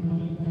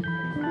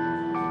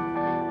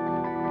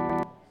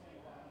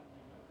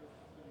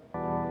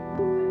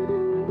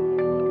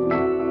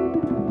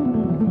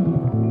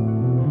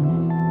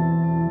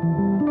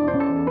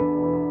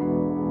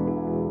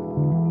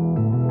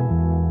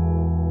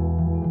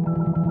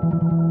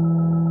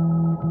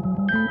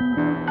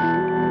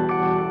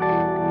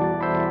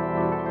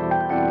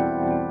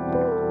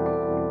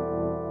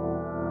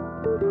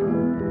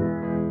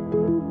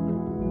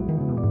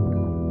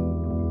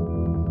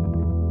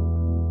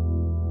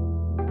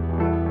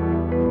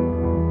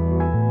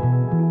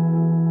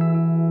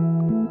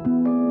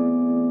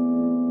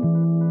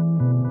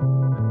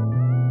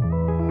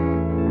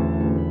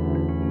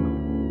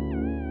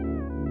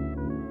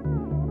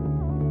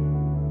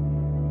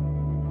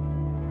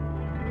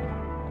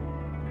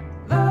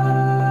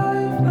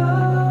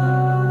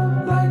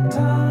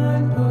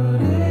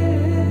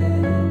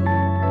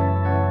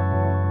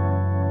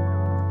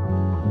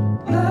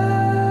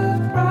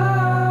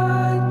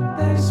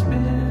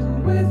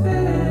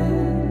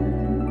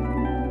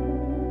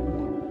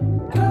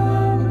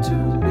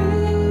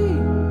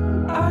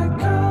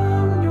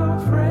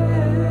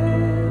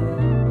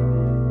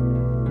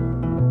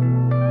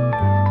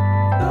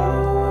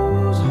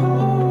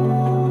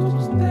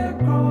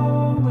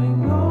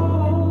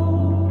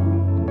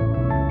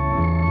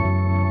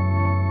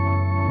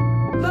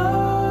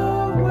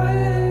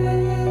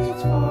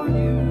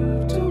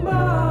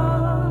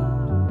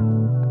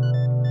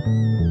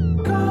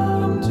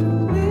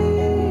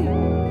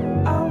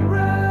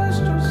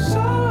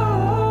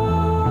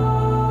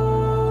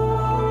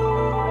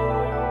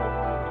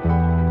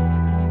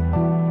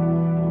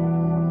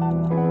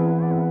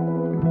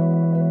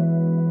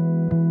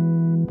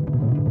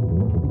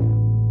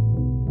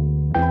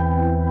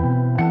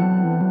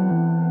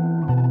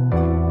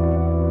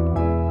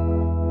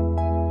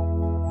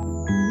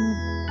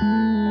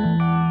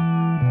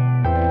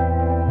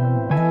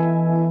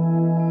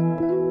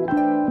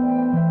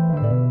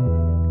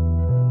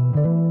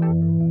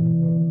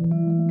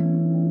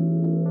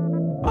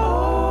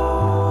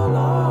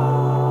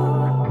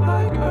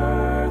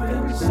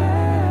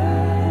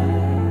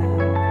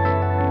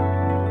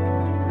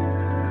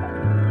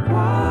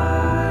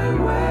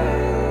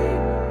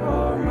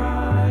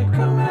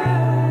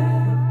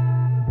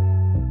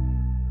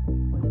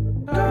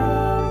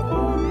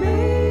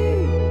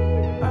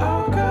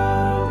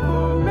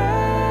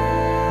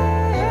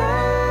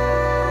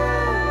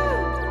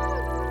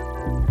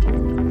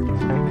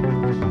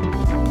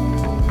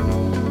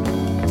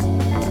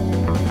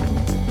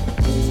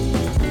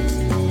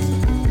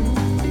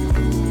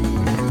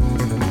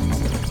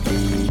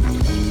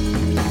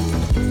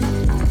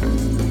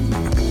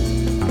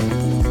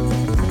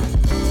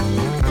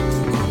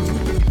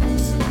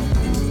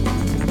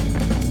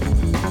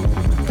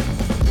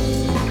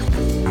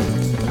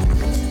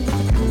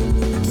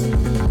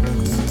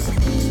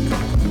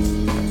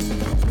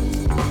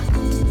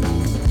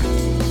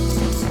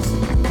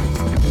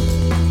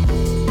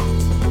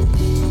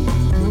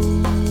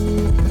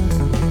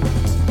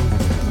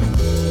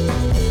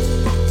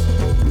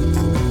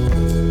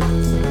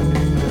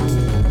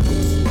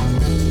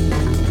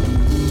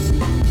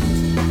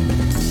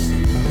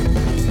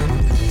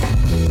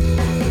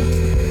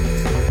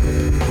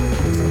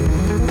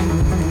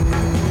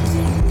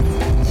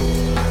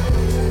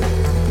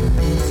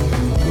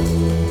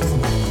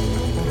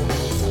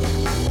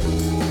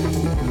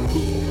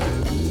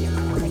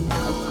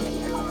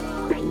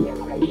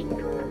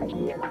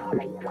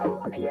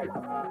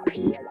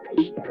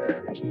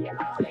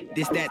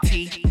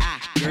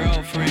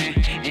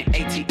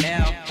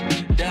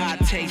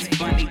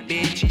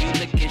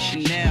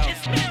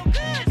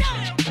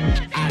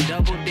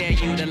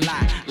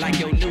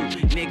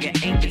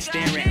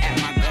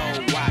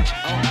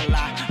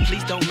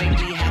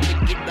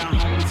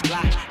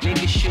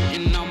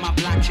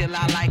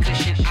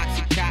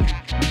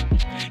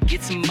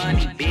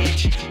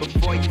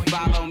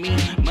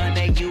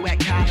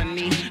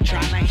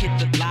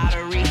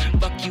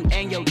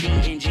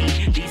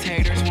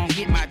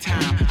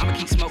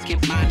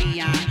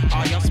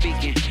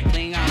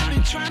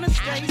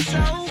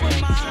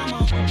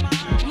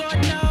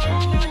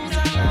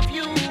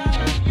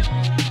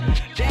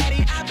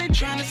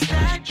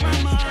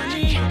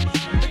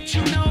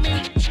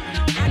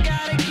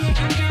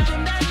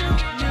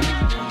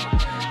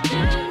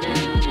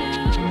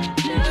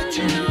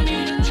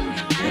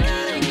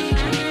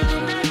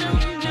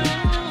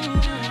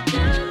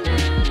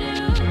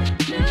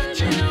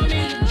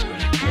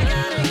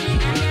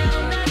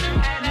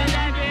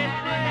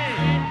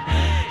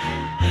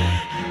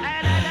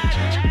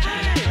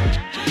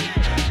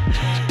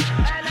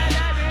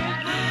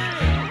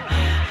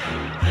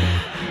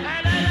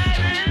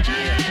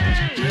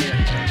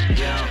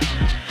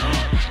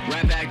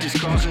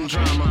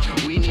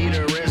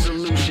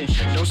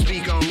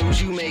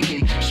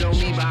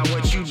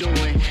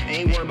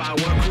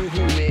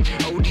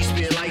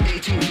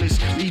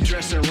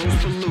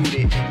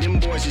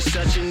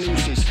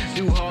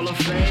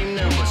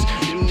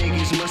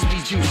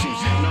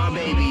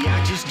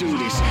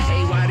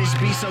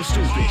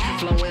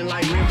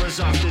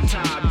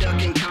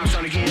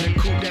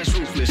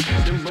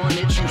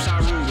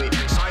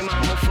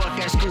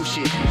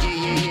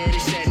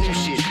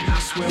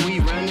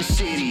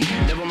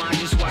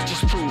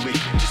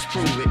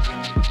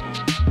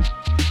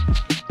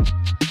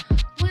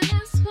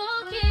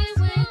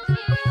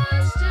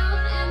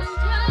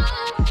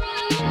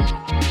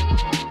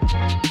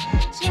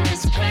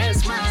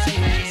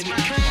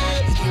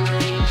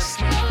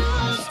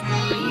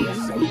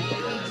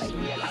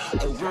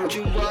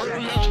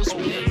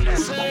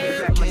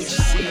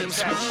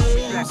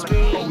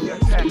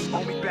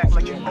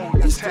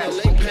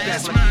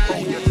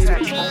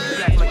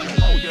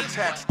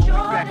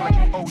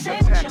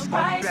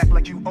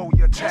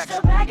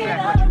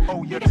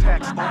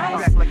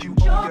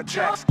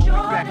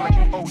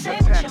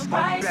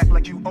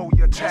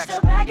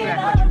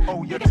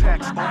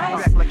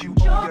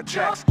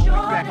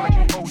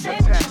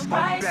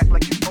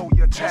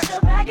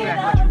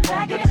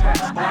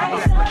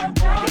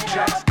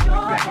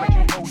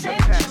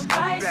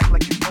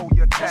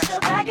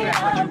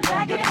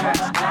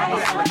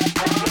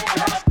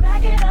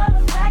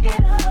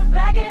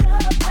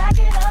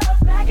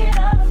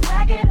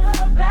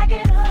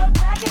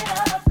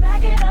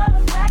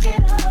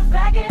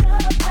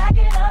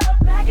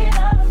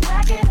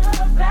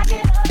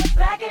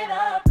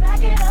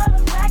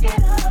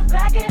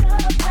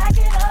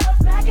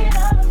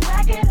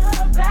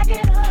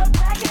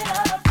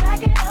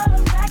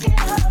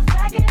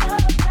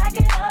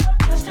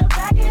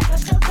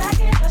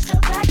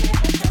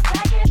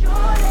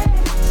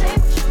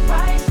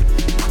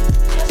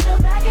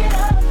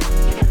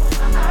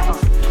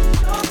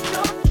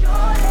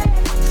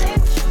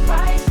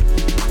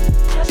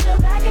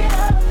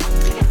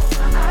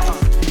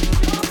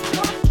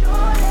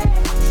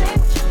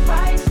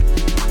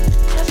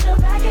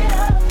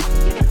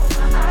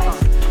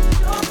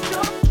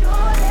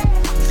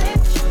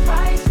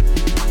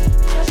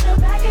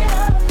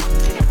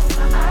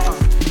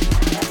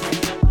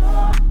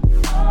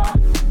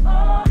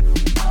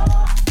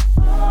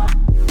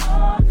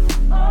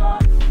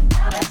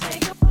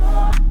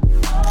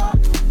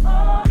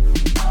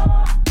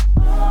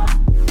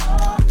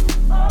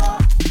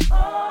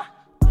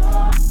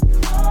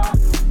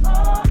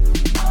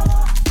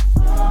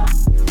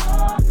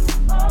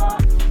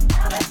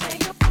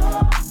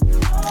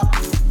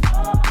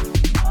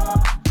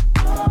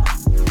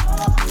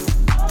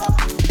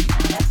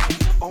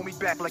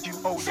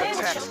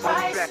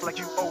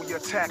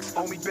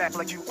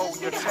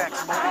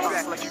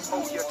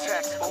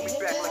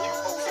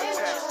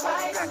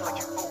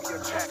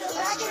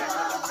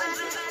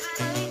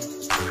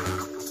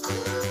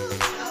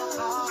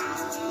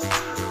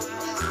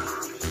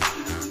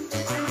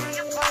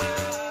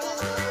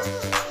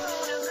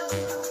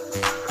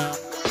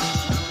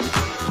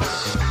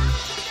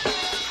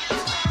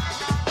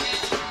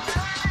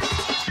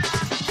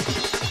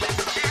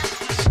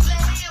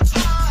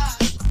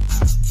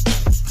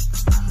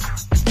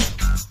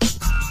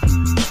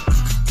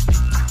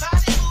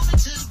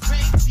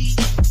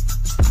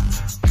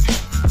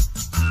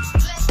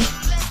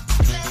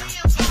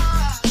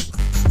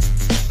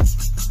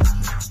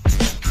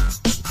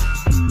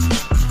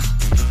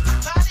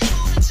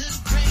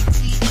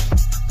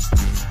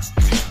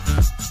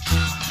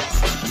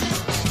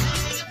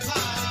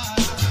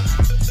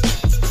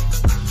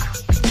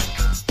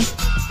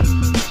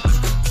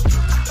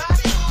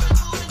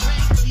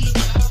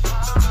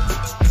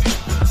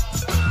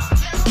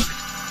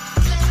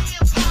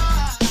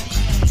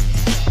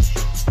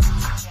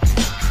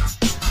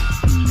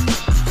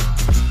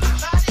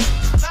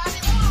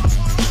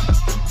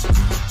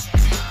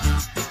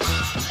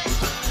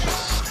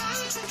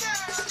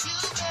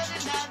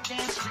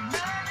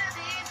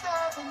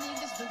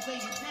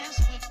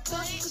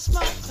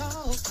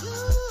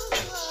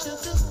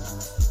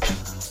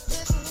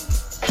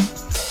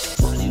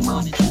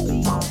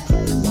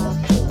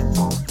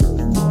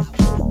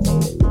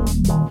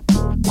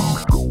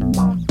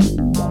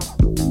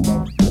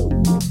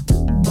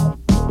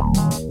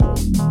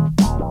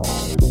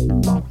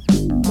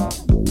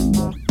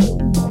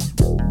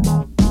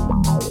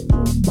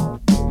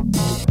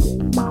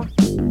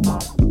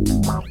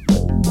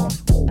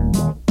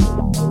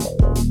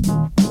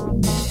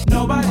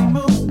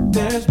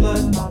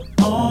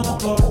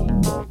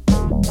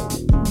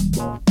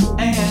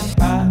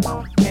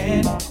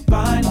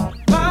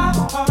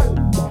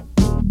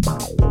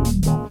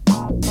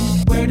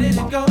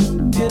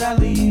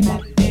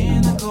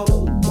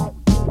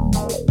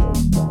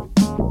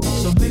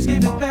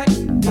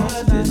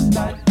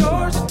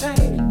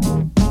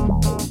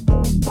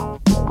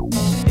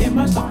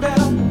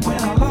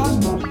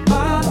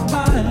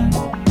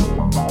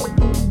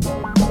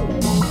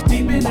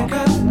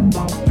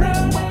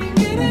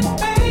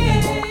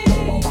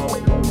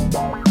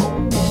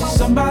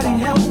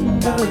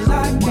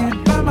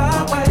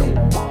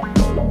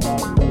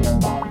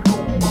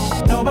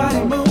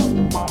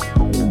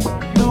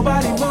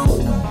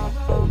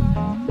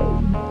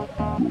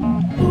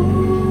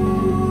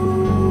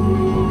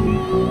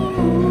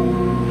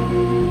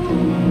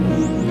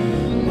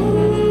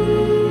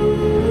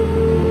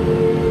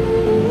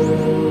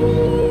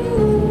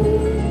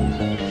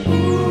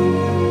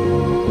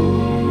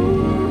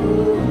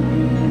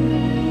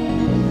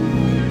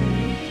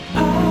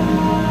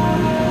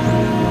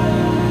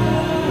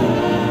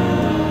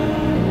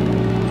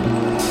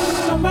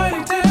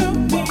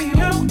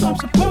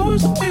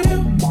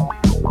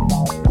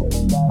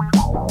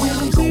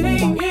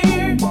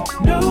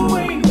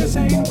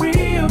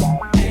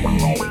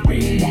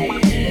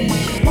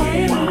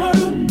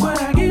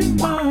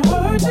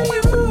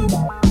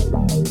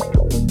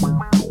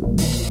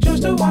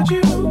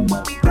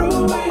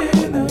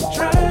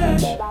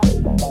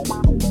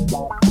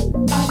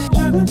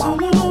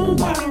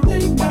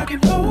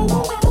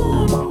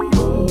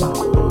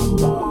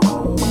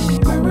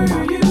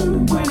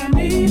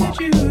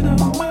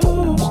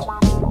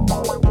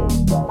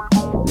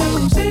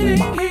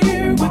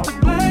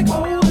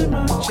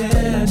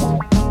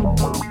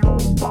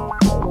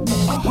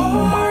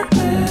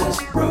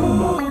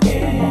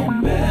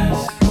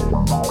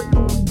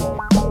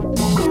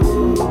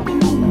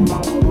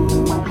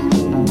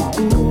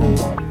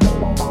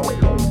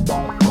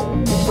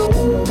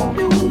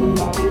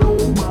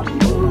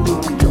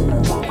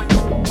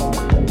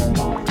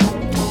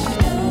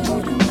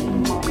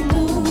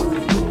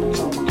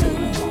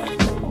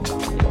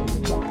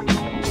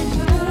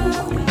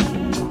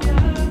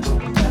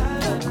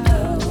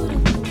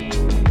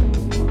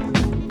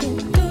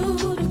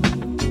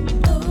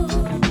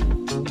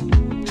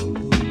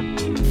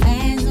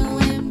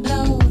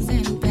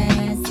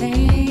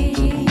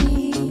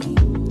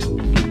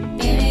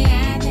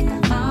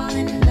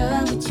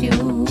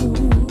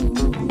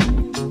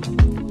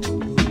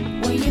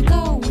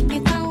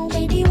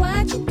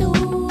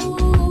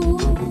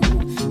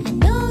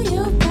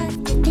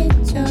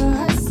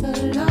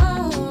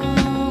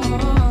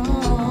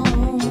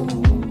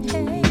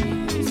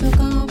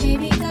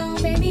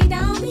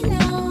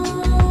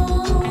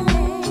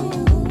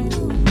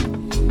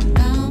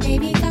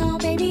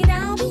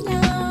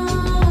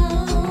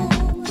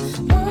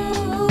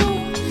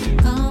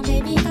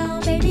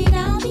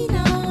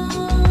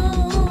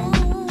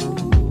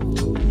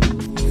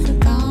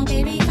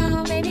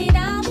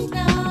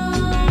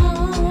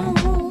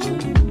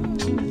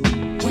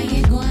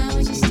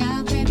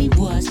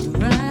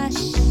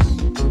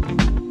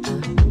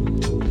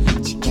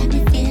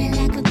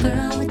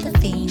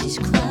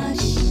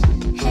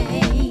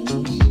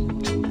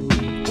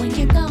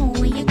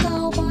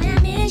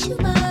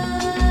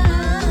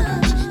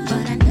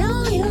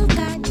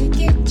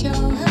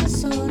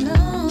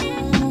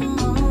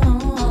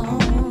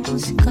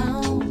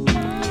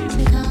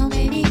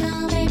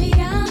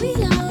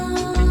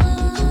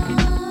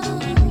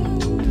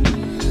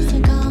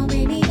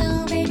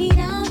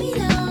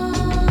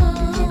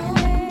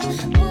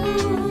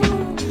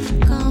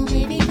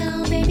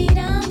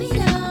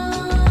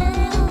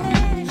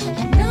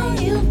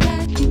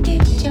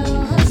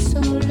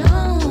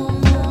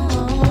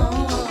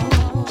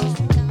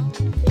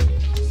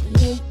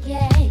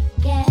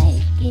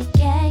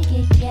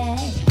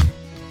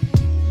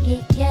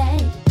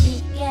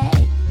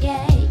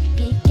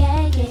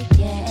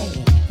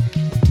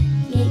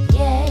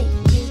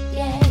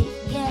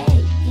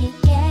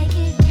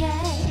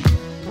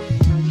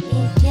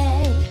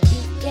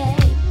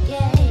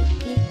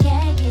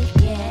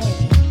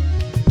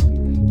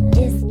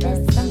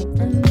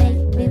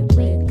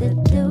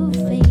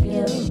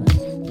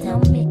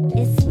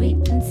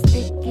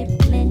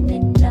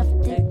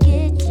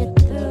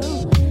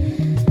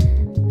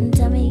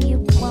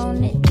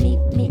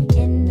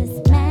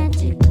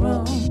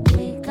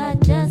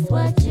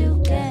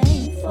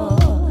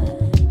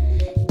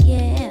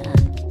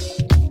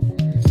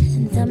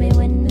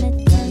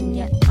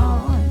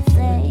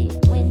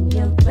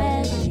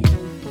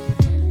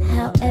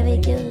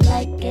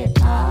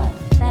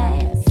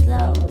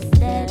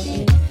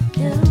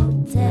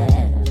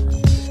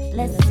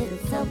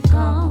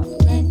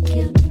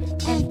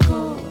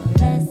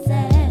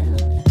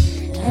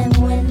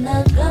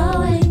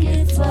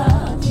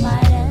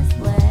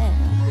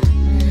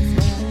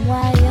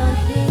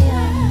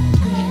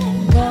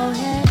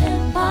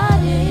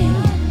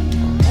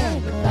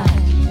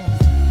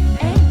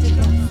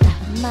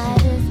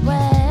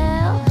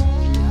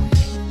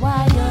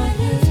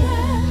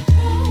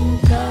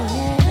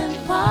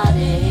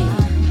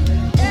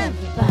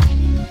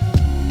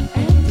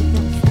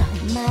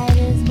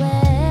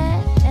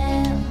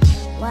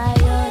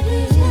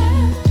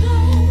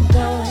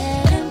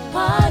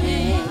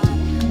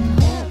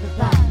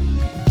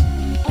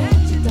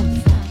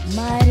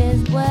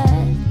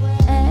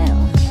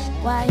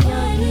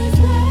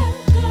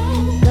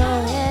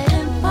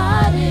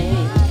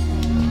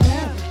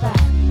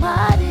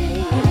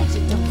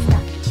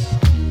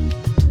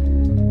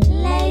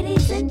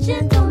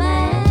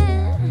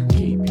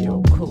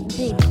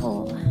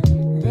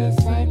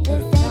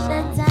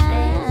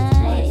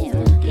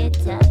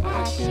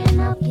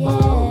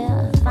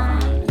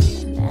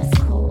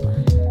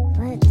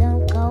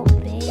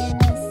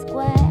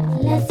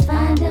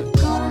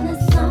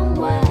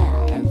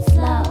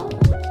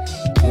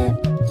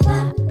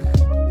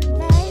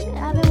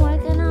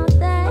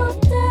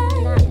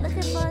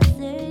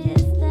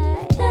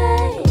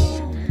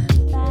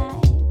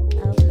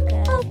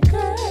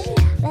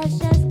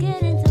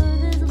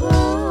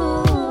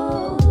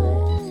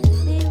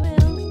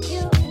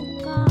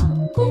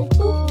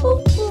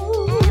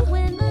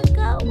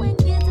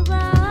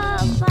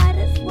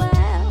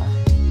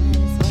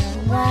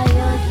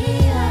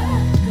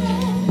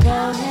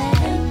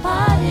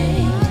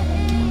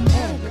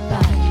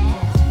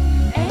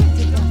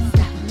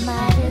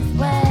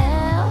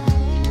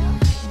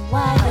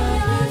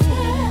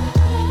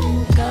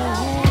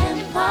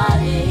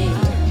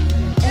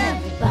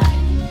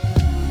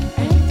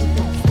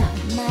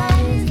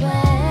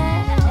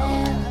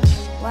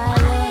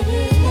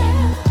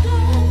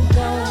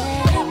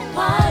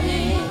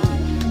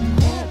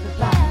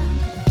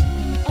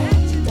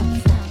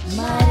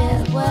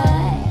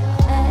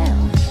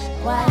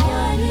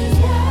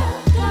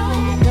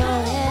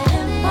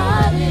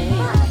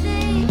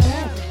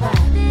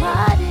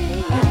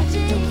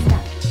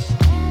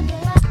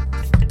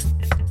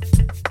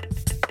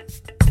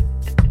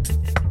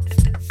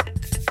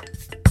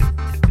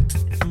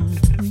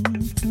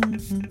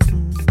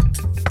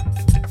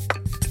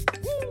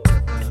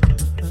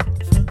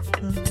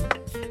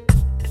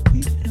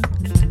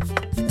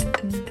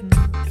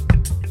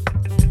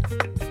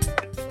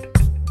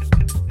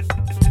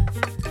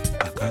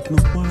 No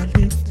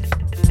wallet.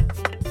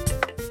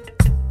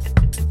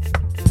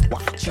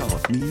 Watch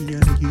out, me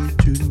and you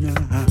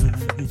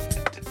tonight.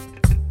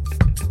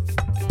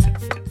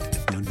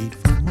 No need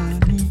for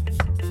money.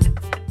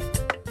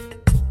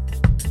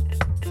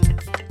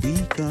 We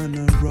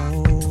gonna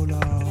roll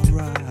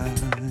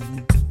alright.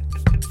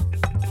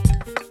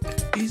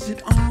 Is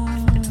it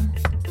on?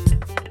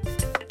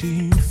 Do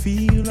you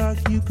feel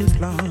like you could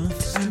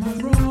last? Am I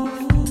wrong?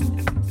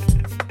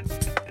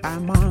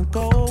 Am I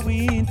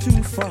going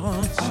too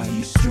fast? Are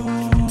you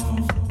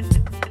strong?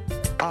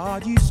 Are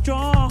you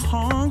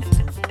strong?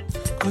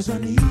 Cause I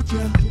need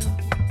you.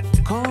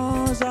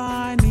 Cause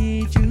I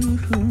need you.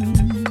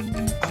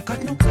 I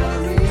got no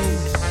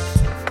worries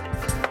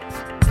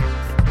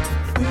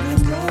when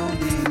I'm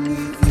rolling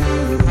with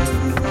you.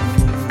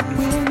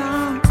 When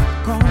I'm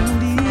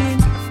rolling,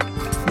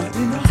 not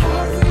in a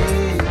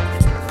hurry.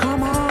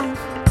 Come on,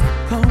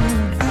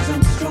 as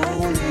I'm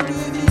strolling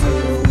with you.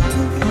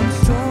 I'm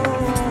strolling.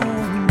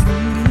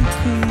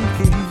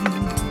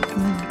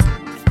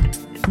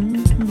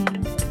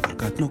 I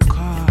got no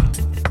car,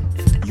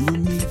 you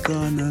and me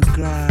gonna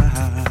glide.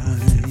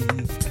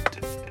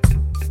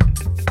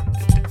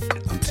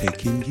 I'm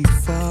taking you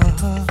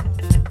far,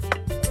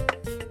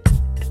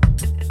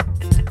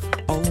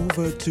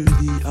 over to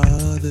the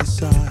other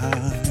side.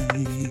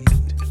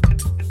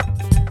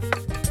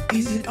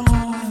 Is it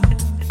on?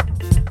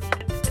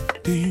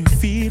 Do you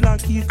feel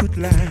like you could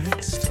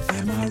last?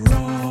 Am I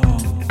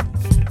wrong?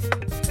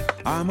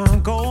 Am I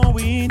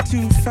going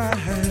too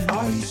fast?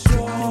 Are you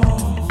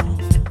strong?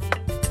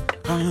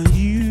 Are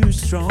you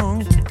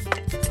strong?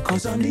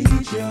 Cause I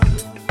need you.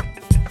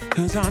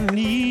 Cause I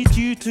need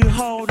you to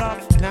hold up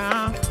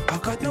now. I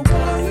got no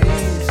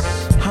worries.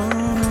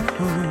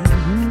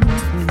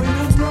 When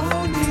I'm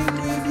rolling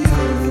with you.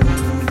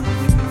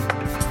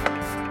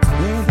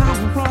 When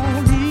I'm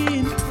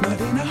rolling, not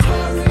in a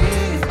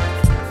hurry.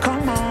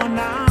 Come on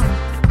now,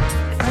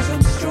 as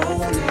I'm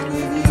strolling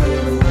with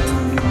you.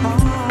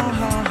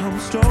 I'm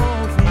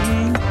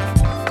strolling.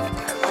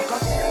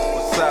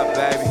 What's up,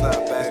 baby?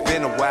 It's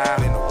been a while.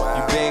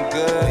 You been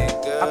good?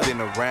 I've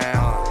been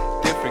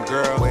around. Different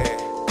girl,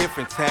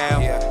 different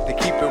town. To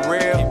keep it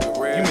real,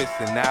 you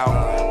missing out.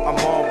 I'm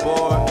on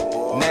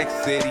board,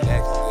 next city,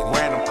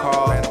 random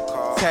call.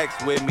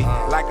 Text with me,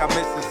 like I'm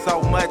missing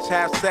so much.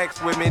 Have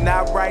sex with me,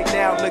 not right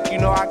now. Look, you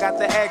know I got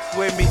the ex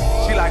with me.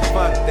 She like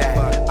fuck that,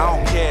 I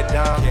don't care,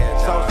 dumb.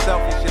 So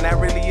selfish and that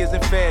really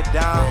isn't fair,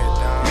 dumb.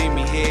 Meet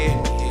me here,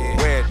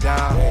 wear it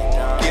down,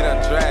 get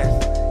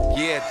undressed.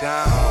 Yeah,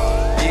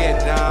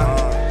 Dom,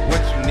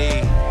 what you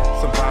need?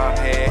 Some bomb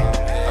head,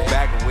 a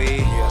bag of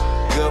weed,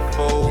 good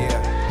food,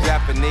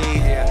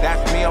 Japanese.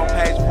 That's me on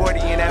page 40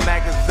 in that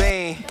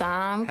magazine.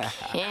 Dom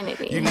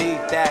Kennedy. You need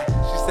that.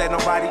 She said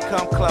nobody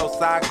come close,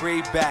 I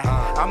agree back.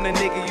 I'm the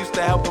nigga used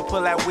to help her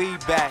pull that weed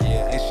back.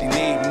 And she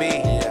need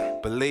me,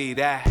 believe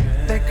that.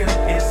 That girl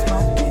is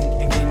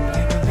smoking, and can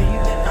you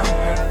believe that I'm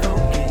her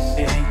focus?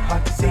 It ain't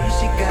hard to see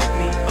she got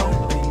me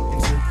open,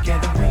 and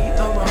together we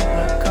are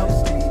roller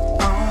coasting.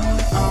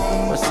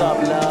 What's up,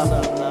 love?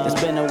 It's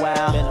been a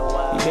while.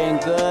 You been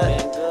good?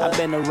 I've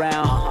been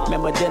around.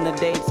 Remember dinner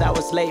dates? I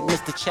was late,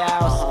 Mr.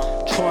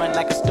 Childs. Truant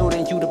like a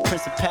student, you the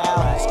principal.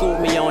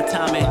 Schooled me on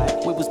timing.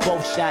 We was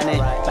both shining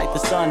like the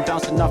sun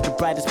bouncing off the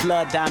brightest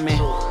blood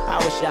diamond. I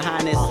was your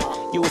highness,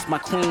 you was my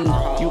queen.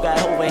 You got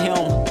over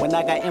him when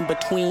I got in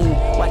between.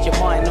 Watching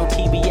Martin on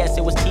TBS,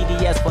 it was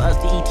TDS for us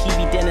to eat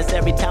TV dinners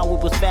every time we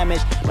was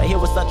famished. But it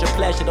was such a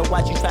pleasure to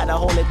watch you try to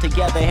hold it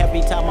together.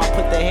 Every time I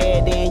put the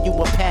head in, you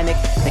would panic.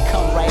 They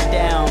come right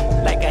down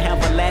like a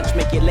avalanche,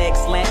 make your legs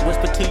slant.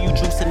 Whisper to you,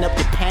 juicing up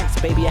your pants,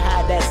 baby.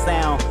 Hide that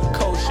sound.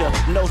 Kosher,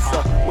 no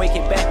sir, wake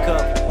it back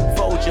up.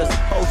 Folgers,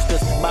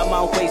 hostess, by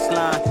my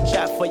waistline.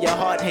 Shot for your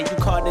heart, hey, you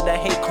called it a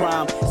hate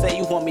crime. Say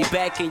you want me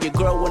back and your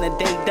girl wanna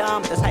date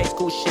Dom. That's high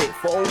school shit.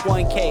 For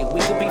 01K,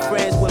 we could be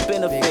friends with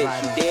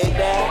benefits. You dig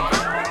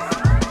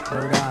that?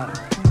 Word up.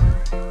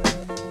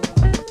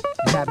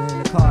 What's happening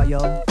in the car, yo?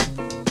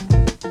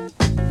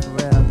 For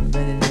real,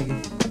 minute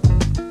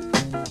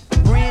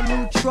niggas. Brand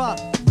new truck,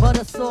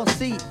 butter sauce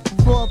seat.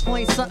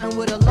 4-point something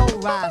with a low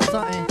ride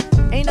something.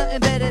 Ain't nothing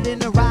better than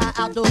to ride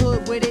out the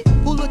hood with it.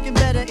 Who looking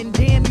better and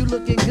damn you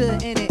looking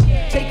good in it.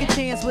 Take a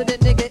chance with a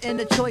nigga in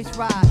the choice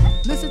ride.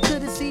 Listen to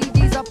the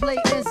CDs I play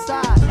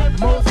inside.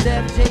 Mos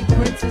Def, J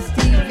Prince and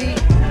Stevie,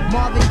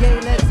 Marvin Gaye,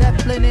 Led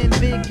Zeppelin and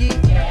Biggie.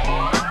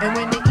 And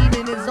when the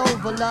evening is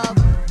over, love,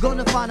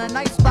 gonna find a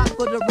nice spot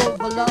for the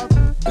rover, love.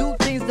 Do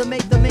things to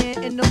make the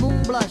man in the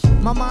moon blush.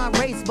 My mind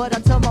race, but I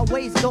tell my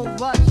waist don't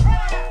rush.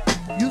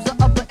 Use an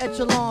upper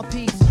echelon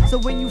piece, so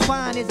when you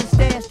find it's a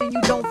stash, then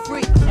you don't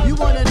freak. You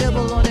wanna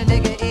nibble on a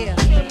nigga ear,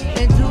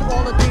 and do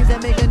all the things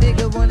that make a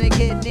nigga wanna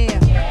get near.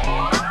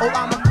 Oh,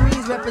 I'm a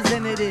Queens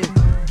representative.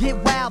 Get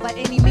wild by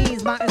any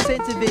means, my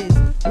incentive is.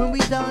 When we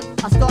done,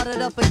 I start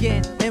it up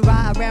again and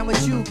ride around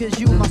with you. cause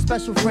you my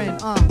special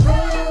friend,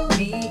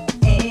 Me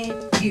and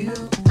you,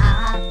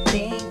 I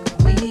think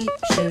we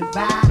should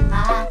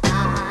ride.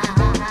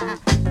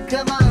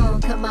 Come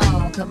on, come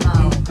on, come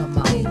on, come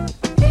on.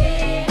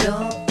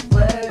 Don't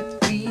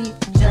worry,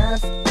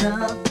 just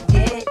come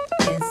get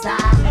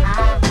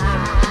inside.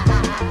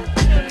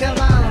 Come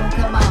on,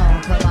 come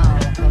on, come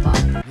on, come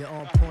on. You're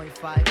on point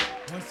five.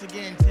 Once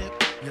again, Tip.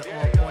 You're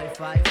on point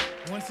five.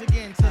 Once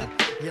again, Tip.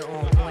 You're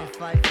on point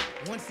five.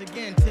 Once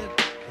again, Tip.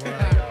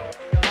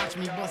 Watch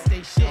me bust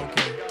they shit.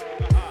 Okay.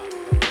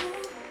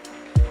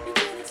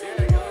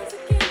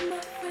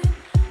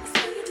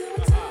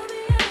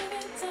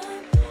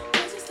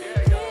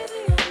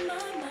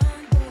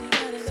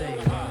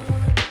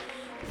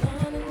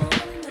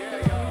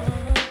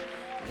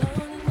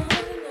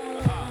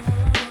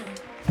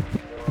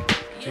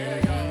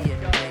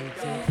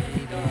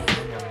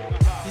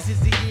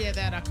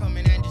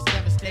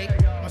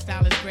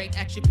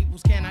 Action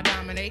peoples can I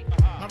dominate.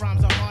 My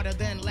rhymes are harder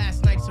than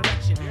last night's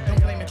erection.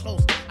 Don't blame it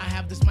close, I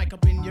have this mic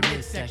up in your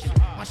midsection.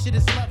 My shit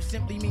is love,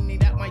 simply meaning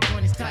that my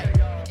joint is tight.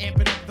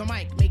 Amping up the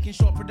mic, making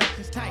sure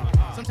production's tight.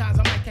 Sometimes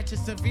I might catch a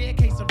severe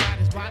case of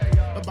writer's block,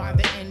 but by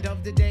the end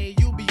of the day,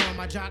 you'll be on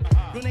my job.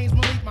 Real name's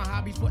Malik, my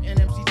hobby's putting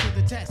MCs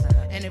to the test.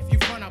 And if you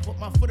front, I'll put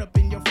my foot up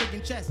in your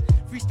freaking chest.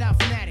 Freestyle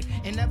fanatic,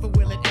 and never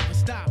will it ever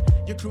stop.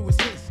 Your crew is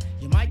his,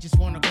 you might just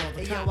wanna call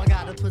the Hey cop. yo, I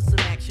gotta put some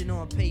action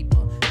on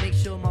paper. Make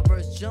sure my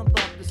verse jump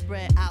up and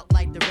spread out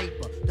like the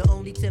raper. The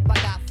only tip I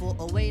got for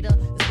a waiter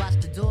is watch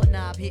the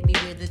doorknob hit me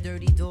where the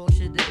dirty dog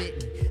should have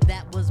bit me.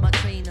 That was my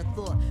train of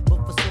thought, but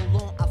for so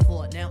long I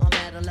fought. Now I'm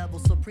at a level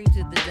supreme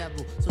to the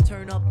devil. So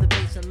turn up the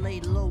bass and lay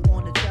low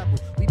on the treble.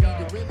 We be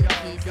the willing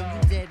kids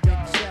and you dead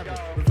with the shovel.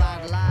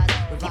 Revitalize,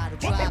 revive the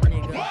tribe,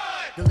 nigga.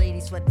 The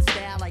ladies sweat the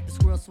style like the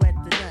squirrel sweat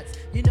the nuts.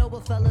 You know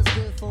what fella's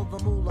good for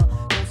the moolah.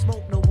 Don't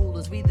smoke no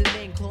rulers. We the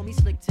men, call me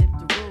Slick Tip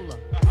the ruler.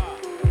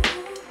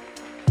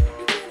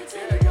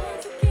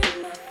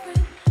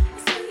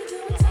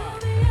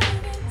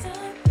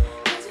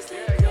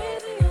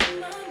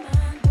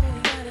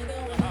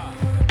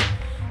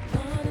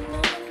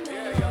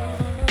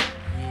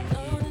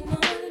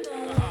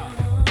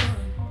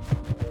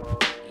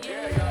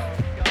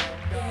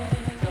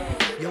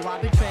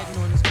 I've been treading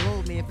on this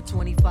globe, man, for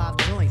 25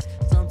 joints.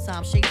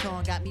 Sometimes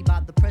Shaitan got me by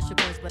the pressure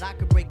points, but I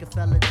could break a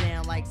fella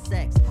down like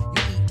sex.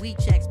 You eat weed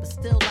checks, but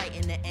still light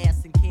in the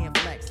ass and can't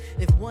flex.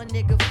 If one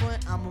nigga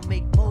front, I'ma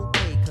make more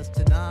pay. Cause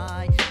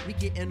tonight, we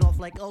getting off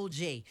like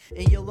OJ.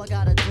 And yo, I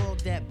got a dog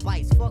that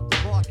bites, fuck the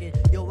barking.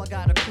 Yo, I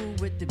got a crew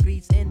with the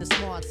beats and the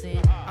smarts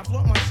in. I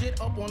float my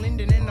shit up on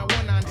Linden and I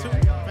 192.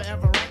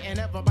 Forever writing,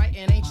 ever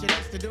biting, ain't shit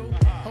else to do.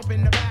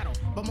 Hoping the battle,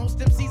 but most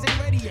MCs ain't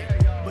ready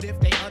yet. But if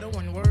they utter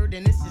one word,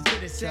 then this is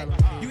good as set.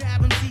 You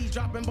have MCs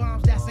dropping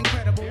bombs, that's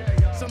incredible.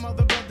 Some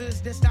other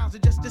brothers, their styles are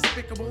just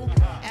despicable.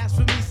 As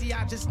for me, see,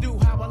 I just do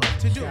how I love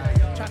to do.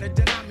 Try to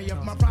deny me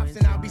of my props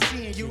and I'll be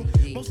seeing you.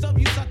 Most of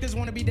you suckers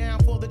wanna be down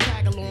for the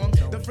tag along.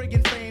 The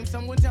friggin' fame,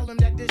 someone tell them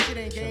that this shit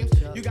ain't games.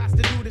 You got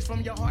to do this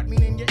from your heart,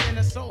 meaning your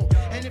inner soul.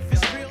 And if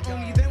it's real,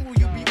 only then will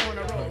you be on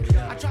a roll.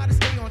 I try to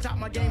stay on top of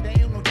my game, there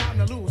ain't no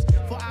time to lose.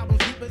 For albums,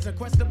 deep as a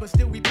quester, but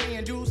still we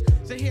paying dues.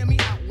 So hear me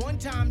out one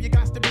time, you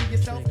got to be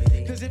yourself.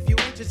 Cause if you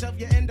ain't yourself,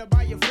 you end up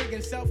by your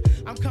friggin' self.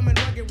 I'm coming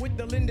rugged with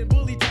the Linden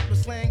Bully type of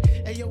slang.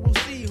 And yo, we'll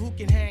see who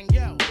can hang.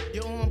 Yo,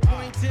 you're on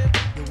point tip.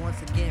 You're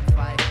once again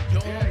fight.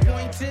 You're on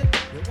point tip.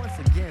 You're once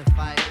again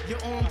fight.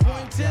 You're on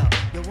point tip.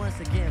 You're once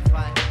again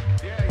fight.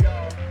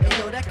 Hey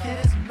yo, that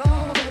kid is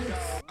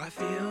marvelous. I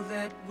feel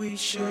that we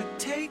should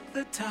take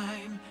the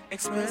time,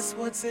 express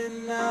what's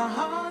in our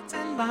heart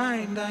and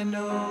mind. I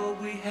know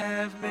we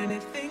have many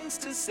things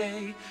to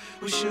say.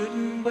 We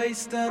shouldn't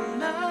waste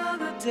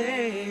another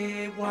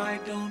day. Why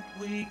don't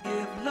we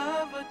give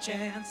love a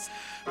chance?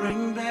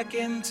 Bring back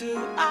into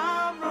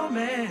our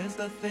romance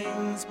the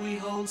things we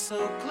hold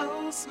so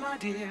close, my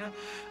dear.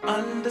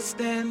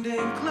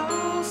 Understanding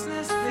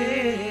closeness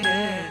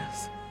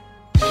fears.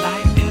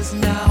 Life is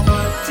now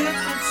a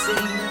different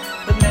scene.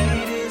 The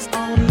lady's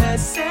only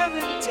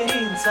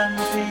 17. Some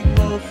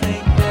people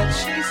think that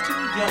she's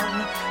too young.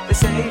 They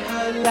say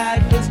her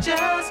life has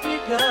just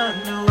begun.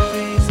 No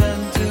reason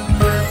to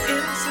feel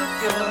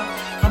insecure.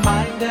 Her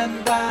mind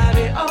and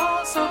body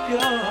all so pure.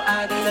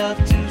 I'd love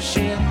to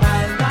share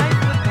my life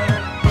with her.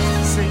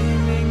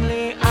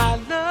 Seemingly I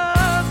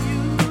love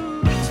you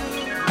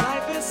too.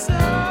 Life is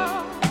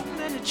so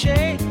many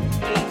changes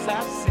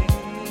I see.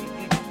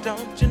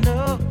 Don't you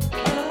know?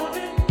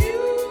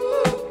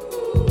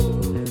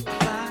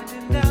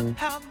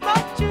 How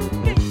much you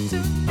mean to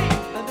me,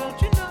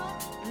 don't you know,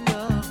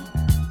 no.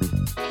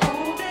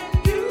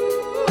 Holding you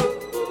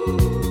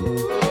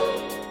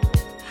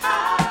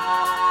high.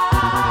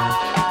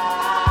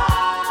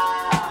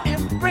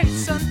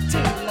 Embrace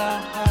until our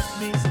heart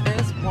meets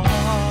as one.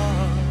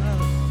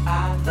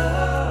 I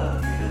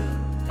love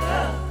you,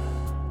 love.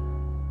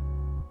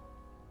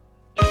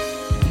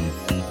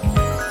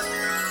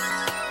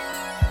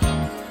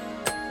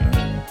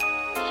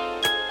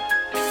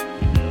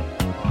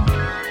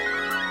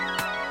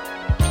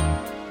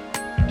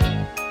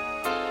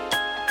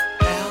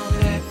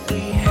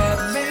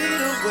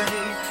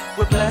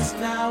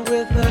 now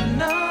with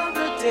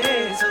another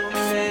day. So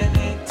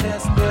many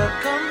tests will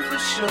come for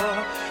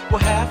sure. We'll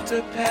have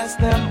to pass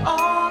them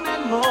on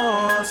and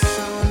more.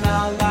 Soon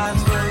our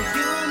lives will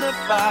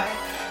unify,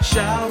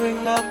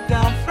 showering love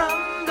down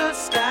from the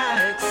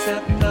sky.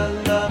 Except the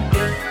love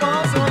it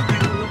falls on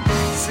you.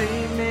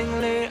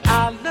 Seemingly I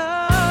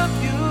love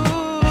you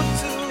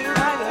too.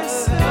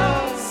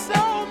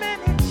 So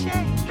many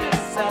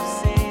changes I've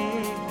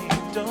seen,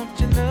 don't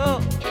you know?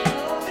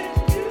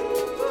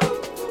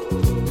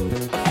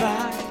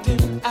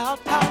 Finding out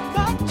how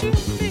much you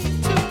mean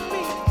to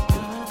me.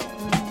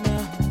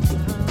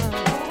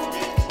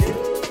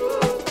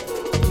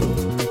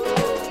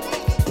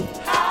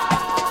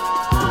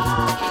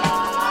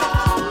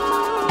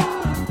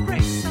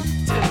 Embrace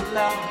until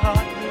our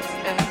heart is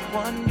as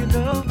one, you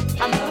know.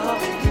 I'm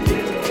loving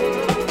you.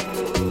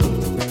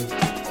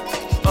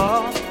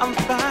 Oh, I'm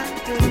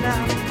finding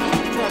out how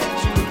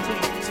much you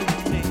mean to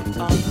me.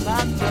 Oh, my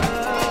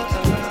love.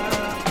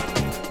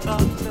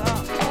 Oh,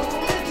 love.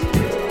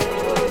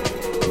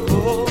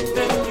 Oh,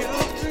 then you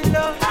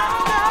know.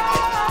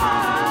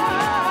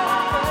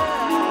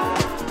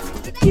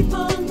 Keep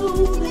on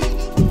moving.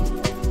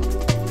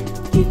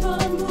 Keep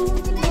on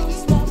moving. Don't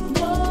stop,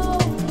 no.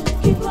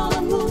 Keep on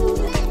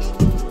moving.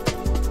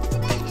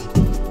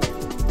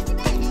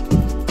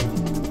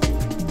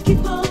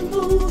 Keep on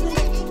moving.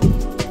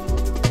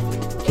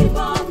 Keep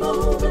on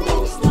moving.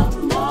 Don't stop,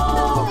 no.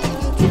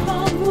 Keep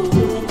on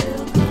moving.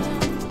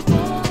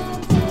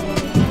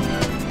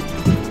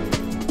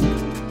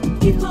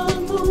 Keep on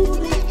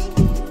moving.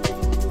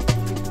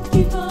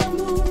 Keep on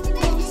moving.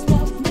 Don't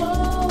stop, no.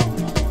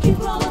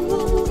 Keep on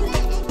moving.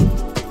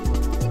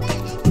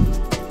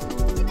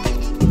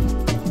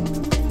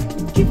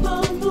 Keep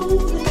on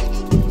moving.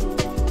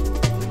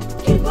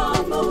 Keep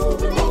on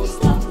moving. Don't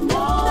stop,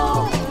 no.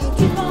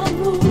 Keep on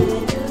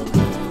moving.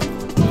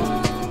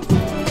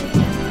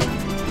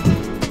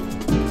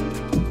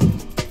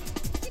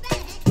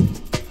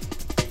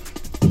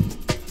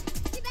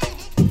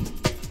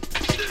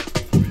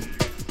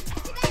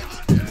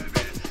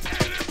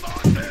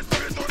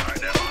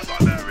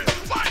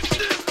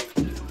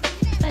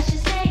 But you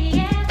say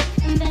yes,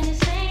 and then you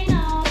say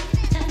no.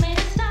 Tell me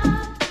to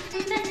stop,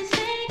 and then you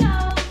say go.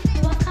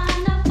 What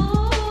kind of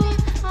fool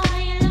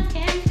are you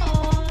looking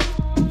for?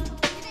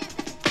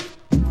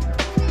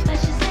 But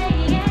you say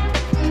yes,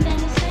 and then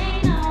you say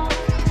no.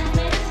 Tell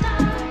me to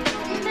stop,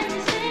 and then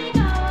you say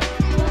go.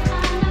 What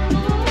kind of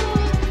fool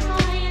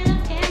are you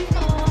looking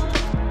for?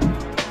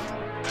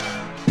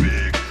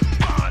 Big,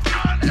 bad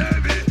and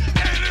heavy.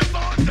 Any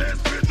sound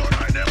test with or I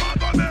never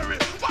go marry.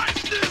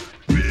 Watch this.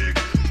 Big,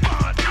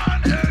 bad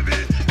and heavy.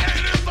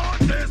 Any sound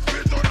test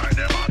with or I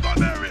never go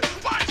marry.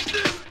 Watch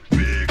this.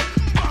 Big,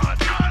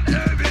 bad and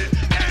heavy.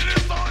 Any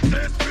sound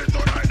test with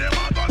or I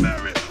never go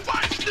marry.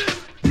 Watch this.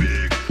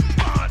 Big,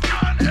 bad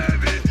and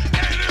heavy.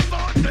 Any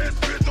sound test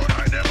with or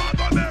I never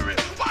go marry.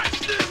 Watch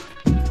this.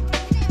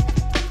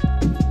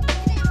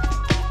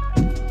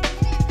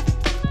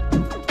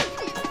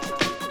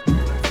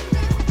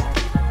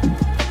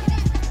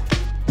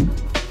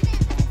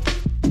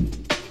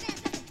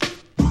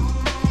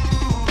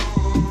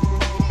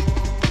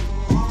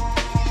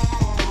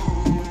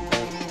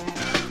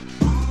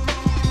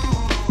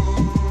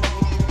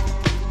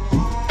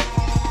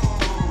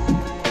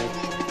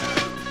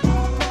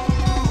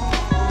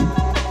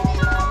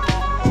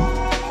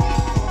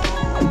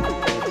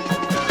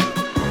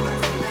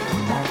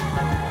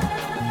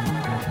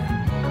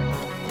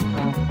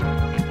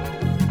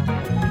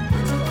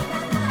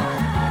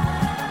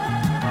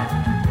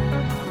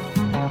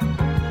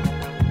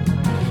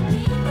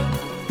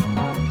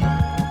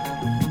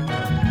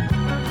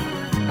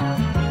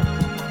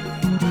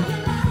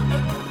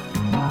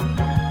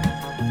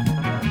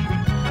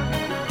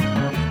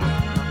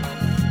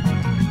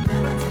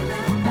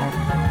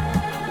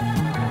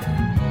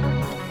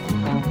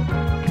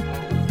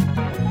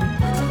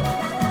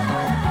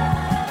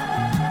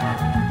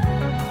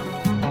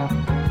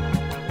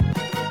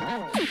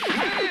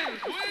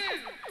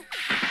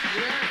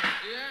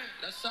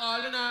 That's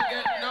all you not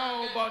get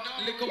now, but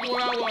little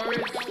more I worry.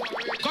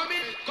 Come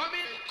in, come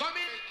in, come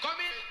in, come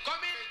in,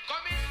 come in,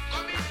 come in,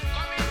 come in,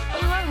 come in.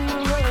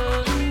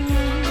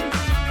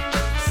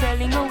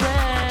 Selling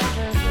away.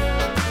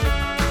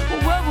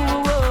 Whoa, whoa,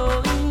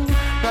 whoa.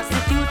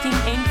 Prostituting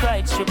in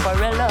Pride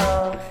Stripperella.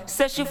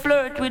 Says she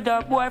flirt with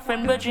her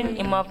boyfriend, virgin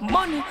him have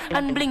money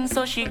and bling,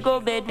 so she go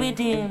bed with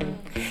him.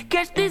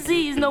 Catch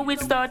disease, now it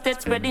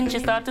started spreading. She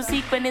start to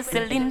seek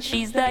penicillin,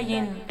 she's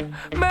dying.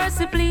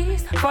 Mercy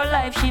please, for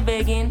life she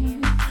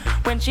begging.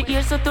 When she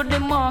hears her to the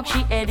mark,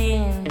 she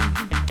heading.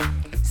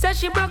 Says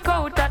she broke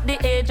out at the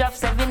age of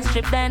 7,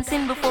 strip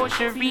dancing before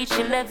she reached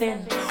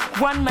 11.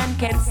 One man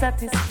can't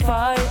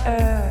satisfy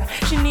her,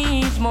 she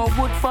needs more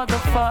wood for the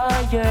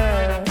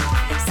fire.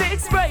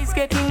 Sex price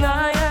getting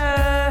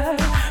higher,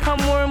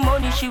 and more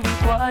money she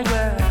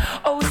require.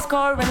 Oh,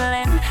 score and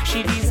land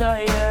she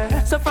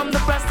desire. So from the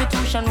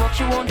prostitution work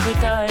she won't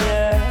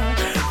retire.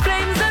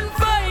 Flames and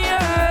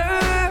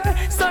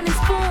fire, sunny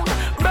spoon,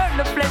 burn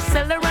the flesh,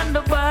 sell her and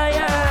the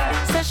buyer.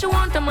 Says she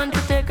want a man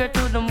to take her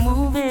to the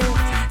movies.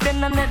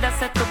 Then another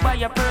set to buy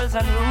her pearls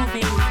and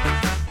rubies.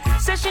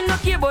 Say she no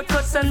care about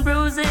cuts and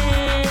bruises.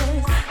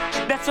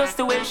 That's just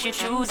the way she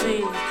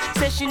chooses.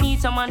 Say she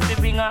needs a man to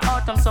bring her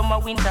autumn, summer,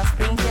 winter,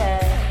 spring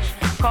cash.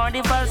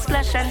 Carnival,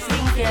 splash and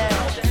sling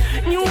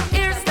cash. New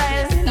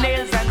hairstyles,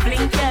 nails and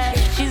bling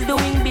cash. She's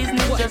doing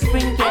business, just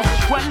bring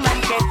cash. One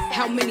man cash.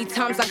 How many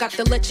times I got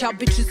to let y'all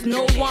bitches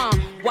know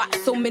why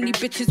so many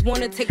bitches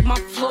wanna take my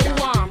flow?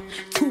 I'm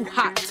too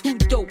hot, too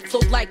dope, so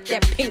like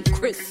that pink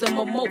Chris and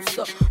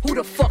mimosa. Who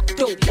the fuck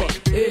doper?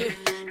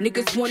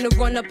 Niggas wanna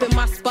run up in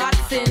my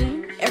spots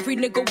and every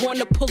nigga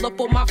wanna pull up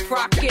on my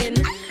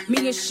frockin'.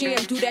 Me and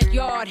Sham do that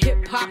yard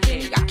hip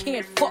hopping. I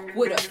can't fuck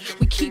with her.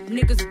 We keep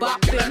niggas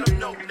bopping.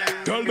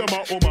 Tell them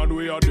a woman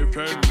we are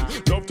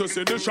defend. Love to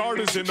see the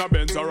shorties in a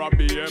Benz or a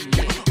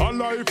BM.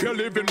 Allah, if you're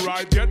living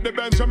right, get the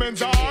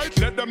Benjamins out.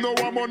 Let them know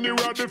I'm money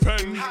we are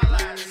defend.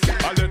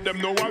 I let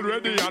them know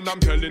already and I'm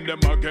telling them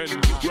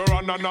again. We're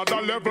on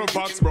another level,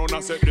 Fox Brown, I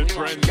set the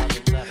trend.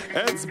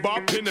 Heads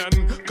bopping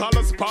and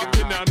colors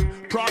popping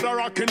and Prada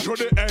rocking to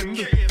the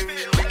end.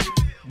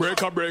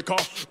 Breaker,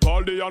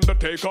 call the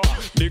undertaker.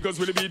 Niggas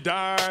will be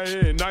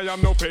dying, I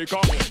am no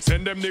faker.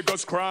 Send them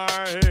niggas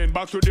crying,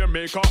 back to their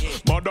maker.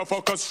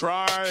 Motherfuckers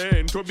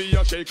trying to be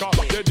a shaker.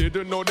 They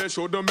didn't know they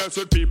shouldn't mess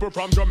with people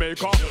from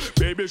Jamaica.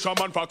 Baby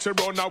Shaman, Foxy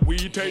Brown, now we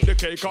take the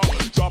cake.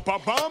 Drop a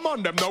bomb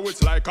on them, now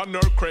it's like a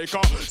nerve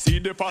cracker. See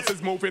the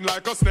fastest moving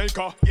like a snake.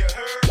 Oh,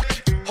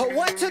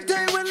 what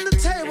today when the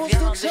tables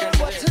will turn?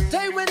 What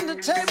today when the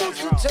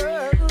tables will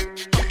turn?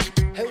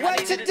 Hey, what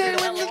today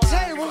when the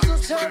tables will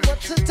turn?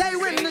 What today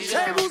when the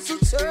tables will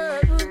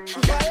turn?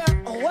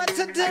 Oh, what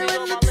today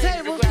when the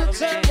tables will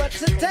turn? What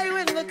today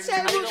when the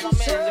tables will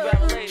turn?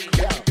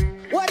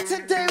 What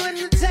today when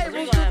the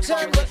tables will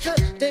turn? What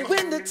today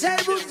when the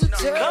tables will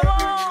turn? Come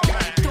on!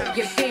 Throw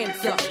your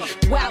hands up,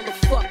 wow the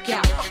fuck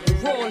out,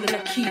 roll in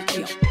a key,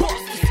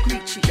 bust the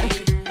screechy.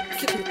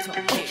 Zip it up,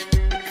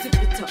 zip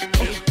it up,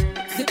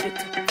 zip it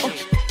up,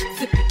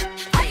 zip it.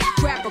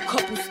 Grab a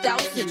couple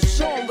stouts and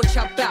show 'em what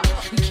y'all bout.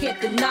 We can't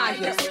deny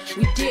us,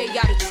 we dare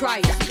y'all to try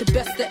us. The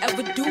best to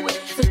ever do it,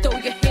 so throw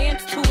your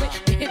hands to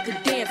it and hit the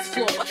dance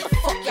floor. What the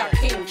fuck y'all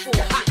came for?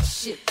 Hot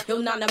shit, yo,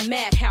 not a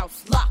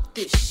madhouse. Lock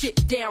this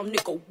shit down,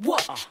 nigga.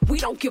 What? We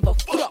don't give a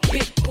fuck.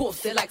 Big boss,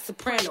 they like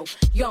soprano.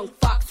 Young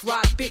Fox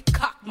ride big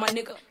cock, my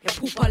nigga, and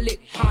poopa lick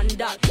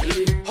panda.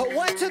 Oh,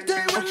 what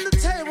today when the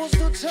tables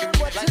will turn?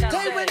 What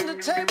today when the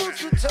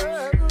tables will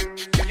turn?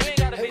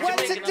 Hey, what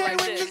today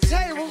when the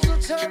tables will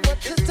turn?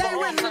 What today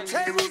when the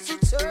tables will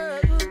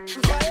turn?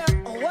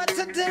 Oh, what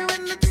today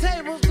when the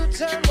tables will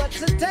turn? What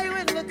today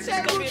when the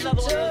tables will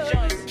turn?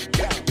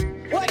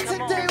 What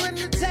today when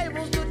the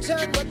tables will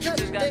turn? What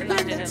today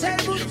when the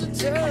tables will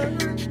turn?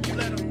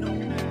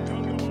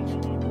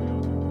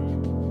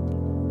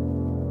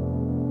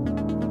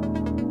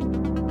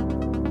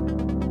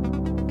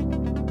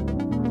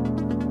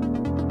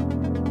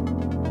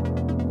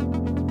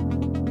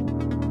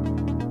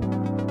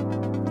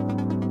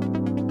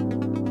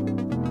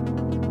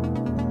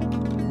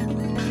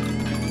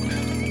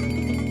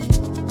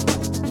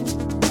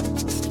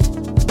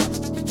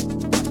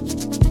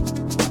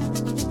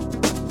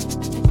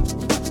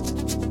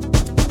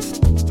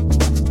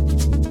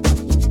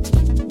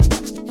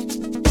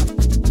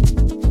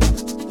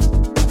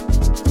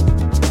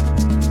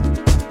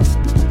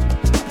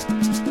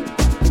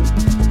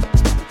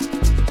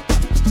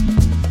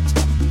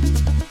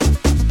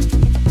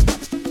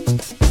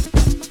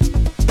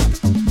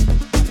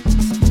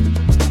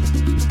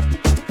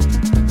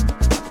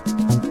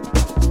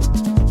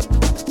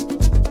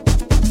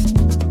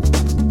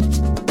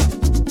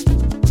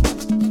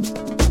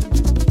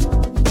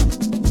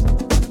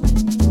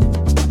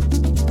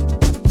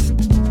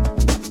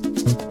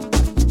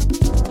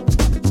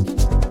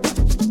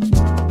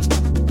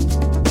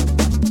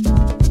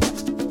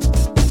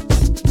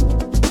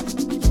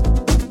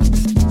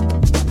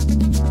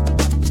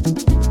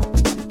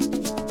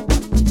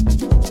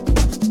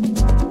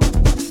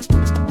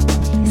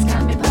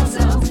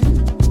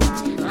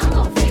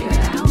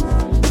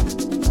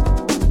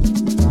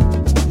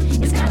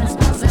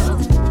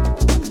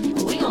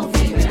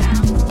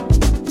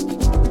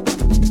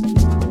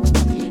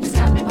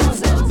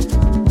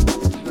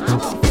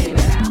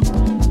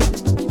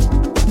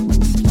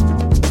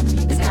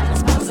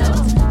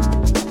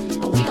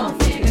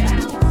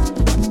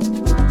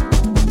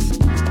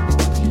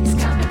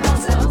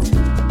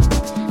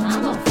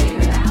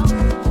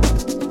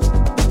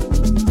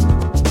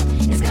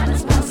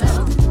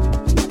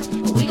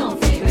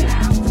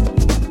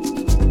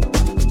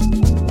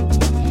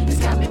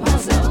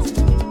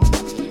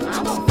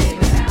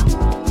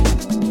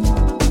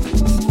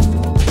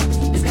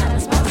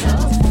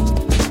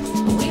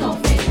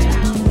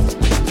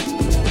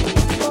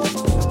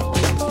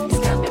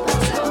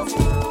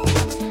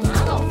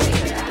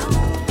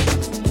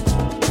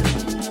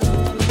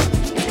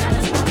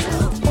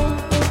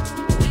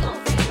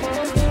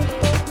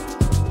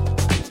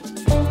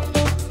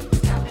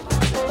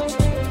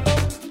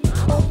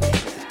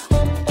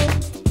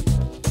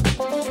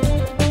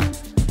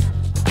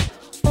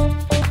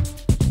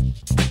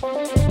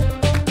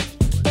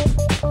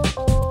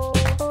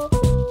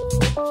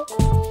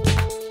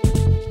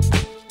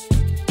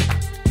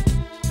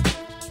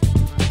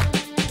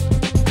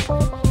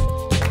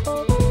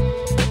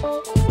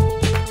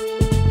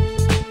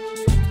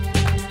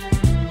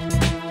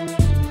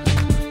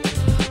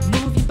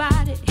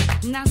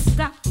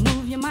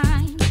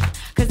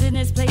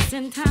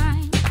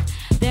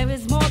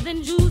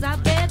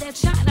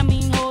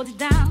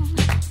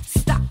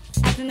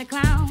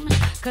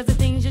 'cause the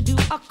things you do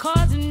are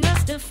causing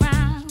us to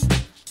frown.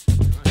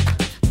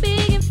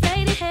 Big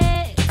inflated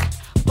head,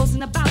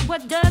 boasting about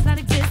what does not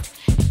exist.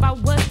 If I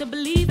was to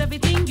believe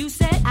everything you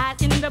said,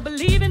 I'd end up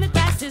believing the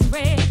grass is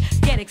red.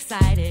 Get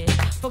excited,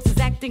 folks is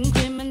acting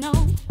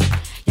criminal.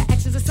 Your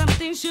actions are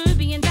something should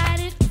be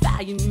indicted.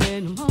 Value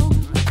minimal.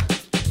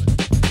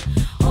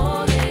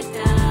 Hold it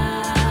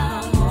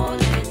down,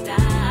 hold it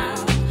down,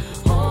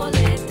 hold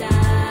it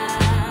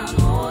down,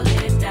 hold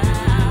it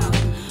down,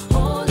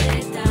 hold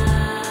it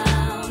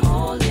down,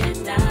 hold it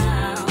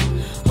down,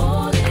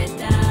 hold it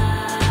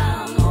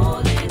down,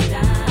 hold it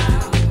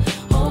down,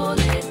 hold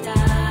it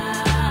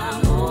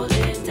down, hold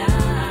it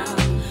down,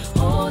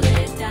 hold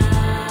it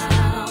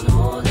down,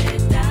 hold it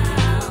down,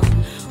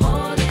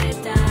 hold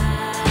it down,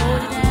 hold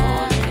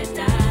it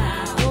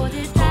down, hold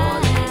it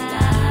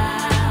down,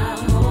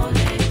 hold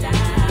it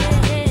down.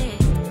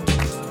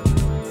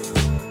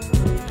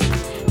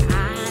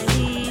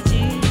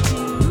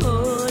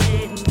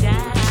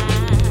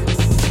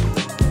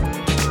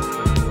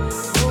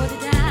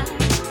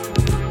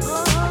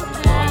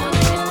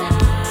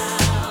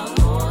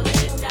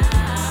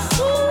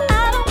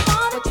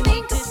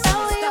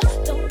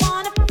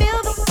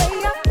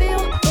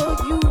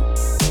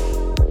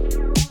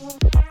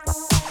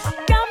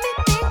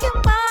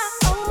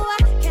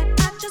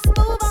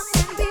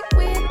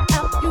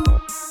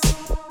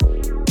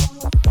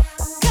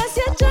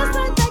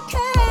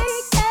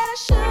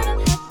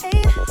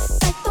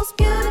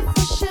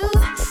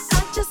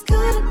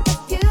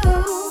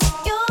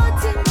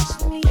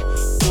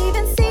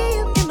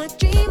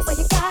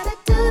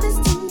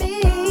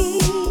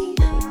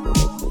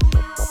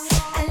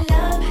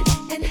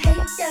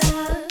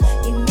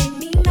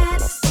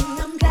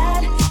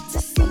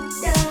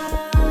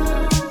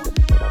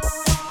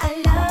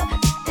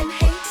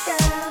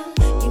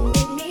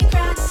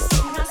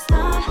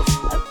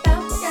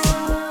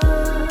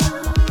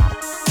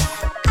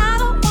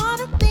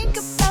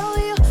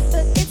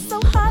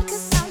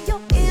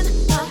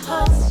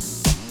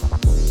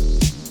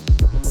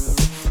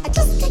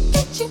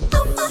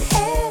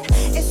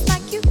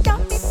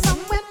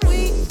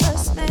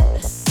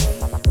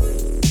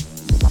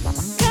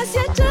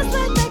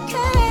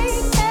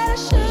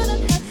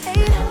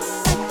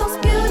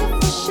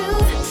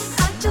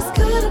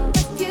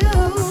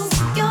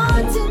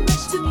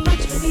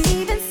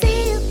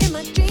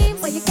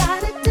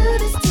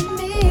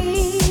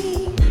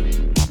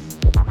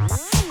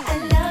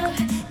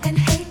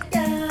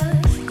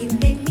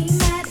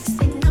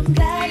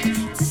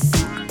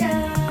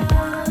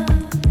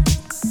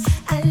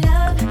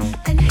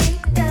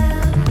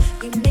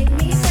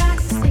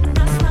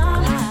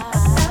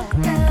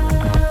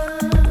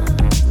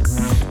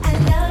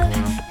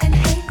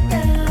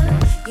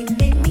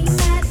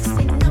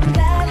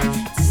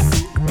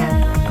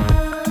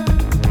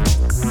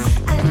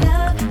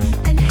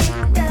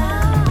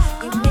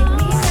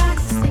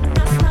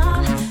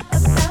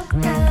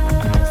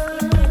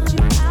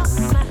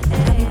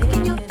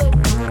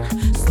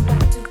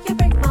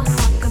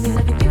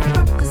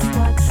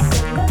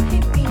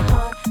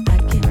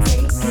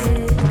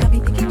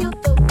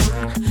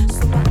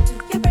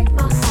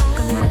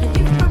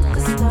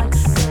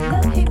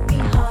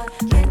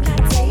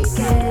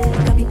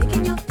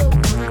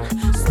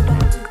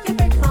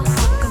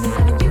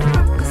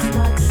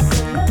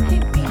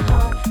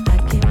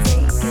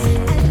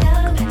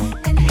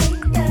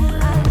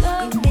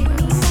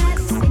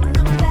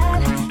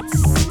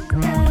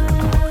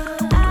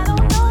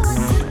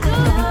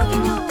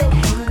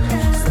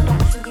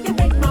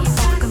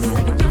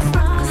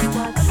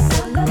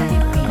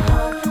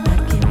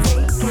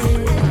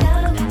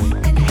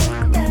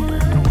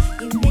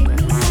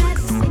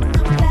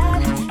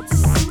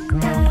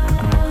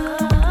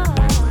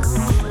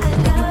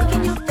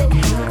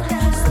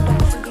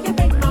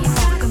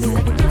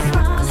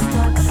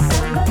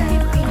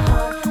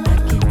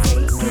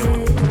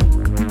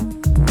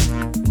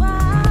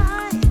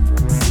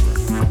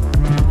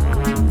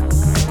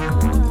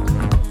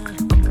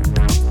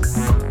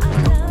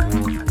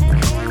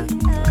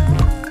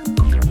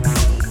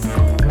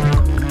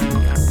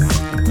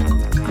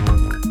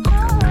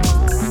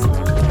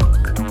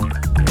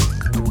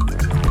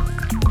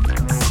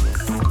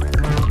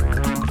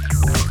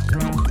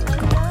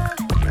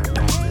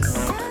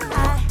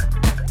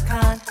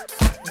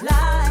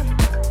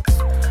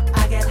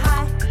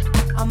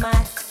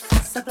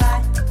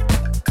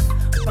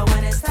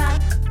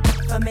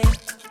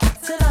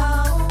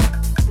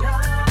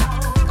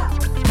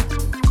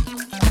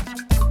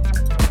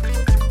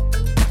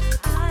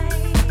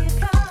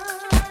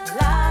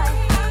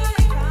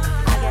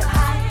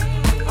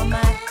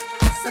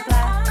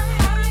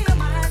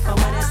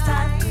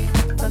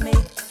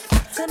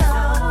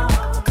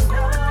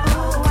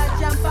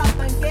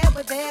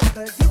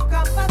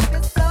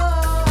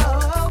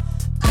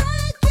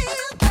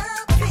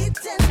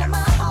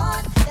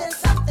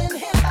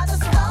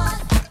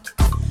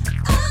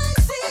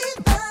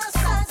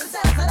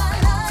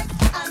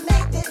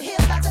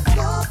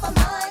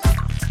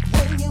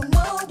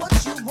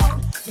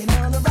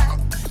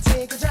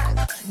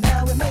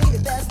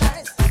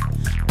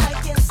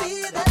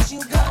 me that you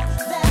got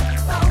that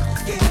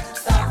funky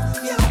stuff.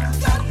 You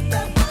got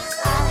that.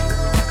 I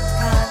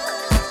can't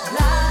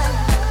lie.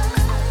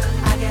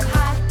 I get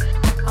high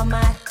on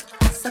my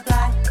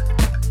supply,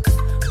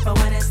 but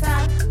when it's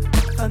time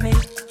for me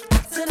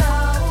to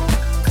know,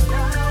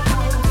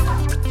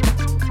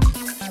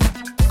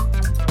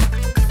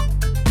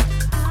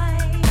 I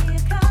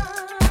can't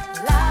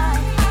lie.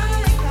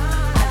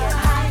 I get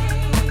high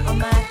on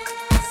my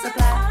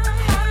supply,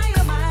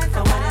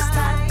 but when it's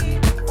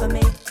time for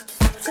me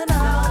to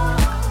know,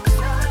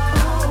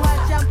 ooh, I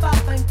jump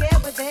up and get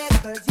with it,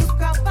 'cause you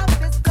come from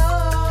this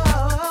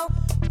flow.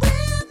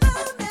 Rhythm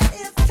that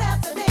is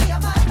tapping me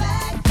on my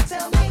back.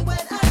 Tell me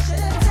when I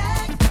should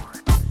attack.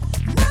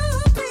 No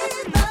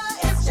fever,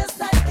 it's just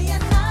like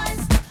being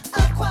nice.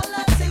 A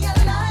quality of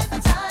life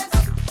at times.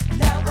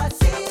 Now I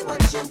see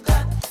what you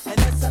got, and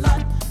it's a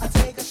lot. I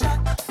take a shot,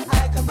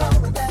 I can roll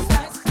with that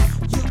nice.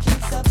 You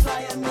keep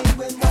supplying me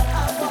with what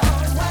I want,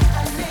 what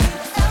I need.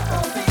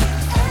 FOB,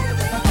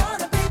 everything I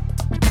wanna be.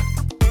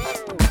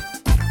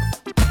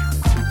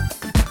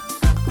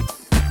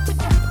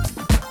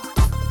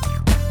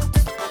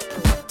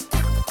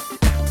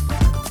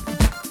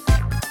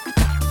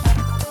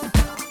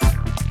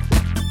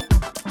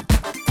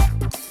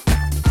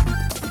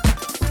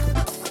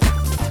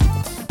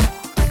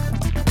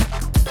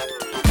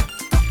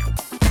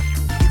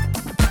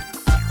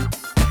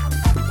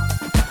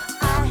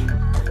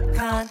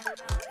 Can't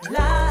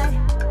lie.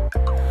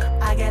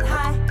 I get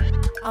high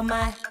on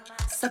my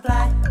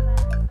supply,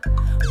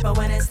 but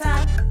when it's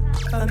time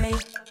for me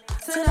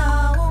to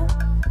know,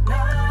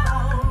 no.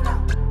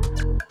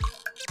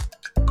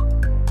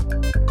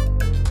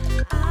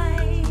 I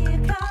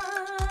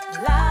can't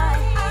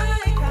lie.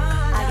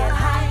 I get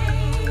high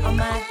on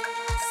my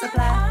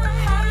supply,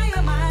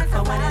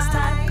 but when it's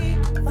time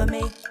for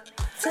me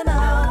to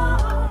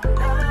know,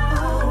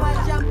 ooh, I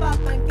jump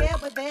up and get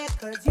with it,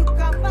 'cause you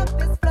come up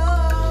this flow.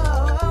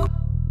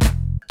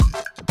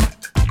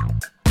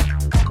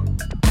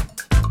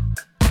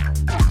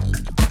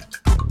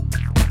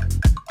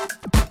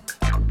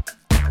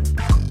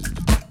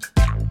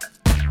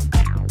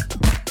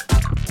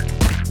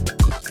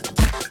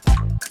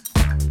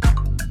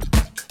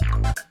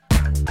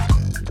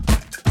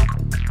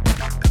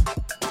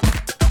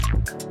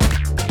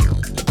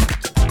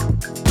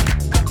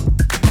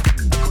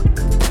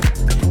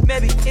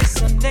 Maybe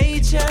it's on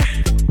nature.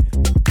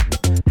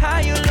 How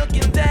you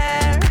looking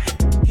there?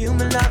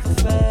 Human love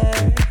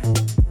affair.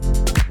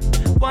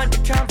 Want a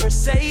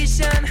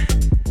conversation?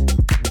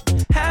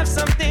 Have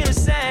something to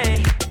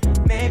say?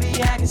 Maybe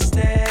I can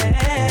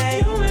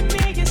stay. You and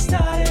me get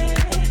started.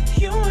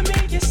 You and me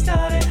get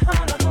started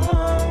on the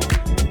home.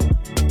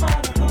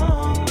 On the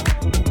home.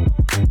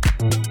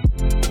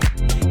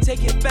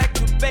 Take it back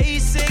to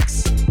basics.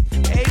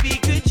 Baby,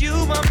 could you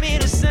want me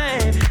the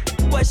same?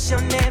 What's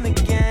your name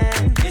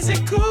again? Is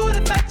it cool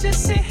if I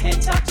just sit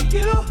and talk to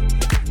you?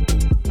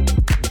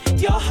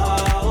 Your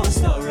whole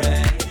story,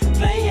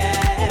 play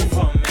it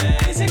for me.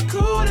 Is it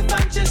cool if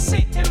I'm just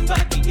sitting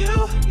bugging you?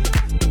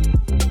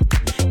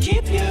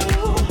 Keep you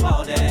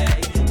all day,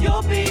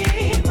 you'll be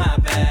my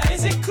bed.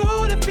 Is it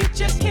cool if we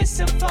just kiss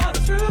and fall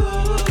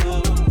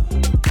through?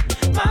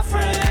 My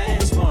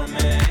friends for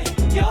me,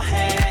 your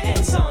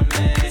hands on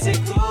me. Is it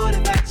cool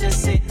if I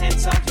just sit and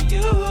talk to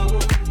you?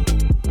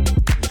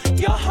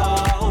 Your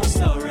whole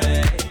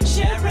story,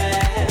 share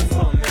it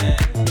for me.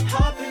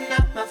 Hoping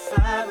that my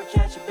fire will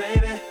catch you,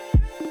 baby.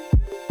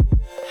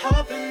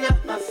 Hoping that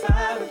my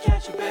fire will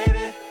catch you,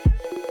 baby.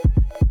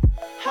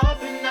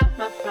 Hoping that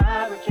my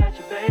fire will catch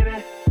you, baby.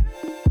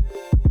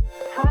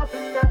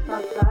 Hoping that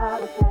my fire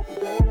will catch you,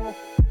 baby.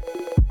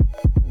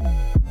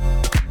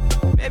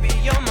 Maybe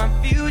you're my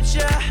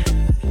future.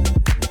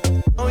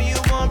 Oh, you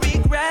won't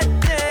regret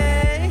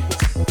this.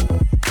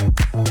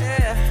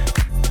 Yeah,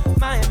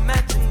 my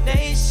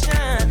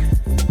imagination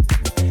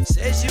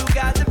says you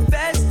got the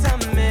best of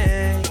me.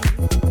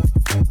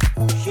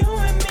 You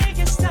and me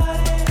get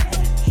started.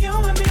 You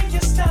and me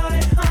get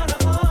started on the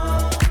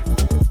home.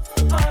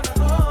 On the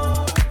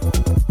home.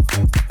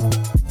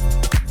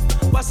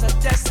 What's our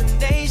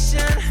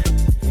destination?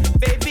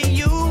 Baby,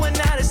 you and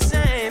I the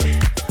same.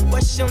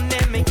 What's your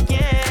name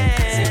again?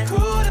 Is it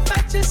cool if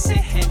I just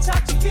sit and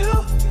talk to you?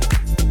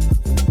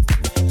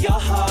 Your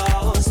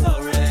whole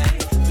story,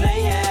 play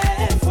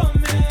it for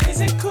me. Is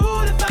it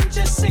cool if I'm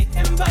just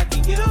sitting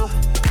bugging you?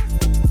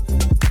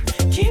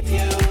 Keep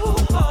you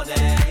all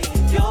day,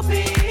 you'll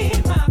be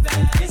my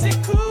bed. Is it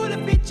cool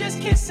if we just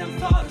kiss and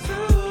fall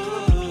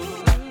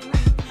through?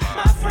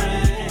 My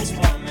friends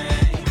for me,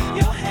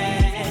 your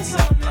hands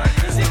on me.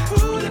 Is it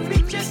cool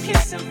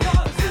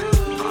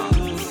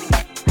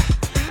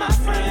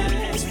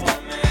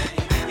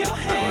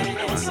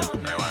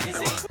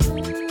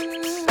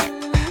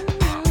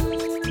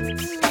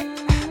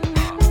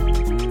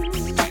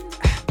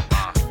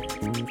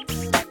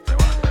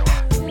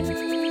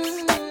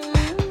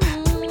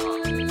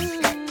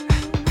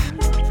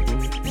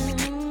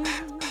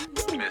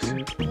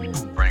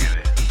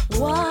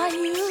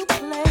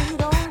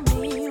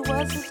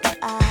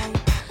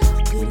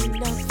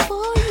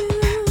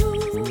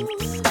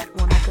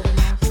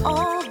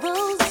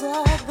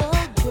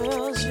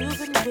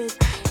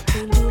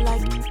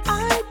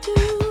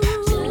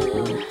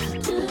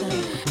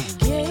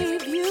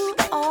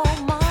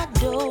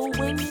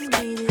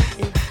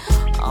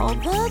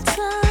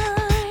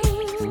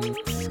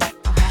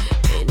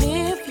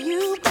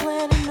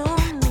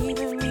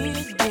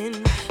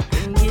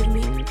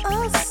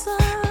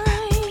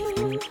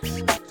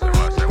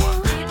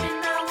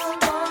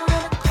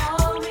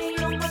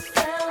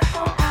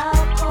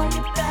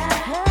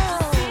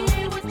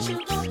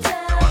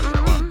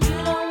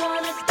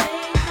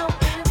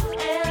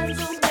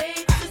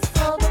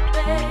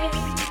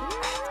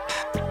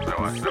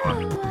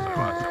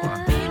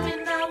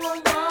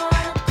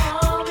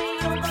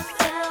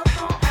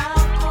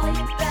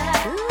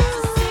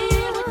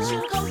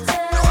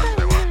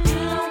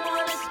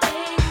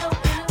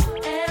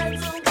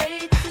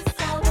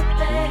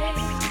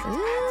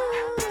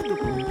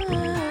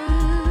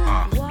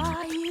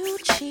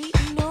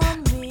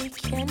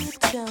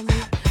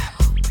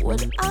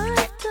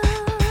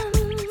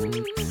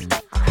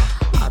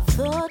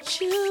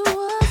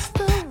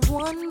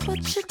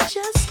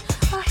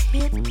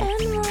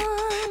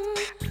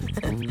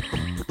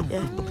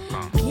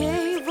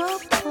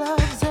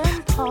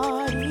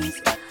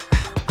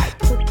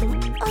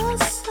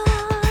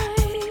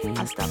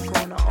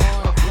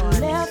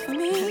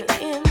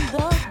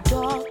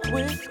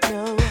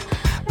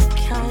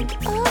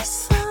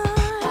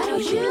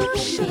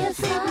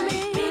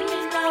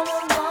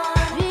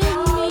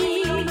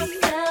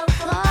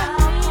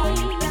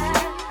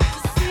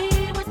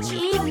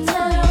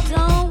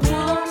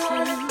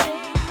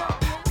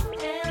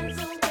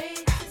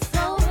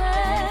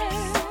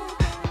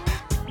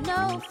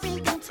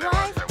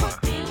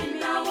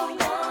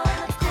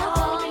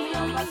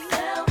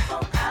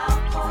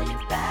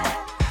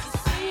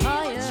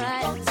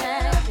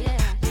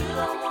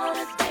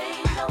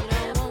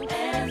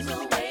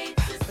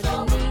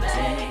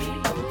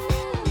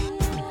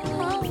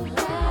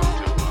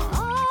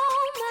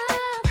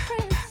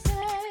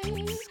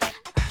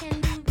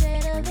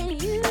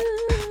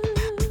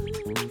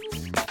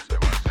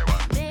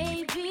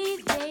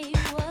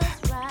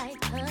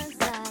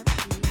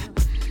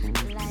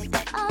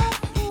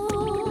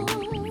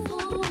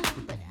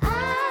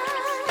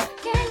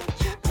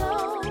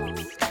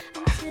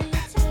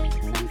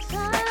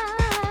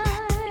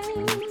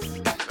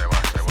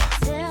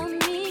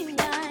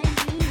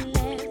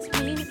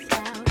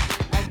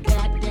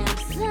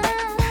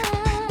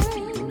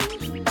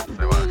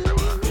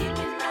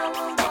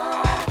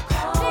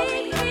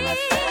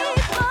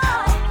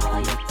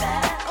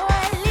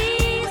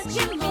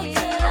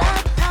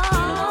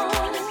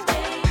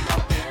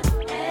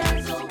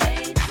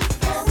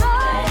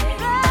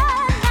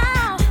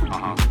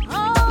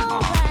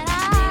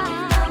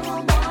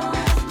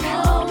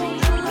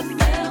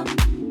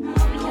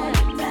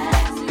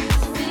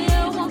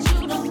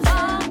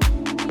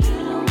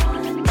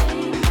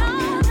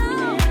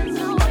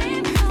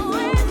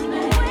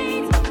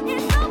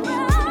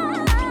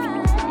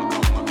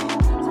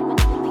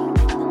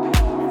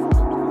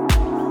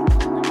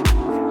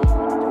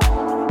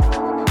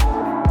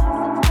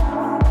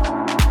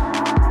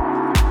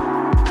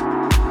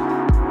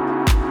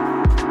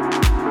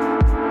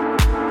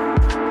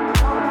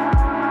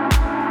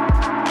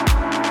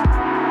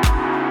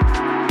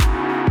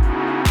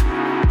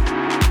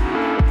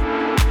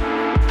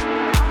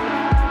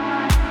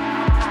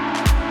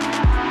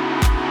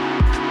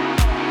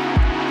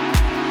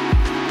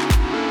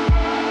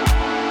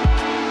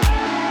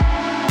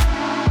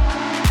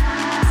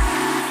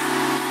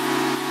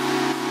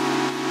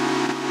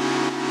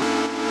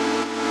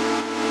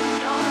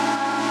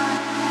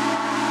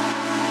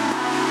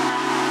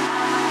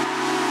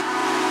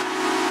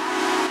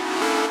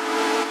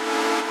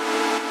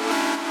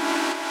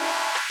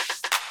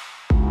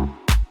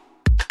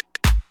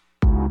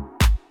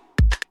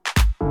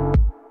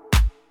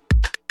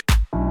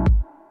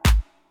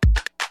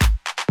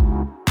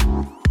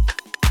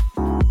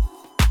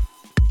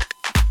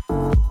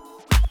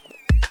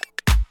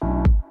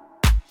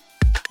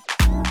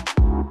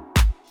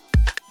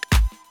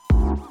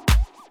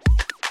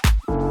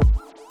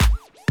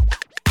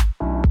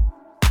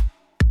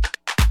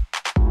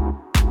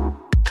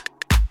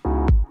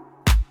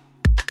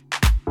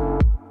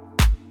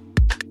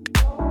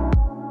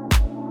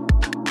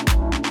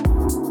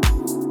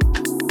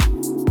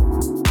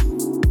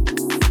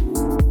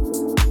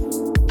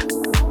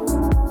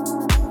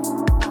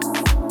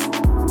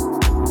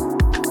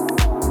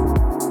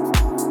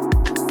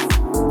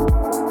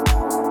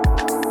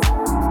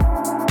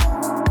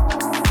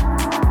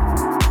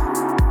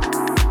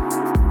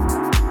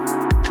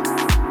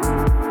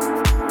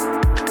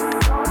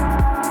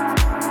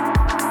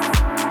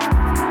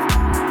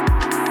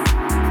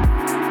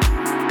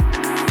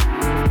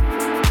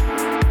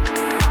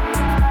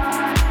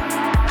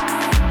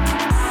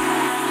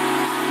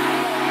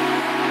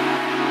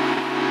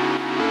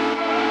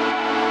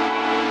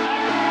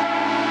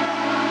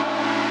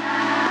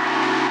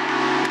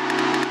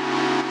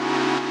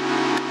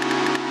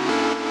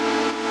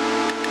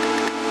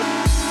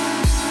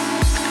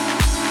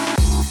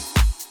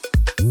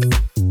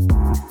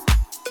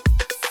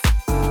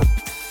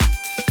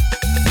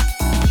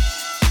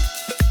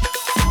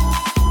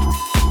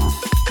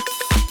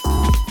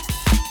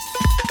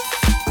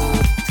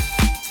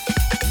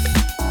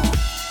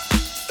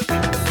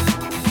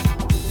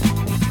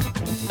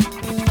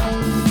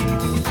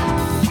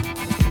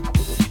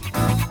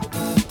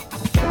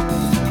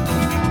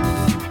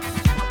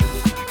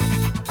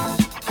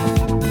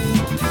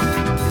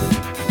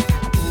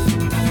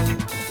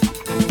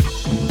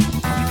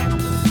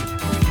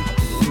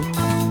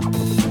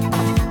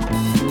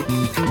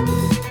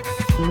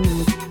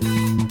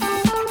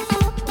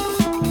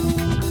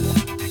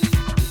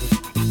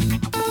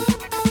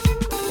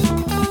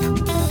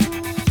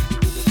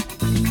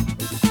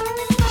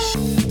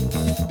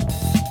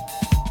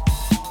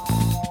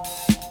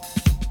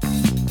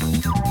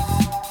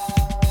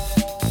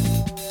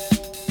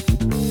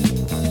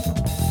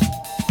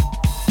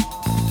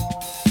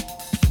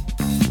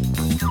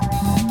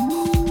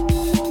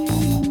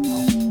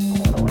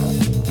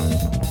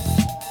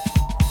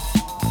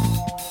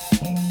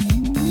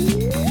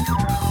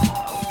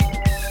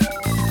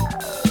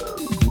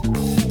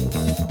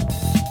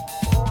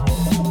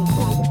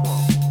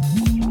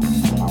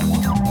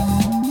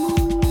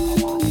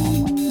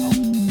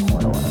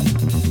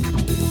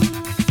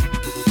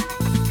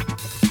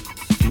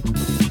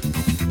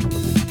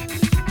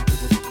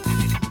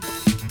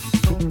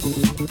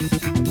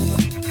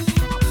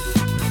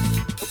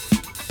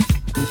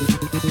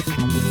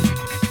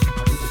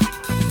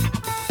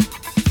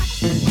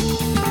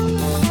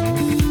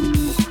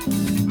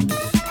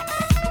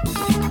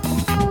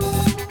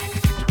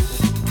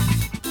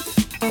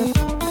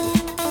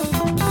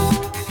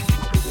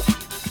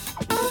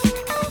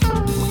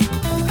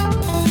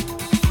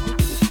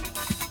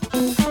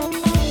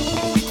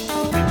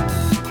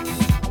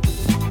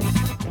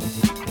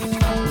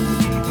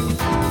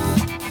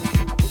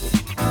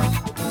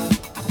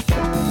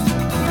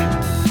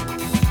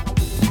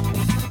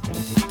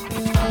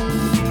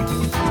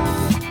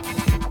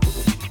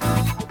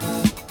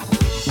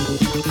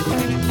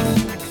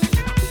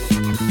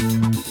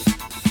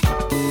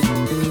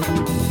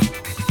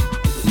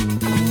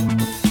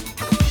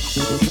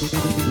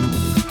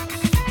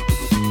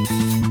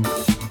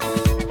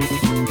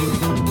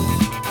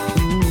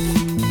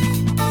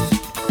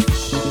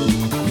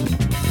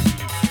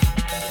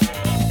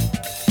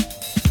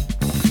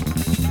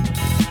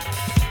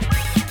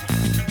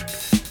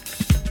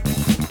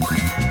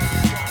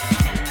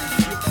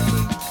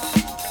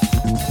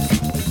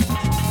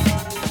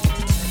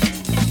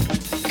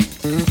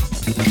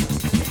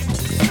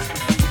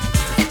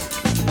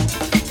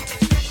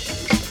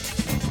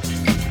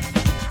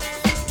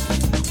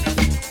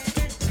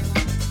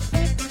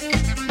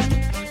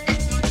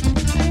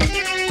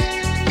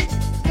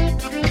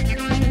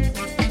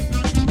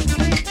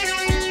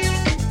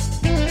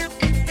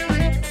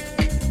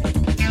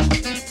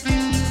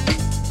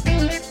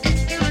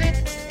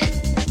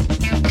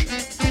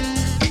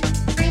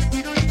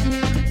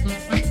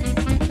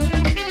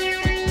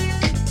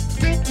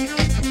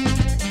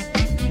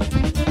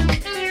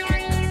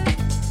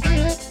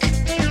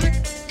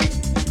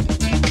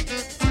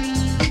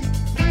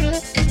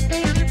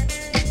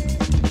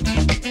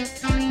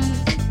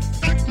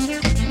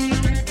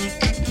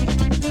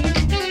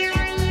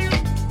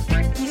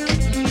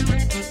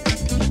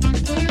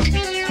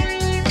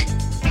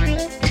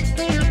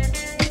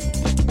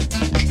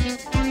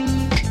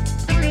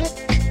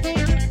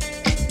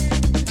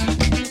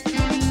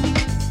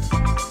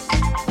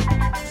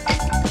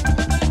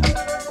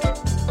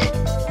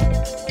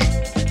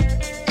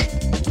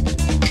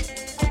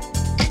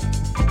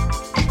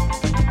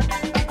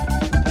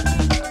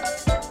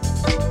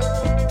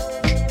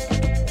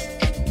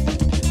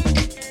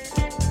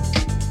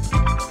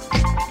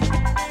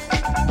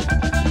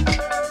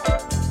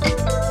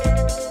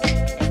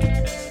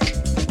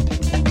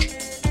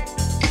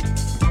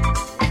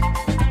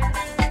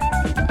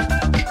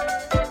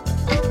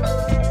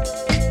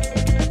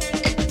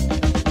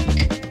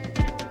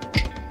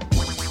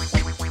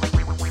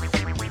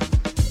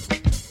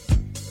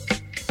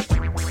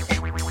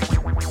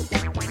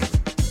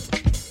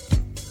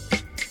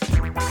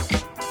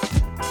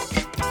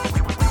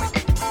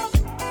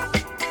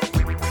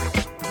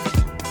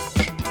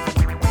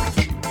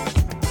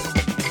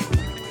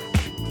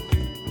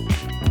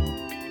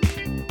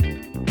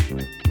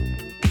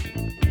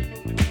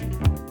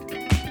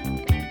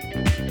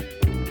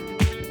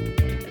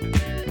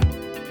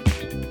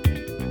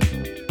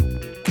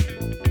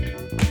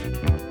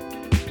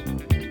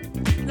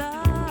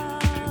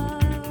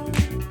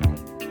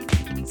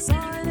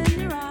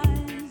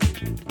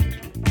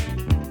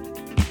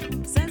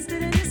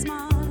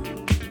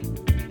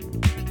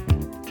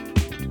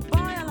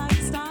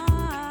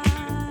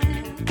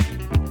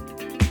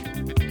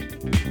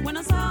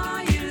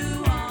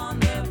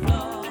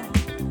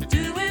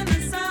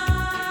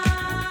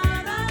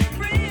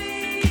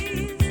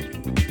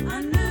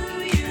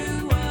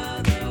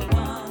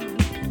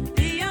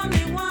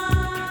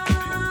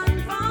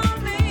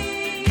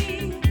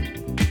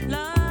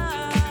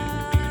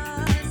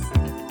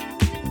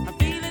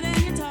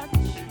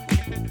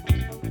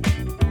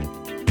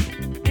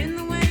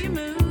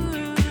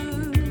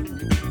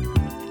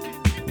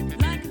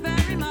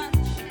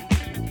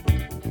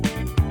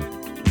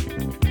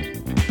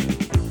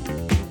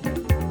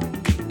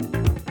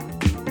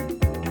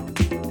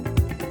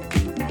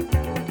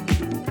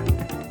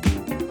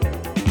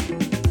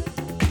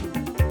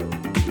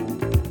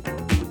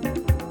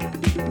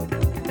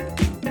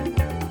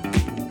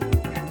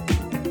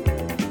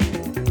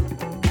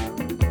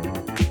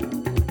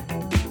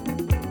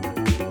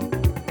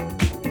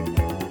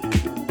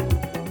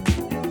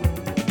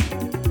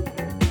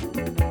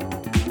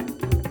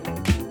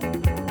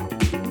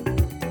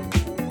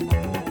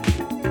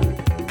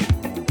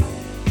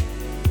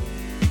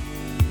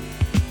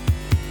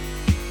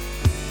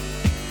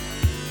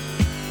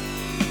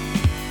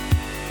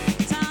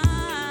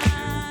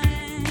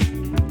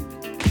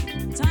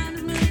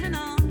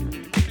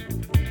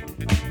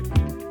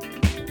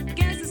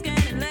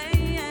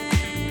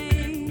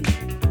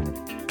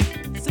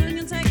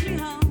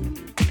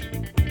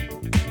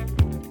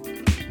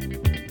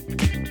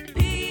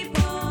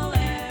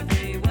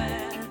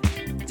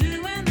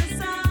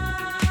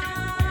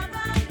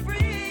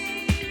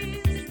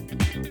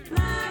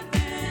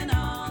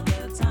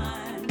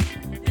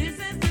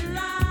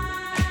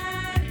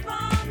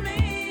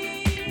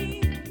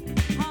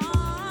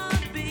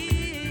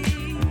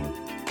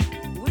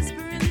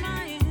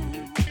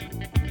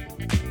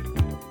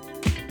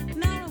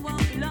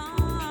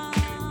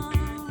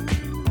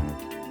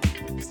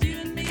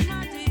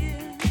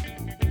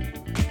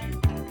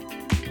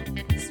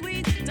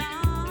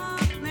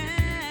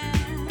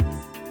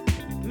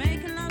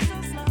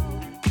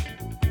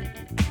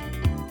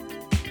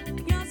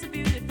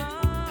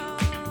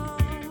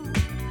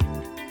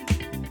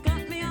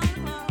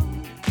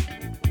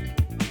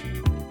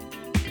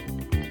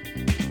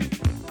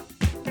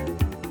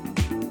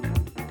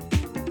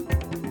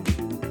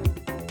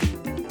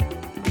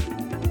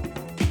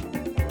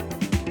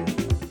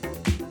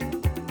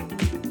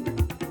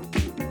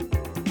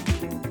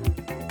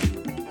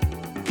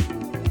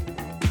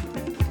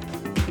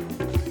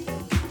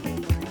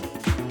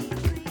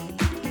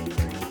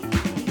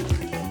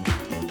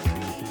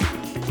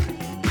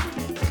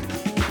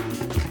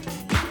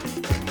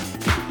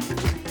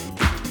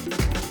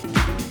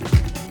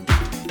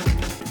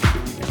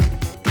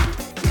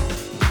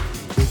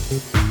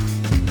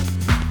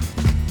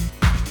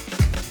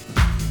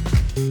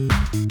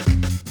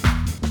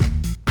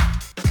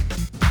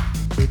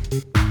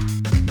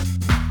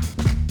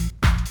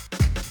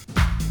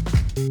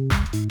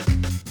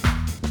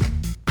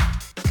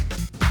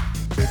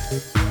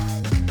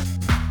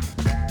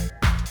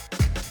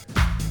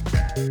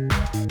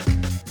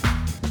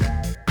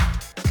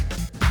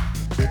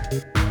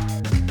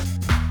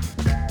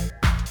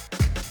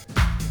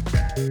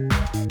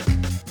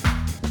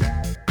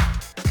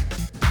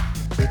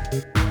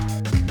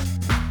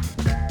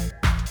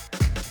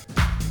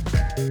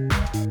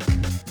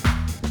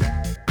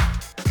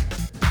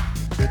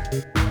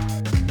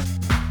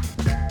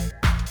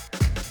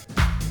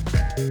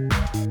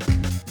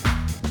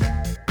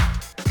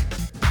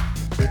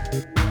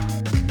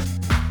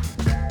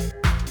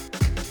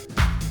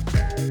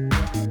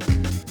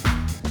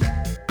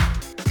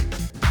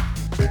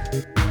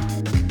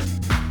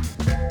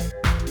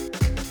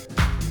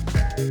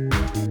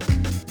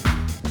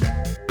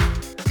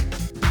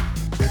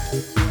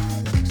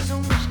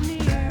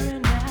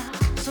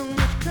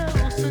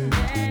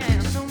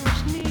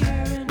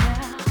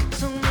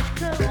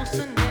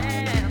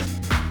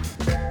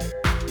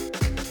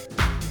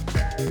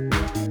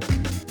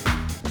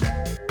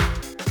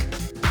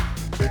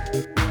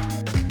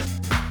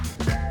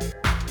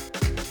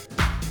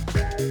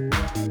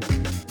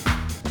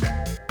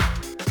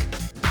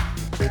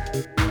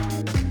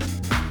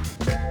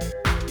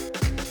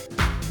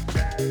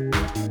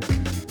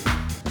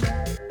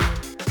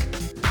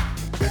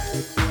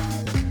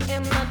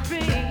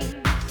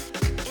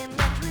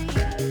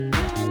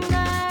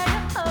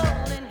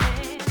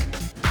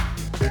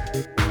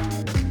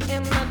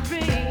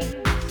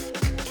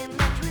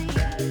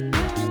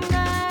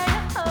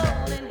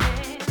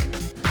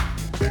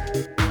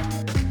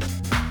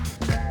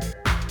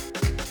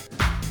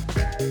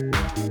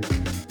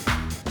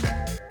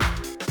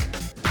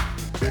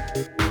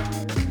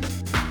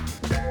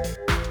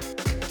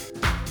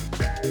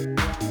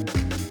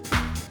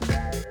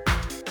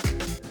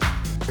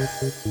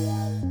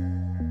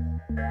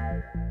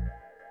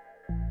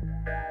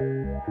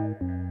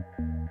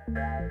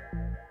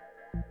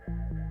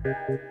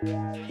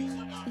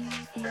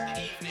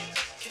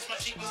Kiss my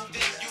cheek, move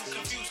in, you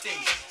confuse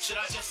things. Should I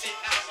just sit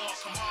out or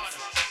come harder?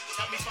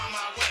 Help me find my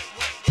way.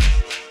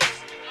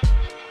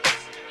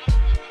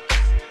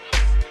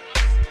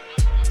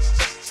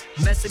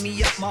 Messing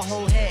me up my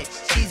whole head,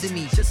 teasing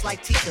me just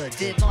like Tika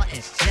did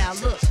Martin. Now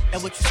look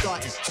at what you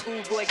starting.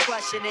 Schoolboy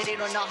crushing it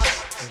ain't on the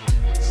hustle.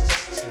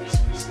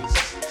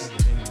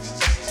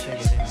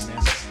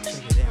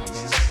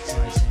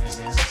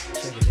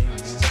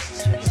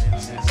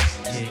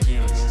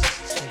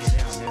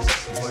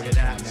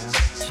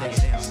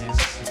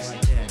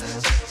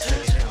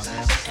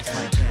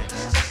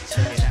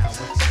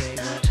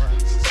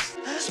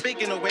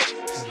 Speaking of which,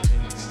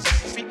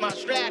 repeat my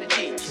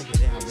strategy.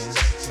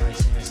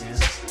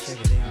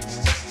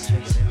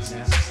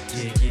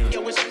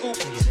 Yo, it's cool.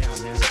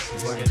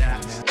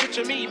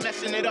 Picture me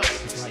messing it up.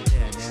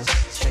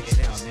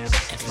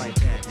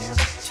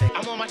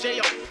 I'm on my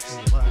J.O.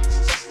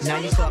 Now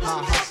you caught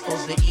my heart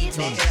for the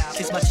evening.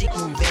 Kiss my cheek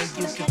moving,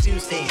 you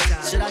confused things.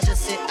 Should I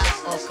just sit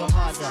out or come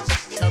harder?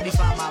 Tell me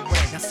find my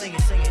way. Now sing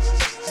it.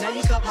 Now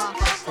you caught my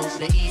heart for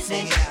the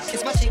evening.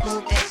 Kiss my cheek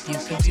moving, you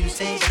confused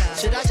things.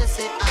 Should I just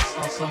sit out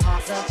or come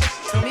harder?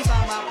 Tell me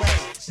find my way.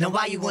 Now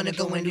why you wanna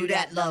go and do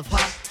that, love, huh?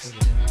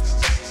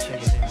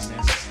 Check it out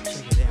now.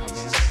 Check it out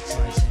now.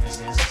 Check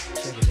it out now.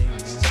 Check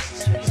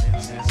it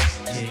out now.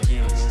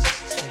 Yeah.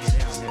 Check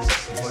it out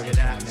now. Work it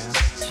out now.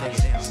 Check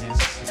it out now.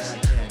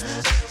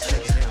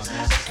 Check it out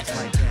now. It's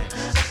like that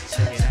now.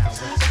 Check it out.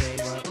 What you say,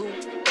 who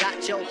got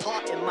your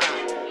heart in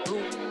mind? Who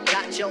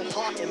got your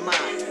heart in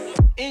mind?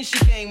 And she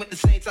came with the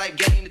same type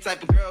game, the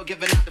type of girl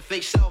giving out the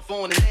fake cell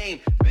phone and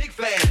name. Big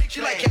fan,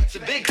 she like capture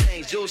big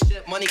things. Jewel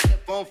ship, money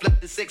clip, phone flip,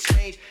 the 6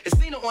 range. And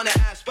seen her on the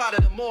ass,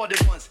 spotted her more than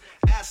once.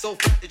 Ass so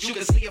fat that you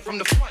could see her from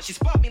the front. She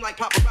spot me like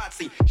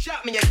paparazzi.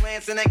 Shot me a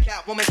glance and that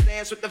Catwoman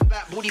stance with the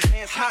fat booty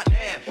pants. Hot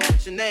damn.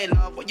 What's your name,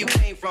 love? Where you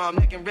came from?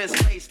 Neck and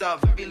wrist laced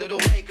up. Very little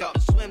makeup.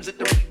 Swims at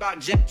the Reebok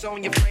gym.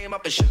 Tone your frame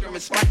up and sugar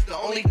and spice. The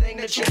only thing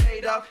that you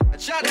made up. I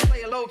tried to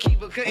play a low key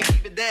but couldn't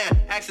keep it down.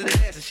 Asked her to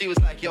dance and she was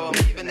like, yo, I'm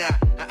leaving now.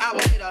 An hour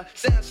later,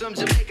 Sam's from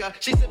Jamaica.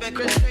 She sipping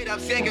Chris straight up.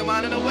 Skanking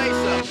mine in the waist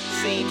up.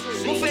 Scene.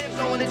 Move fam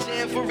going to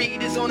jam for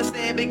Reed is on the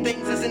stand. Big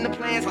things is in the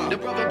plans. The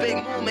brother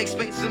Big Moon makes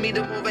space for me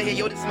to move over here.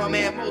 Yo, this my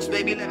man Most,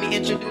 baby. Let me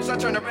introduce. I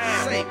turn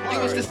around. Say, you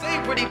was the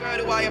same pretty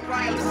bird who I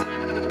applied.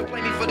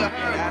 Play me for the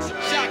herd.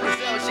 Shocked as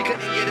hell, she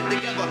couldn't get it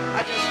together.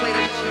 I just played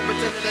along and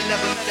pretended I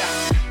never met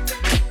her.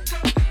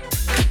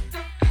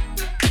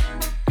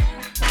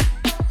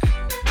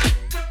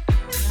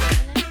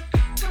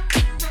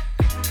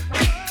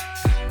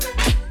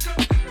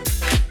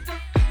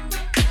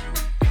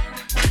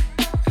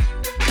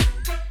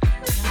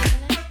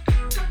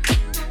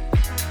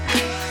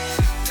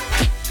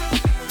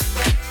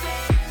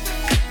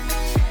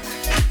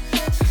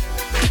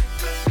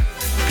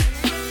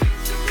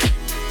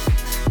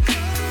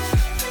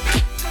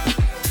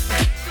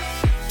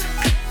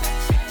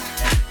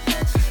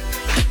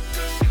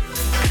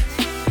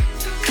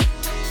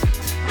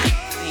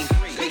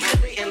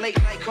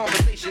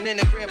 In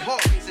the crib,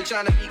 heart racing,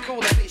 trying to be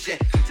cool and patient.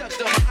 She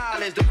touched on my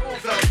eyelids, the room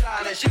fell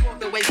silent. She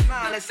walked away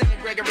smiling, singing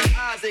Gregory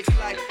Isaacs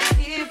like,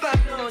 if I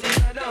don't,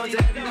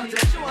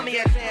 showing me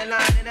a tan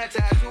line and a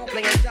tattoo,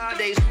 playing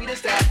Sade,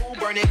 sweetest taboo,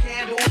 burning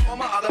candles. All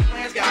my other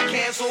plans got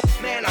canceled. so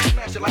man, I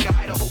smash it like a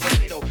Idaho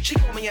potato. She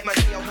called me at my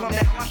tail, come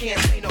down, I can't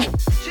say no.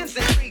 Chins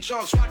and three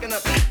trunks, rocking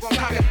up beat from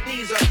cocking the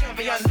knees up.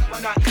 Champion,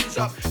 never not ease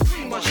up.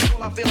 3 months,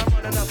 all I feel I'm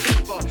running up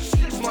fever.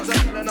 6 months,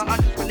 I'm running up, I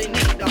just really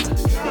need up.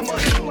 9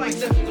 months, I'm like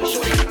 7, so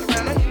shorty got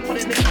around. I need one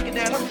in the fucking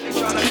down, I'm really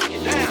trying to take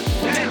it down,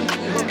 down.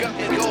 Look up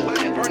and go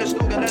at it, burn a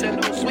slogan, let her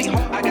know,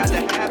 sweetheart, I got to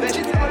have it.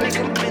 She tell me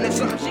come in and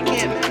something she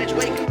can't manage.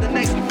 Wake up the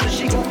next morning,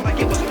 she go like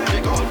it was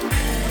magic.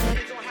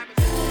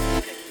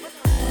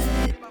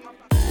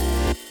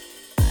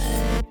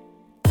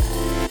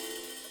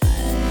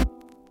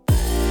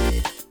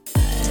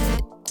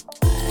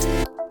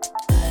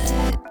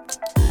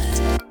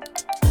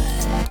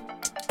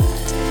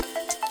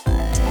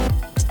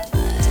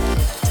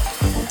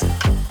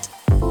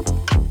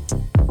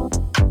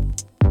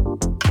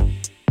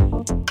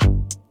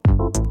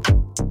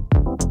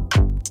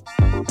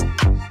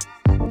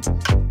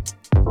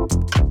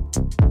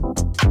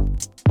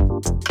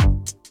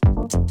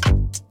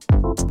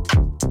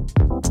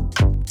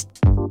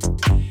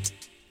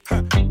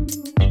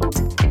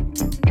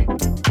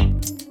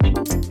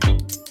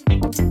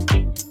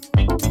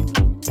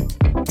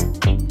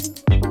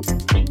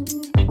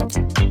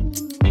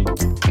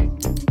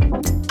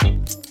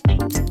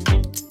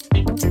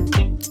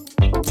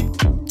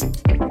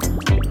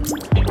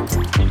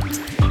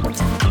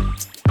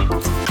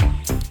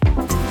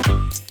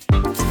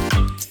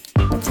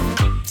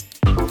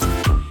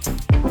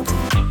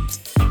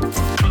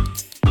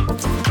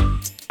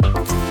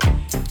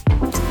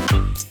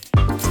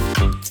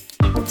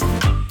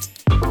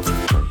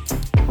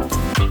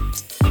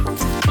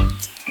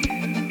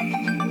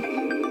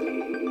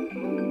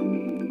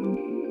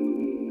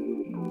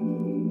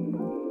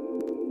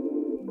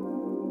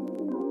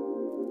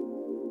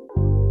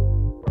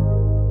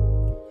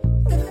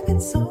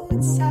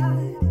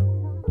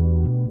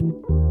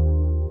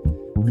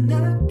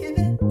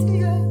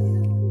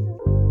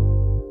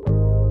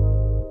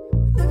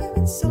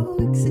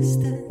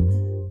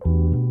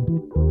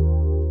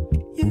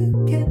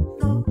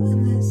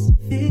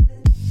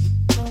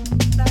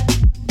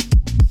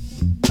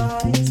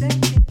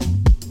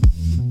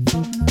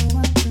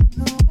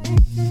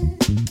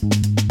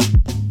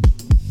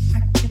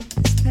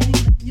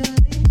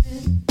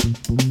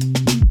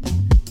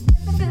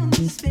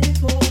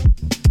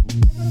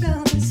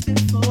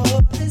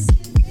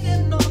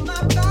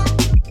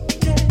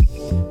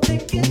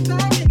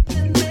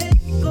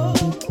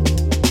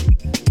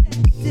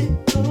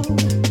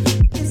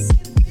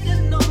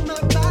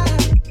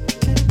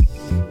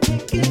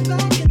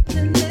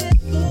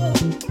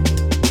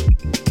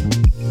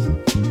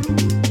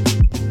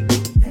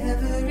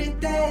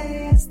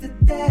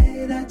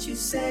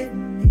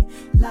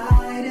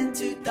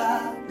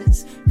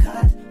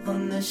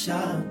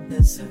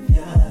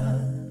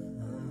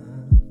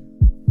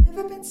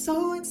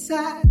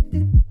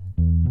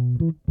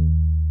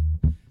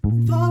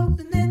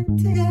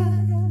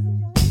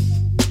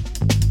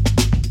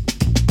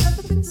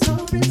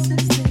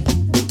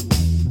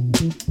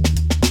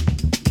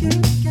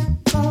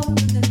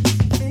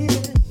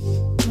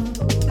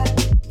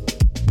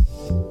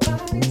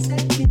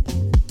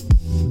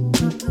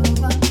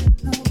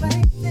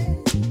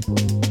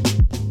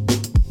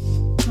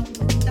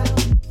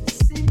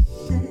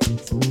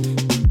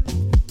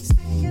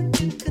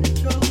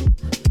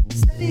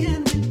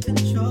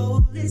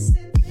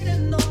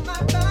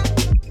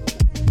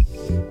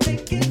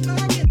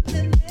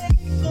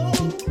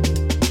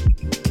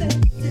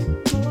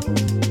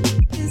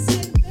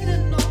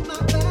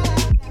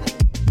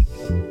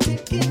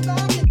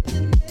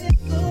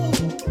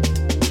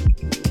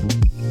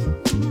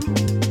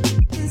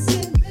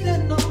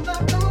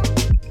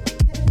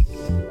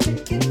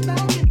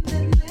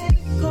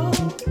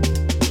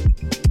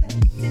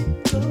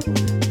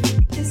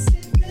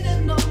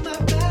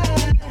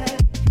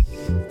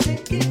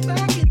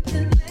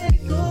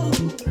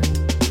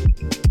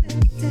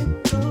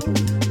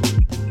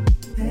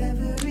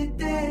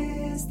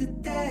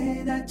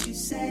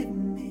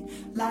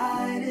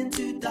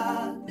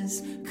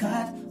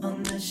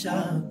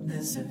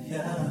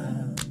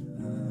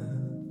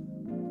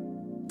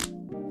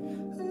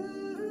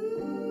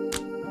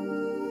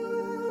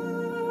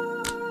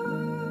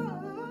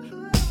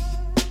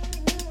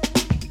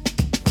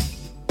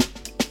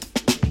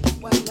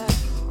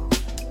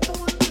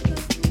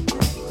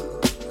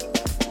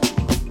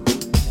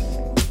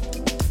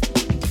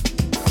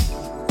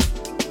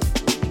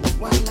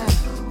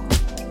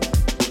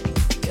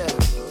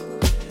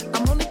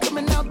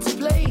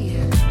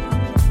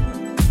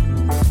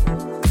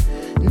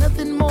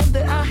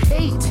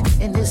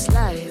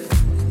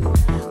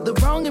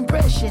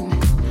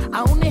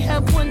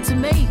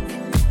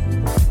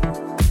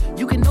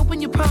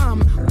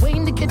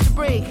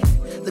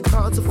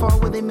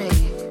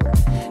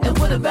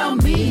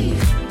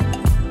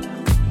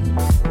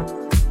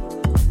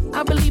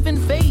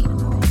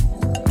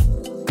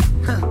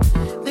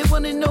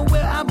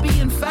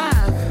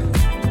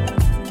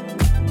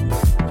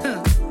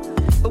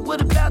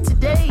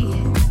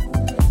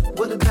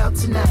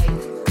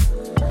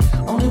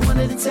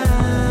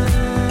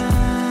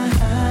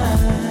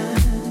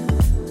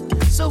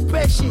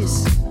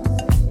 precious.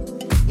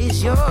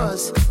 It's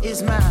yours,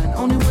 it's mine,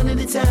 only one at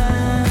a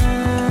time.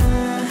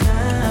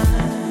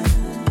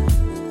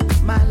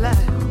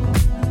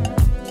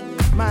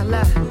 My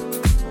life,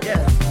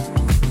 yeah.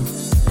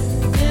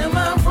 Am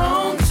I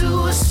wrong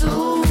to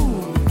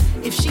assume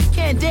if she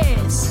can't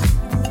dance,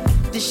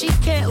 then she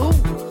can't ooh?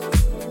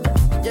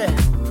 Yeah.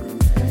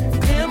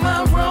 Am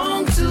I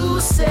wrong to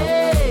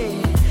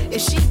say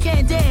if she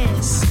can't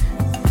dance,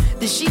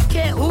 then she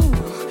can't ooh?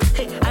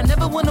 Hey, I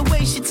never wanna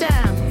waste your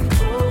time.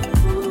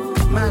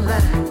 My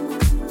life,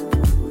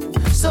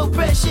 so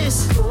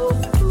precious.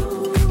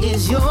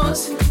 Is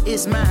yours,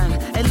 is mine.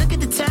 And look at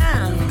the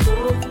time.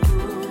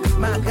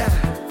 My God,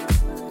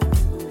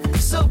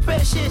 so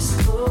precious.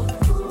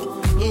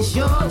 Is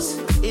yours,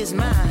 is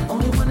mine.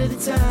 Only one at a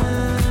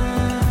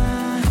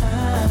time.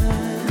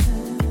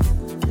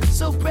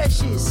 So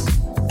precious.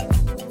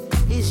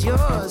 Is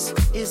yours,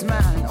 is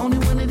mine. Only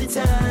one at a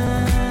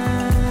time.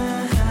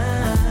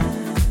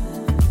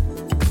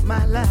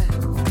 My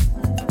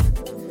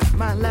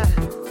life,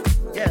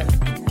 yeah.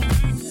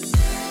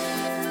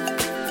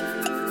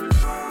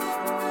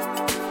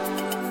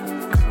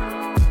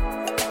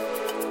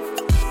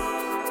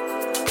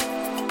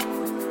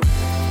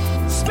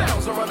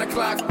 Spells around the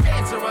clock,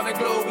 dance around the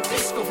globe with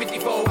disco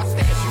 54. I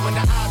stash you in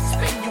the eyes,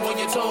 spin you on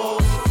your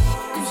toes.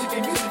 Music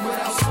ain't music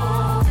without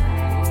soul.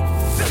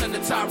 Still in the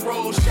top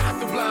row, shot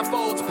through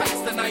blindfolds,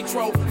 past the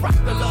nitro. Rock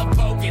the love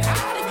boat, get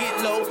high to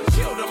get low.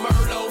 Chill the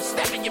Merlot,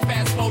 step in your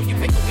fast mode. You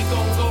pick up, we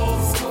gon' go.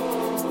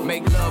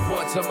 Make love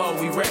once a more,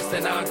 we rest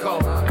and encore.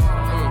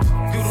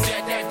 Doodle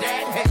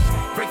that, hey.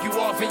 Break you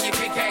off and you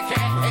kick cat.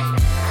 Hey.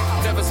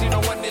 Never seen no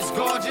one this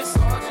gorgeous.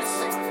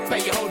 Pay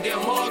your whole damn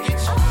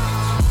mortgage.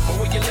 But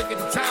when you look at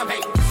the time,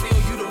 hey,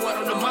 still you the one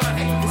on the mind,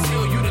 hey.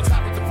 Still you the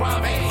top of the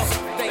prime, hey.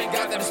 Thank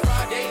God that it's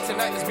Friday.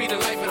 Tonight let's be the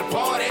life of the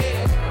party.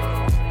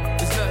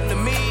 There's nothing to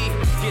me.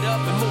 Get up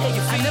and move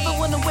your feet. I never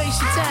wanna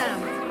waste your time.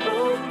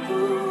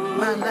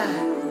 My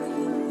life,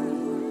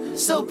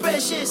 so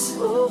precious.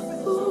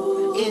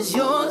 Is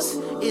yours,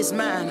 is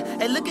mine.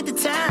 And look at the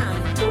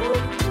time.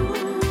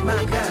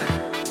 My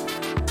God,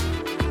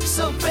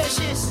 so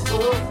precious.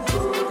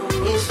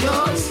 Is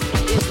yours,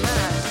 is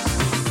mine.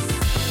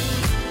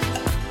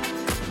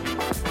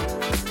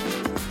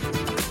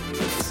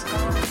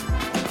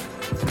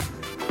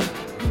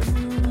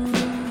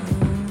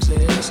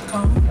 Just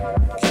come,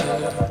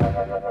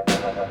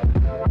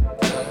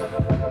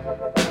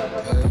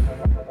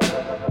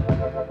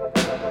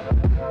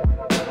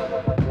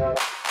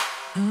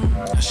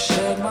 I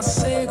shared my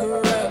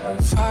cigarette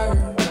with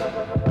her.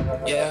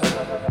 Yeah,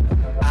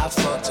 I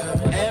fucked her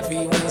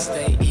every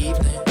Wednesday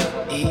evening.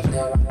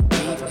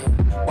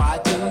 Why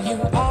do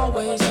you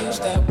always use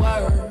that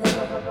word?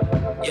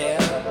 Yeah,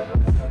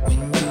 when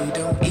you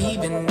don't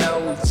even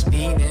know its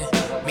meaning.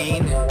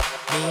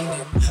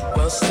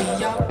 Well,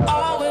 see, I'll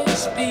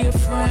always be a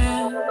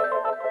friend.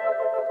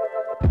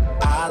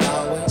 I'll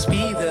always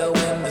be there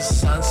when the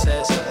sun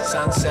sets.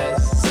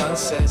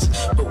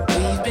 But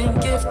we've been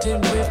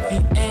gifted with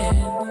the end.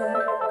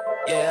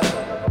 Yeah,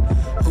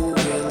 who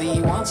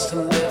really wants to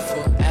live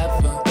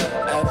forever,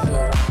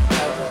 ever?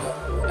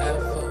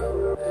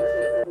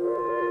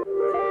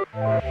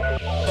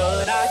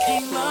 But I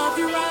can't love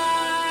you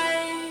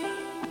right.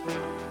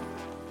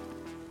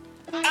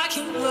 I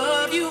can't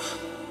love you.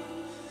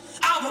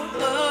 I won't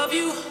love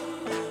you.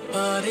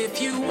 But if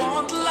you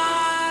want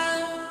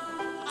lies,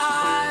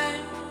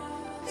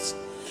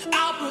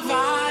 I'll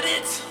provide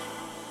it.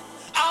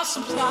 I'll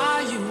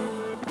supply you.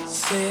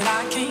 Said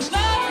I can't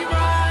love you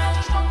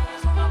right.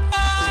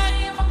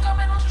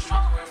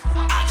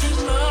 I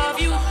can't love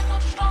you.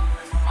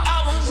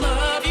 I won't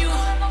love you.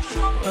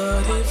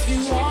 But if you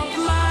want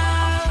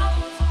life,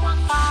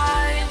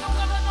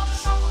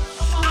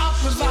 I'll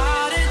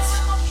provide it.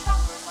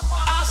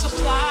 I'll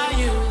supply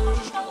you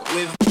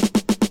with.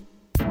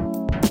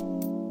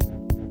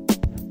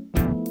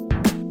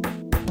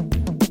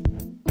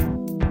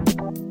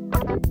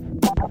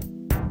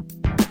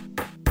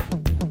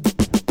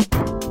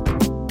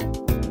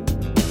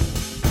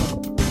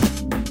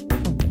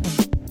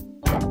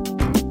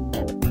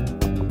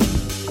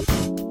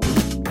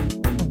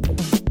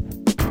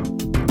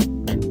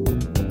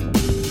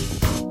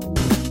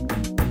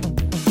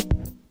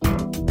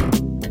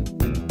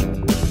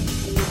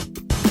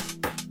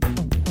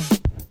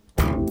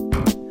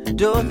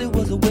 Dorothy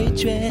was a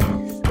waitress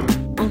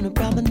on the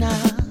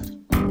promenade.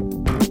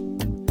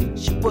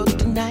 She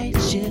worked a night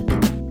shift.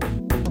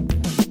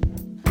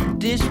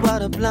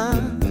 Dishwater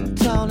blonde,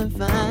 tall and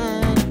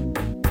fine.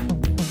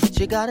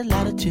 She got a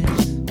lot of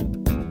tips.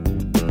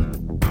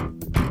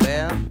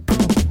 Well,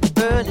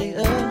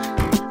 earlier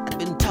I'd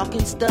been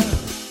talking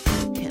stuff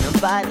in a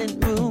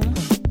violent room,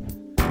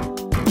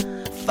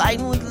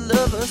 fighting with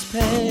lovers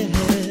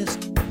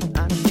past.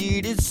 I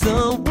needed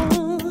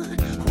someone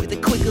with a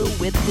quicker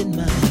wit than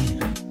mine.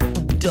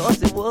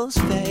 Dorothy was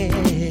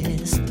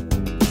fast.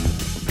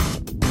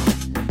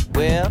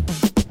 Well,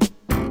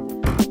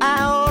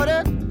 I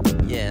ordered,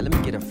 yeah, let me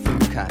get a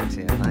fruit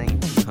cocktail. I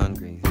ain't too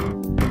hungry.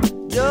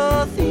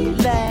 Dorothy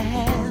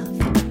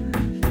laughed.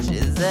 She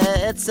said,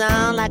 that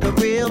sound like a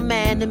real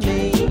man to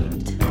me.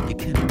 You're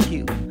kinda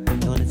cute.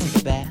 You wanna take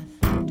a bath?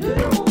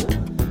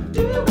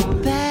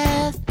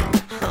 Bath?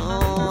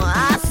 Oh,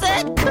 I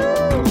said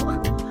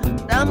cool.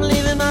 I'm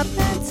leaving my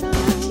pants on.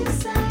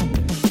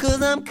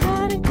 Cause I'm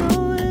kinda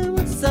going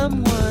with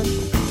someone.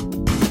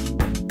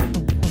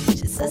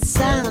 She said,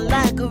 sound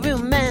like a real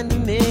man to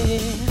me.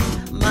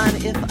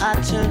 Mind if I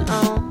turn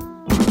on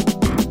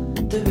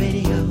the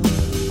radio?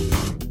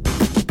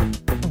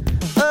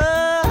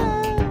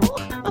 Oh,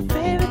 my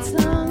favorite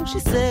song, she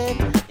said,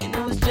 and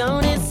it was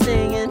Joni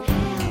singing.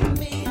 Help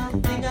me, I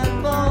think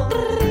I'm born.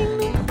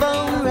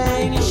 Phone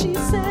rang and she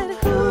said,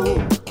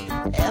 who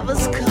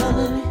ever's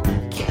calling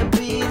can't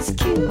be as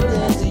cute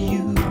as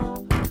you.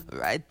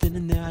 Right then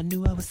and there I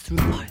knew I was through.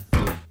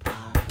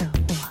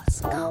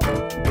 Let's go.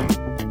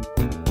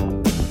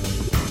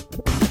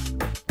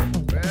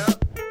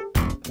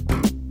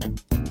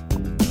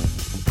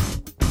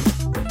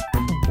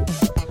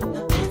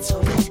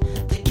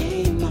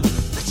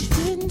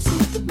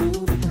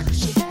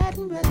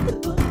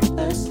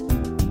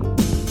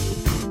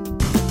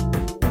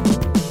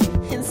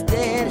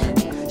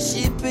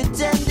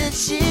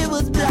 She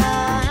was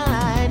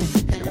blind,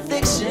 and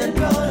fiction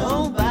brought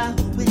home by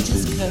a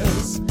witch's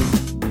curse.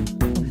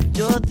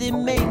 Dorothy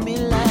made me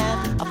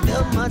laugh. I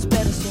felt much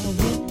better, so I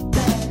went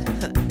back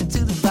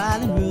into the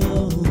violin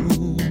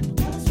room.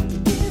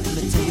 Let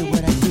me tell you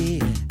what I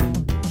did.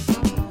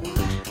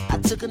 I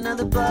took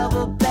another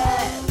bubble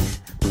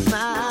bath,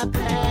 my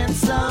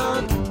pants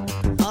on,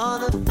 all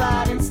the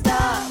fighting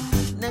stopped.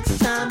 Next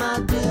time I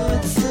do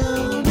it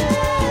sooner.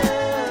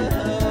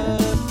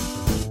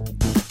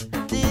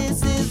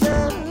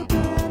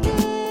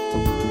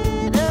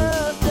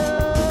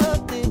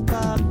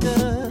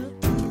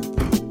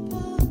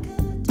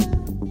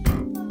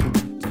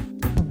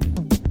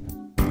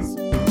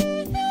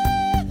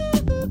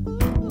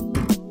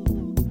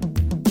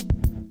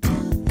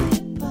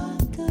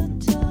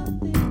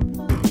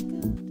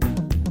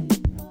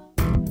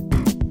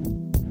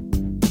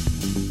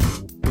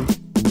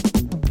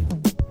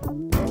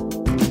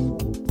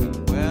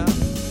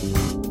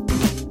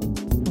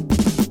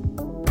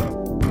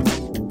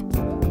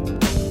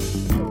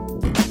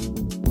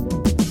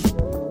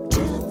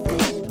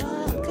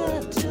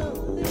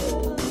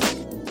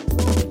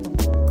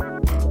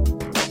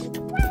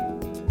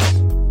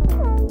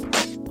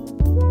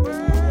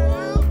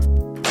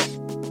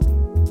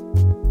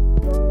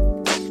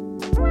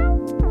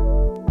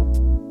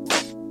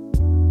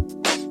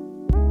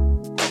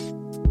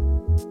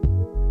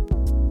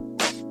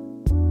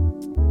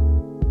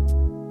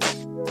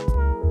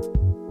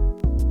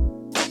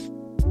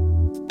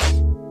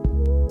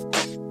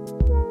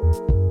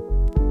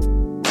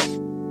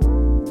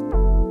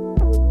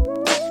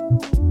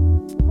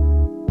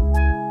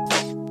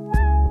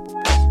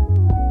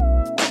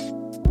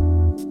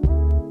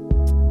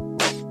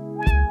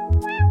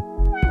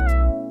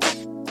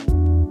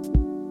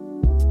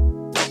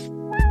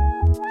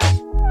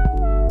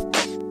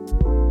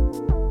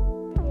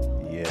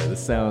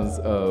 Sounds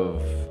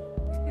of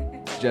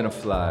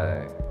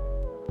Jennifly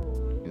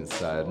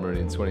inside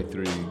Meridian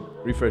 23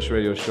 Refresh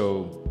Radio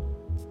Show,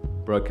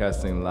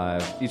 broadcasting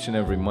live each and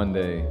every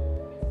Monday,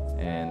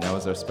 and that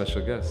was our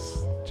special guest,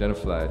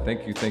 Jennifly.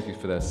 Thank you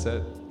for that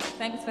set.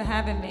 Thanks for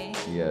having me.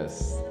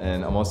 Yes,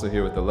 and I'm also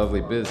here with the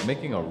lovely Biz,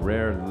 making a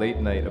rare late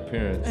night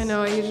appearance. I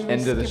know, I usually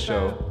end of the skip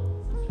show. Out.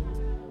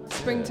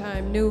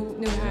 Springtime, new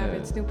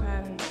habits, new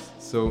patterns.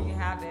 So new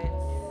habits.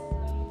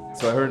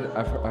 So I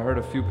heard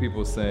a few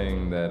people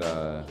saying that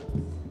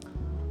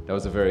that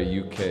was a very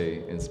UK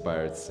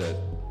inspired set.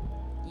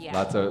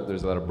 Yeah.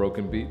 There's a lot of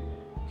broken beat.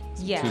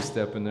 Yeah.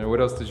 Two-step in there.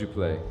 What else did you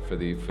play for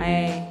the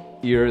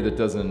ear that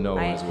doesn't know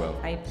as well?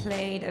 I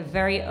played a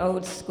very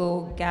old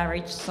school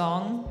garage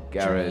song.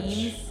 Garage.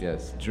 Dreams.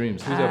 Yes.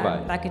 Dreams. Who's that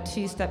by? Like a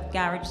two-step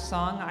garage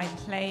song. I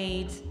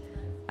played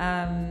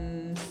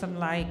some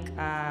like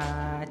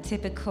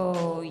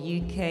typical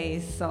UK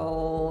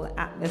soul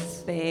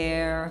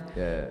atmosphere.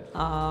 Yeah.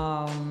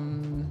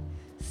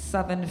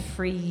 Southern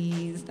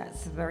Freeze,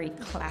 that's a very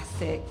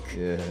classic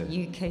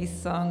UK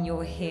song you'll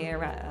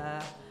hear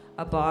at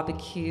a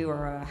barbecue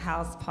or a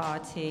house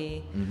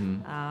party.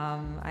 Mm-hmm.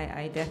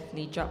 I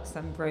definitely dropped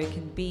some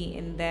broken beat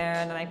in there,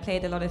 and I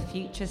played a lot of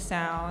future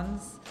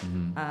sounds.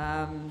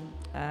 Mm-hmm.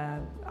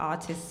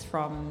 Artists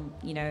from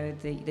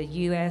the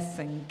US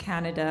and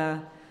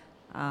Canada.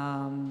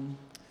 And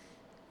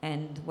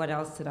what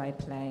else did I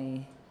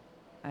play?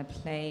 I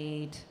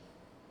played.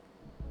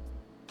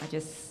 What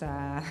did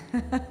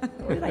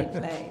I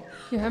play?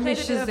 You have me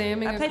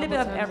shazamming. I played a bit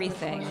of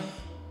everything.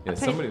 Yeah,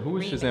 somebody who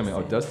was shazamming.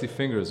 Oh, Dusty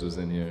Fingers was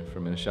in here for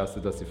a minute. Shouts to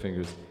Dusty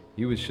Fingers.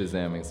 He was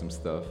shazamming some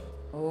stuff.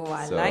 Oh,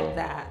 I like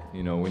that.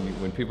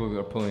 When people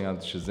are pulling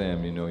out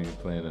Shazam, you're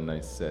playing a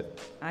nice set.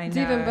 I know. It's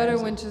even better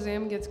when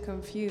Shazam gets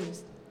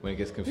confused. When it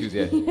gets confused,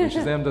 yeah. When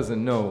Shazam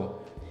doesn't know,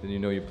 then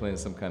you're playing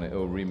some kind of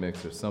ill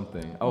remix or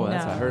something. Oh,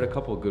 I heard a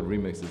couple of good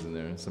remixes in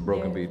there. Some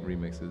broken beat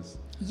remixes.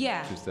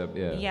 Yeah. Two-step,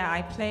 yeah. Yeah,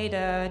 I played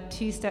a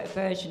two-step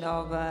version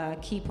of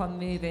Keep On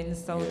Moving,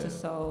 Soul to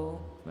Soul.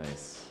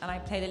 Nice. And I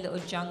played a little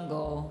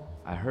jungle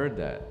I heard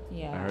that.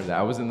 Yeah. I heard that.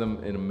 I was in the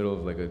middle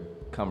of like a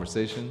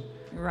conversation.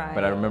 Right.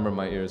 But I remember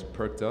my ears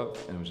perked up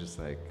and it was just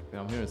like,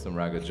 I'm hearing some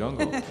Raga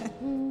Jungle.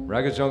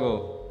 Raga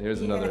Jungle,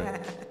 here's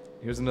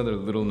another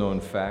little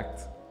known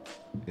fact,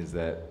 is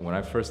that when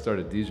I first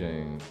started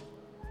DJing,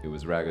 it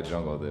was Raga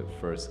Jungle that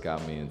first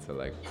got me into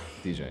like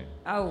DJing.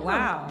 Oh,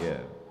 wow. Yeah.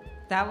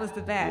 That was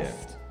the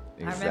best.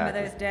 Yeah, I remember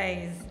exactly. those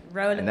days.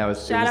 Roller. And that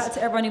was- Shout out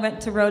to everyone who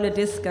went to roller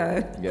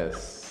disco.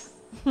 Yes.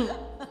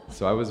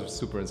 So I was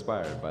super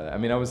inspired by that. I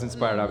mean, I was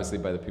inspired obviously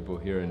by the people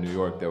here in New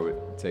York that were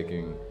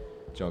taking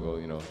jungle,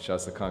 you know,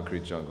 shouts to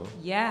Concrete Jungle.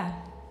 Yeah.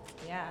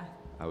 Yeah.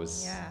 I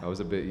was Yeah.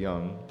 a bit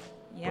young,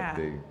 Yeah.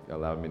 but they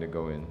allowed me to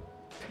go in.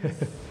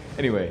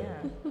 Anyway,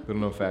 little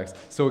known facts.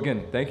 So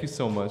again, thank you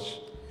so much.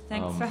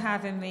 Thanks for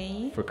having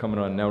me. For coming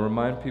on. Now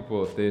remind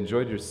people if they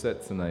enjoyed your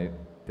set tonight,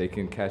 they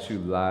can catch you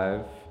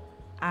live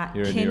At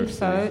here in New York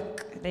City.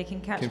 Kinfolk. They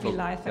can catch Kinfolk. me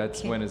live at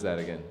That's when is that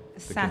again?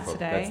 The Kinfolk.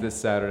 Saturday. That's this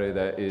Saturday.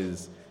 That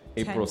is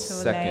April 10 till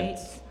 2nd.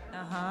 late.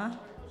 Uh-huh.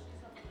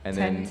 And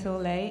 10 then till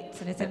late.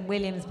 And it's in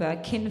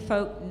Williamsburg.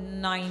 Kinfolk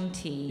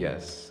 90.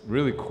 yes,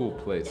 really cool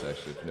place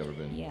actually. If you've never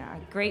been. Yeah,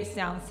 great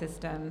sound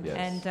system. Yes.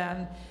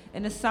 And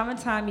in the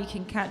summertime, you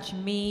can catch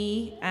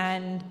me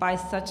and By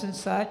Such and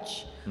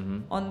Such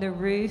on the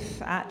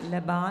roof at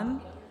Leban.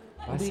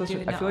 By such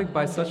I feel like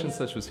By Such and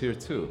Such was here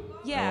too.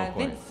 Yeah, at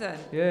one point. Vincent.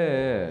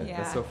 Yeah. Yeah.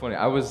 That's so funny.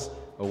 I was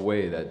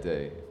away that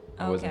day.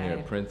 I wasn't here.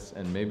 Okay. Prince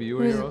and maybe you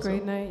were It was here a also.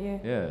 great night, yeah.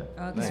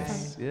 Yeah. Okay.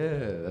 Nice. Yeah,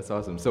 that's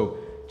awesome. So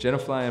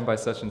Jennifly and By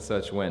Such and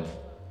Such when?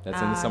 That's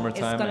in the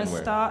summertime It's going and to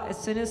where? start as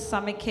soon as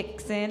summer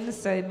kicks in,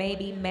 so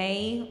maybe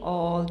May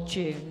or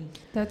June.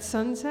 That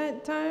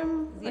sunset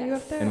time? Are you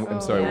up there? And I'm Oh,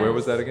 sorry, where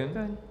was yes. that again?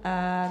 Good.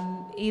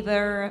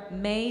 Either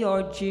May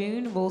or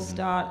June, we'll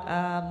start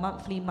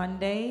monthly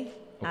Monday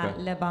at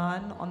Okay.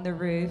 Leban on the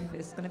roof.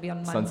 It's going to be on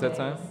Mondays. Sunset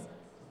time?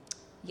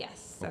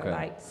 Yes. So Okay.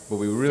 like But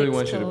we really 6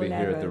 want you to till be here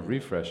at the 11.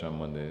 refresh on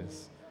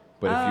Mondays.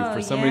 But if you,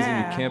 for some reason,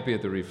 you can't be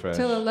at the refresh.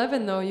 Till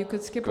 11 though, you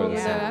could skip Go to over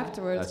the that sun.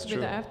 afterwards. That's to be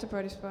true. the after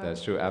party spot.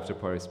 That's true. After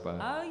party spot.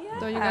 Oh yeah.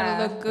 Though you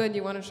gotta look good,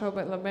 you want to show up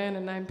at Laban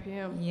at 9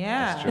 p.m.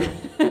 Yeah. That's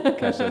true.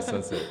 Catch that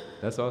sunset.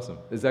 That's awesome.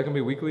 Is that gonna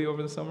be weekly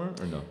over the summer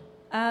or no?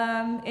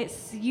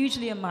 It's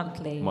usually a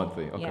monthly.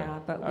 Monthly. Okay. Yeah,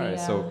 but All we, right.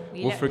 So we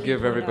we'll let forgive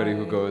people everybody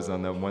who know. goes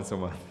on that once a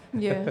month.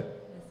 Yeah.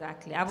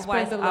 Exactly.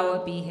 Otherwise, the I love.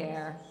 will be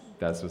here.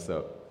 That's what's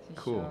up.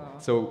 Cool.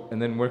 So,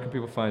 and then where can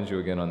people find you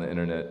again on the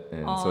internet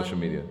and social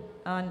media?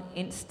 On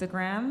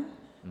Instagram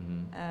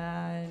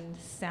and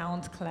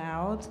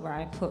SoundCloud, where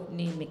I put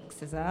new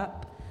mixes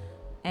up.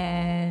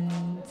 And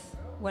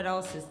what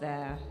else is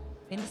there?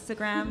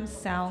 Instagram,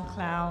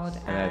 SoundCloud,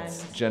 And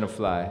that's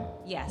Jennifly.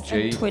 Yes,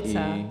 and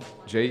Twitter.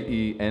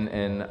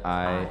 Jennifly.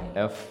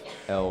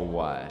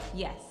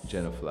 Yes.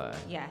 Jennifly.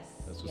 Yes.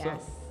 That's what's yes.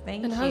 up.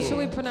 Thank And you. how should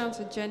we pronounce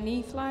it?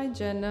 Jennifly?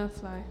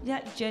 Jennifly.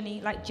 Yeah, Jenny,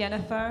 like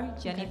Jennifer,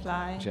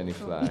 Jennifly.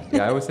 Jennifly.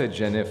 Yeah, I always say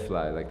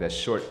Jennifly, like that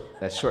short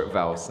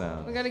vowel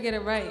sound. We gotta get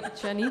it right.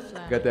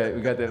 Jennifly.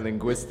 We got that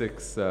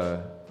linguistics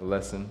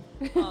lesson.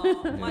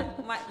 Oh,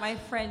 my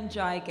friend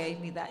Jai gave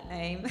me that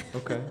name.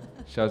 Okay.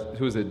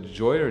 Who is it?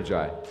 Joy or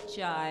Jai?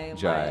 Jai.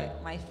 Jai.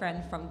 My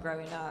friend from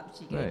growing up,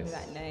 she gave me Nice.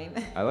 that name.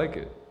 I like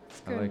it.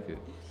 I good. like it.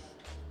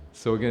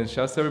 So again,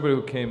 shouts to everybody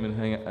who came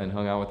and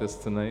hung out with us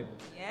tonight.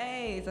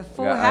 Yay, it's a We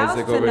full got house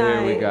Isaac tonight. over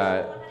here. We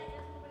got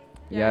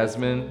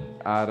Yasmin,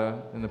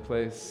 Ada in the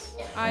place.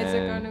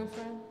 Isaac, our and- new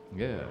friend.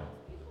 Yeah.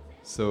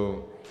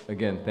 So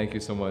again, thank you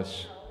so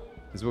much.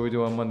 This is what we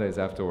do on Mondays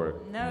after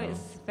work. No, you know?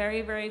 it's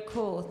very, very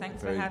cool.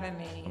 Thanks Very- for having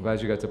me. I'm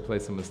glad you got to play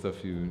some of the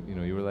stuff you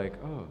were like,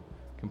 oh,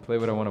 can play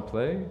what I want to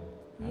play.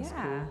 That's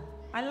yeah, cool.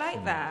 I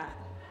like that.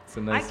 It's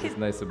a nice, I it's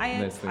nice,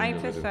 nice thing I to be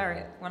able to do. prefer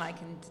it when I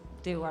can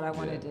do what I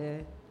want to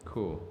do.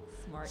 Cool.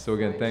 Smart, So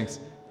again, smart. thanks.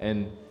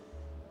 And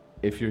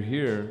if you're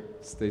here,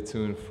 stay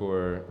tuned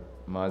for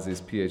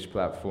Mozzie's PH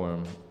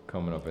platform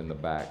coming up in the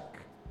back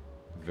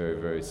very,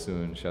 very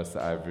soon. Shouts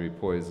to Ivory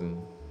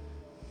Poison.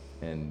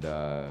 And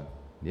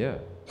yeah,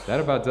 that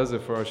about does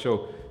it for our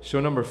show.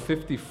 Show number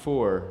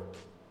 54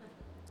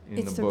 in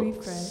It's the the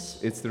books.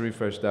 Refresh. It's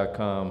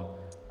therefresh.com.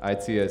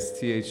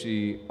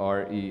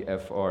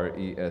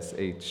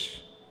 ITSTHEREFRESH.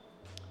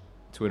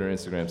 Twitter,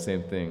 Instagram,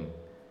 same thing.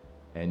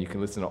 And you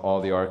can listen to all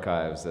the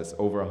archives. That's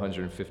over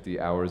 150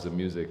 hours of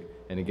music.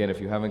 And again,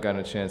 if you haven't gotten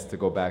a chance to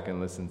go back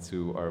and listen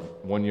to our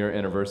 1-year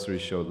anniversary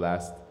show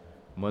last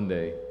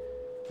Monday,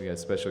 we had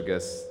special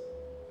guest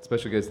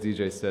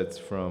DJ sets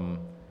from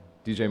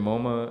DJ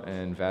MoMA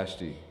and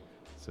Vashti.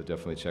 So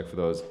definitely check for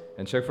those.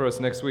 And check for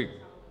us next week.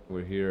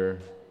 We're here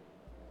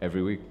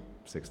every week,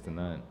 6 to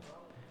 9.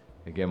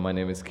 Again, my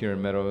name is Kieran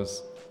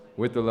Meadows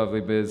with the Lovely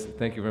Biz.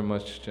 Thank you very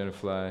much,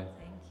 Jennifly.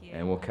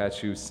 And we'll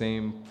catch you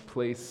same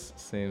place,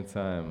 same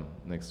time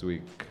next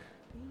week.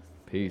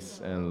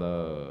 Peace and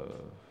love.